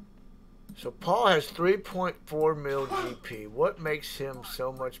 So, Paul has 3.4 mil GP. What makes him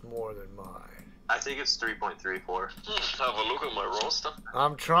so much more than mine? I think it's 3.34. Have a look at my roster.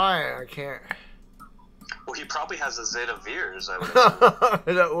 I'm trying. I can't. Well, he probably has a Zeta Veers, I would Is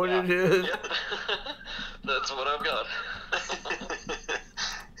assume. that what it is? Yep. That's what I've got.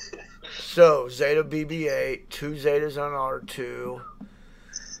 So, Zeta BB-8, 2 Zetas on R2.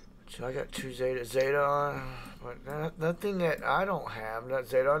 So, I got 2 Zetas. Zeta on... But nothing that I don't have. Not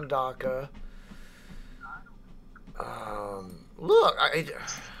Zeta on DACA. Look,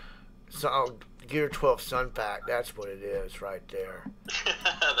 so Gear 12 Sun Pack. That's what it is right there.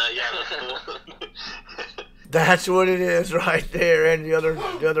 That's cool. That's what it is right there, and the other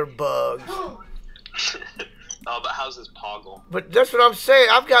bugs. Oh, but how's his Poggle? But that's what I'm saying.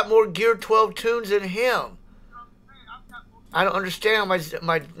 I've got more Gear 12 tunes than him. I don't understand why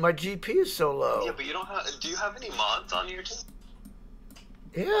my GP is so low. Yeah, but you don't have. Do you have any mods on your team?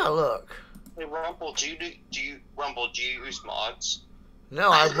 Yeah, look. Hey, Rumble, do you use mods? No,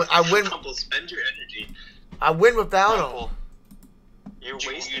 I win. Rumble, spend your energy. I win without them. Rumble, you're Do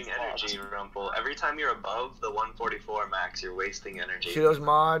you wasting use energy, Rumble. Every time you're above the 144 max, you're wasting energy. See those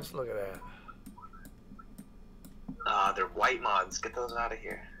mods? Look at that. They're white mods. Get those out of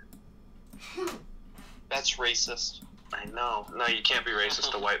here. That's racist. I know. No, you can't be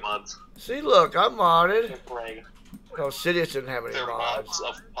racist to white mods. See, look, I'm modded. They're gray. Oh, Sidious didn't have any They're mods. mods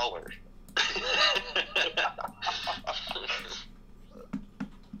of color.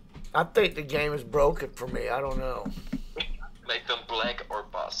 I think the game is broken for me. I don't know. Make them black or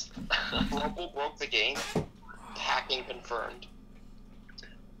bust. Rumble broke the game. Hacking confirmed.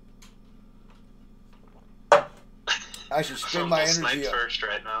 I should spend my Rumble energy. snipe first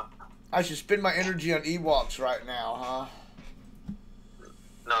right now. I should spend my energy on Ewoks right now, huh?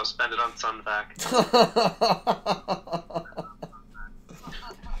 No, spend it on Sunpack.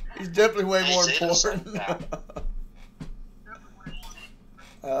 He's definitely way more Zeta important. Sunpack.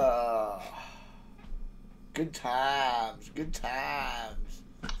 Good times. Good times.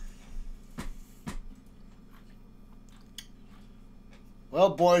 Well,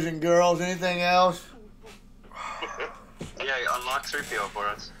 boys and girls, anything else? Yeah, unlock 3PO for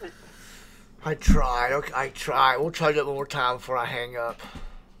us. I tried. Okay, I tried. We'll try that one more time before I hang up.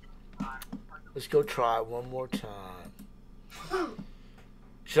 Let's go try one more time.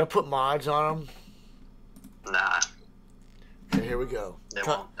 Should I put mods on them? Nah, Okay, here we go. they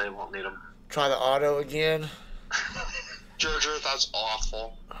won't need them. Try the auto again. Georgia, that's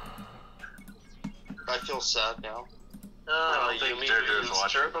awful. I feel sad now. I don't You think mean Jojo's use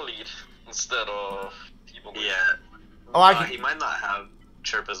watching. Turbo Lead instead of people. Yeah. Oh, I He might not have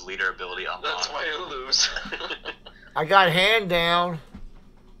Chirpa's leader ability unlocked. That's why you lose. got hand down.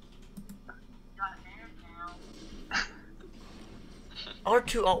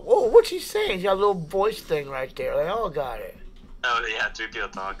 R2. Oh, whoa, what's he saying? He's got a little voice thing right there. They all got it. Oh yeah,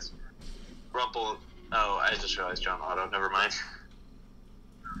 3PO talks. Rumple. Oh, I just realized John Otto. Never mind.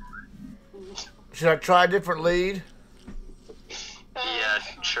 Should I try a different lead? Yeah,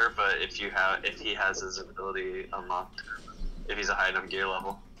 sure, but if he has his ability unlocked, if he's a high enough gear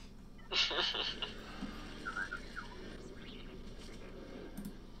level.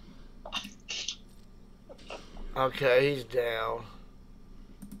 Okay, he's down.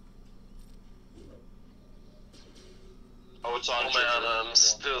 Oh, it's Oh man, I'm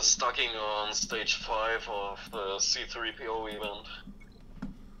still stucking on stage 5 of the C3PO event.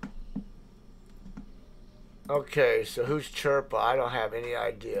 Okay, so who's Chirpa? I don't have any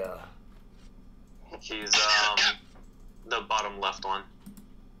idea. He's the bottom left one.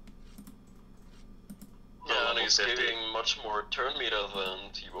 Yeah, and he's 50. giving much more turn meter than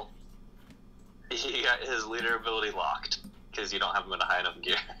Tibo. He got his leader ability locked because you don't have him in a high enough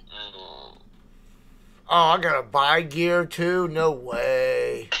gear. Mm. Oh, I gotta buy gear too? No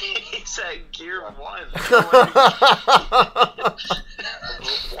way. He's at gear 1.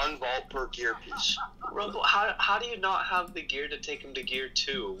 1 vault per gear piece. Rumble, how do you not have the gear to take him to gear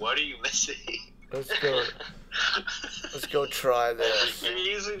 2? What are you missing? Let's go try this. You're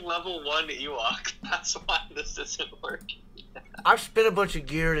using level 1 Ewok. That's why this isn't working. I've spent a bunch of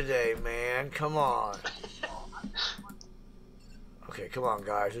gear today, man. Come on. Okay, come on,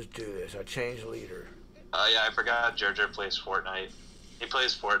 guys. Let's do this. I changed leader. Yeah, I forgot Jojo plays Fortnite. He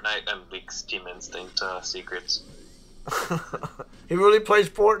plays Fortnite and leaks Team Instinct secrets. He really plays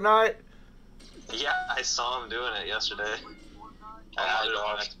Fortnite? Yeah, I saw him doing it yesterday. I had it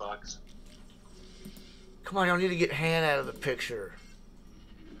on Xbox. Come on, y'all need to get Han out of the picture.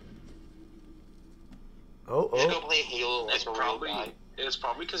 Oh, You should go oh. play Halo like It's a real probably guy.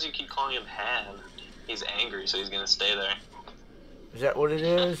 because you keep calling him Han. He's angry, so he's gonna stay there. Is that what it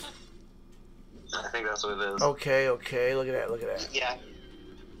is? I think that's what it is. Okay, okay. Look at that, look at that. Yeah.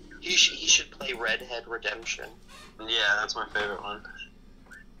 He should play Redhead Redemption. Yeah, that's my favorite one.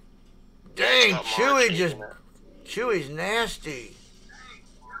 Dang, got Chewie March just... in it. Chewie's nasty.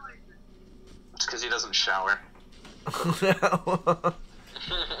 It's because he doesn't shower.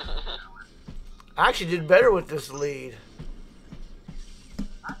 I actually did better with this lead.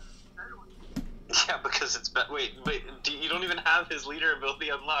 Yeah, because it's wait, you don't even have his leader ability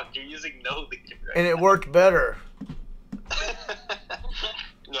unlocked. You're using no leader. Right And it worked better.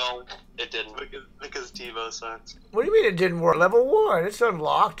 No, it didn't. because TiVo sucks. What do you mean it didn't work? Level 1. It's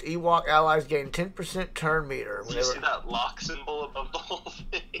unlocked. Ewok allies gain 10% turn meter. Do you see that lock symbol above the whole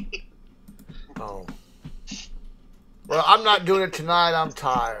thing? Oh. Well, I'm not doing it tonight. I'm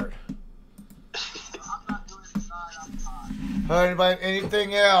tired. Anybody,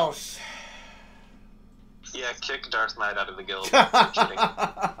 anything else? Yeah, kick Darth Knight out of the guild.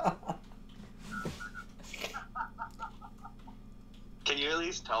 Can you at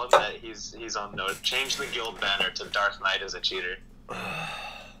least tell him that he's on note? Change the guild banner to Darth Knight is a cheater.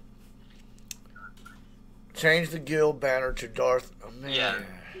 Change the guild banner to Darth. Oh, man. Yeah.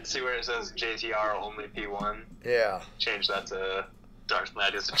 See where it says JTR only P1? Yeah. Change that to Darth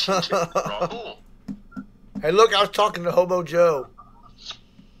Knight is a cheater. Rumble. Hey, look, I was talking to Hobo Joe.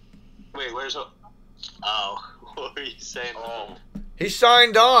 Wait, where's Oh, what were you saying? Oh, He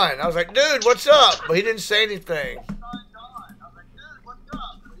signed on. I was like, dude, what's up? But he didn't say anything.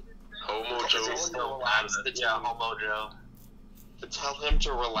 Homo Because Joe. he's still relax the team. Yeah, Homo Joe. But tell him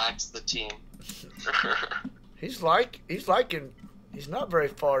to relax the team. He's not very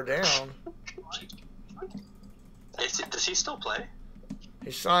far down. Does he still play?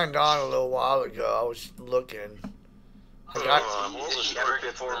 He signed on a little while ago. I was looking. I got, I'm also short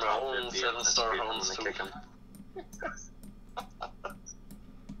for my own 7-star home to to kick him.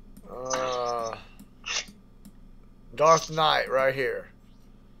 Darth Knight right here.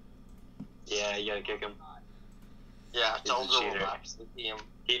 Yeah, you gotta kick him. Yeah, tell him He's a to cheater. relax the team.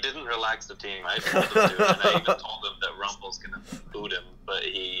 He didn't relax the team. I told him to, and I even told him that Rumple's gonna boot him, but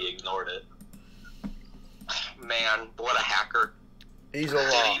he ignored it. Man, what a hacker. He's a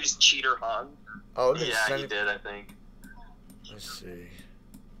Did he lot. use Cheater Han? Oh, Yeah, he did, I think. Let's see.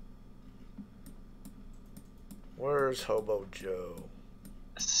 Where's Hobo Joe?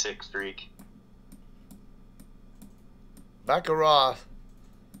 Sick freak. Baccarat.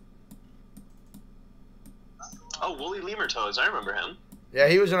 Oh, Wooly Lemur Toes, I remember him. Yeah,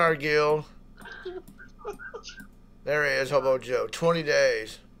 he was in our guild. There he is, Hobo Joe. 20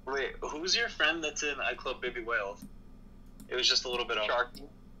 days. Wait, who's your friend that's in iClub Baby Whale? It was just a little bit off. Sharky.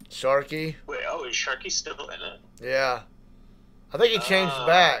 Sharky. Wait, oh, is Sharky still in it? Yeah. I think he changed Ah.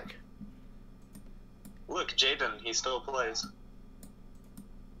 back. Look, Jaden, he still plays.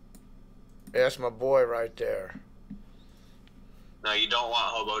 Yeah, that's my boy right there. No, you don't want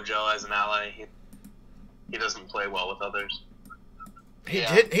Hobo Joe as an ally. He doesn't play well with others.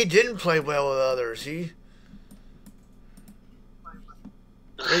 He didn't play well with others. He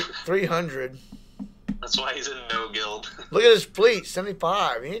 300. That's why he's in no guild. Look at his fleet,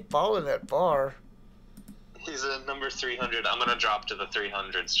 75. He ain't falling that far. He's at number 300. I'm gonna drop to the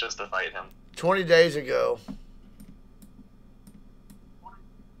 300s just to fight him. 20 days ago.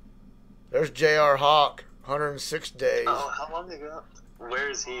 There's J.R. Hawk, 106 days. Oh, how long ago? Where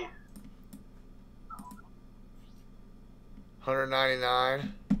is he?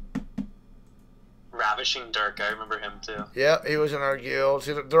 199. Ravishing Dirk, I remember him too. Yep, he was in our guild.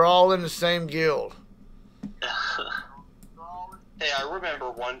 See, they're all in the same guild. Hey, I remember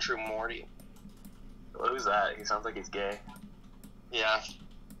One True Morty. Who's that? He sounds like he's gay. Yeah, he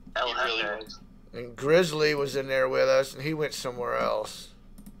really okay. was. And Grizzly was in there with us, and he went somewhere else.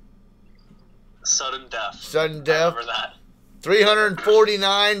 Sudden death. Sudden I death. remember that.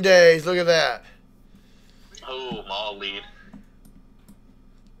 349 days. Look at that. Oh, Maul lead.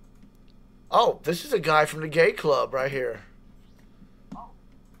 Oh, this is a guy from the gay club right here.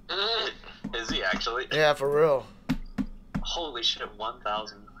 Is he actually? Yeah, for real. Holy shit,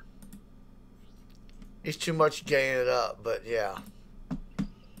 1,000. He's too much gaying it up, but yeah.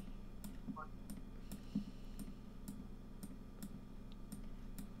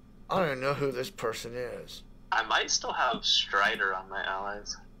 I don't even know who this person is. I might still have Strider on my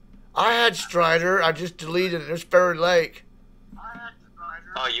allies. I had Strider. I just deleted it. There's Ferry Lake.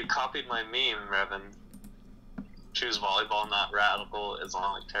 Oh, you copied my meme, Revan. Choose volleyball, not radical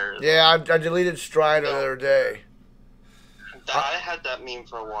Islamic terrorism. Yeah, I deleted Strider the other day. I had that meme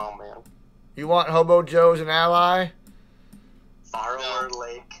for a while, man. You want Hobo Joe as an ally? Borrower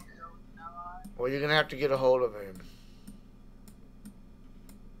Lake. Well, you're going to have to get a hold of him.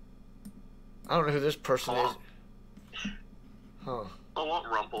 I don't know who this person is. Huh. I want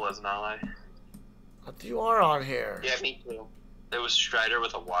Rumple as an ally. You are on here. Yeah, me too. It was Strider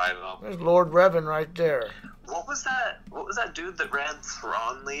with a Y though. There's Lord Revan right there. What was that? What was that dude that ran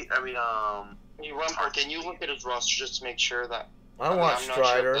Thrawn lead? Can you look at his roster just to make sure that... I want I'm not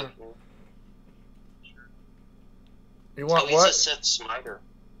Strider. sure You want at least what? it said Smiter.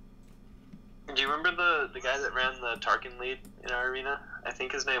 Do you remember the guy that ran the Tarkin lead in our arena? I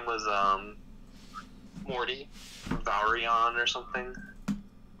think his name was Morty. Vaurion or something.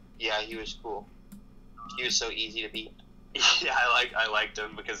 Yeah, he was cool. He was so easy to beat. Yeah, I liked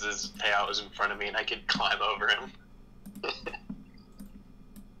him because his payout was in front of me and I could climb over him.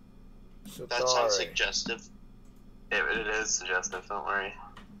 That sounds suggestive. It is suggestive, don't worry.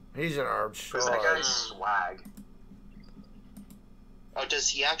 He's in our Because that guy's swag. Oh, does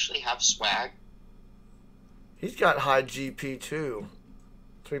he actually have swag? He's got high GP too.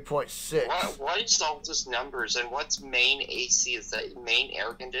 3.6. What is all these numbers and what's main AC? Is that main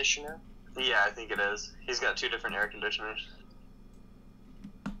air conditioner? Yeah, I think it is. He's got 2 different air conditioners.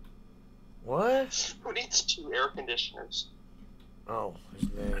 What? Who needs 2 air conditioners? Oh, his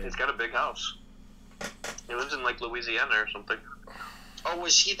name. He's got a big house. He lives in like Louisiana or something. Oh,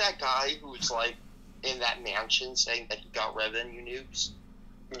 was he that guy who's like in that mansion saying that he got revenue nukes?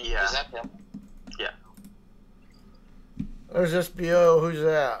 Yeah. Was that him? Yeah. There's SBO. Who's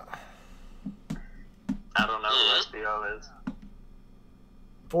that? I don't know who SBO is.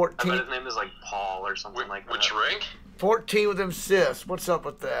 14. I bet his name is like Paul or something like that. Which rank? 14 with them sis. What's up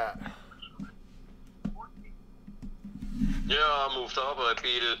with that? Yeah, I moved up. I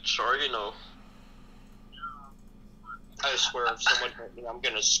beat it. Sorry, you know. I swear, if someone hurt me, I'm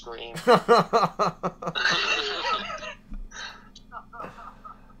gonna scream. Yeah,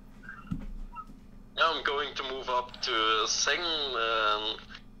 I'm going to move up to second and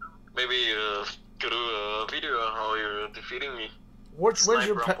maybe do a video on how you're defeating me. when's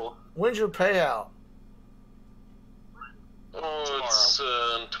your payout? Oh, it's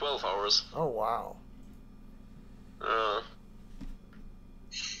 12 hours. Oh wow.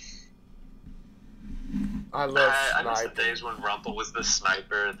 I love I miss the sniping. days when Rumple was the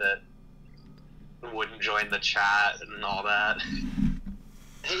sniper that wouldn't join the chat and all that.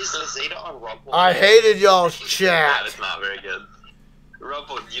 Hey, is the Zeta on Rumble? I hated y'all's Yeah, chat. it's not very good.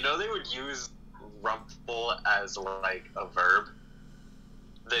 Rumple, you know they would use Rumple as like a verb?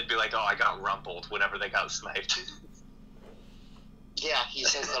 They'd be like, oh, I got rumpled whenever they got sniped. Yeah, he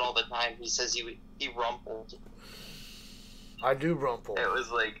says that all the time. He says he rumpled. I do rumple. It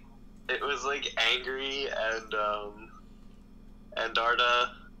was like angry and Darda.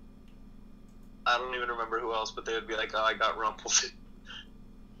 I don't even remember who else, but they would be like, "Oh, I got rumpled,"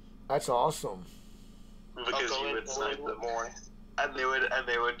 That's awesome. because you would snipe them. More. And they would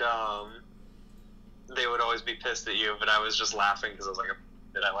they would always be pissed at you, but I was just laughing because I was like,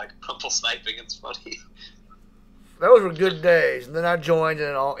 did I like Rumple sniping? It's funny. Those were good days, and then I joined and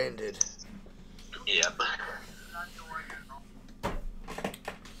it all ended. Yep.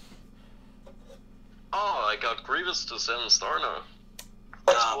 Oh, I got Grievous to 7-star now.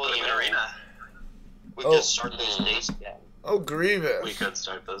 Team Arena. We Oh. just start those days again. Oh, Grievous. We could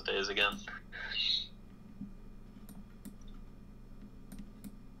start those days again.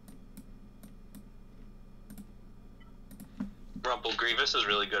 Rumple Grievous is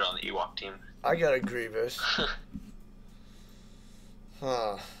really good on the Ewok team. I got a Grievous.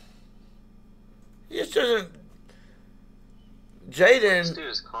 Huh. He just doesn't... This Jaden, dude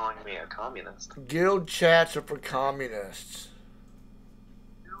is calling me a communist. guild chats are for communists.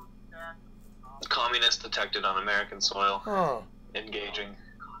 Communist detected on American soil. Huh. Engaging.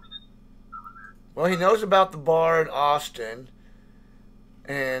 Well, he knows about the bar in Austin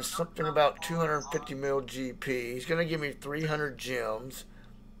and something about 250 mil GP. He's going to give me 300 gems,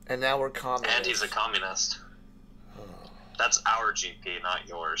 and now we're communists. And he's a communist. Oh. That's our GP, not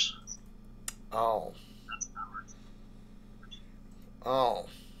yours. Oh. Oh.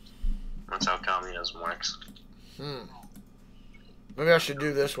 That's how communism works. Maybe I should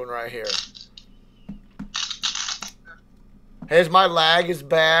do this one right here. Hey, is my lag as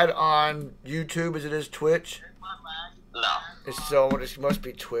bad on YouTube as it is Twitch? No. It's so it must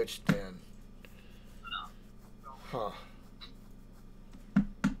be Twitch then. Huh.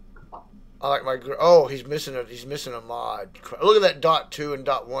 I like my oh, he's missing a mod. Look at that .2 and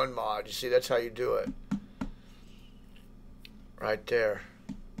 .1 mod. You see, that's how you do it. Right there.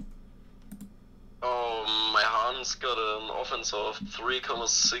 Oh, my Hans got an offense of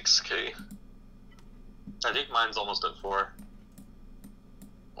 3,6k. I think mine's almost at 4.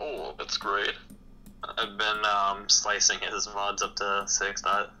 Oh, that's great. I've been slicing his mods up to 6.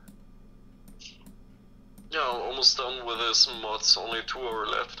 Yeah, I'm almost done with his mods. Only 2 are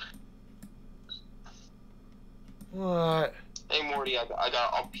left. What? Hey Morty,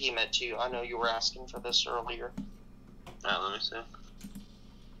 I'll PM it to you. I know you were asking for this earlier. Let me see.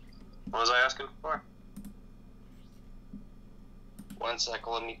 What was I asking for? 1 sec,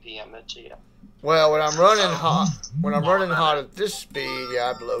 let me PM it to you. Well, when I'm running hot at this speed,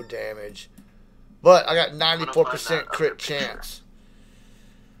 yeah, I blow damage. But I got 94% crit chance.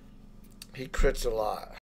 He crits a lot.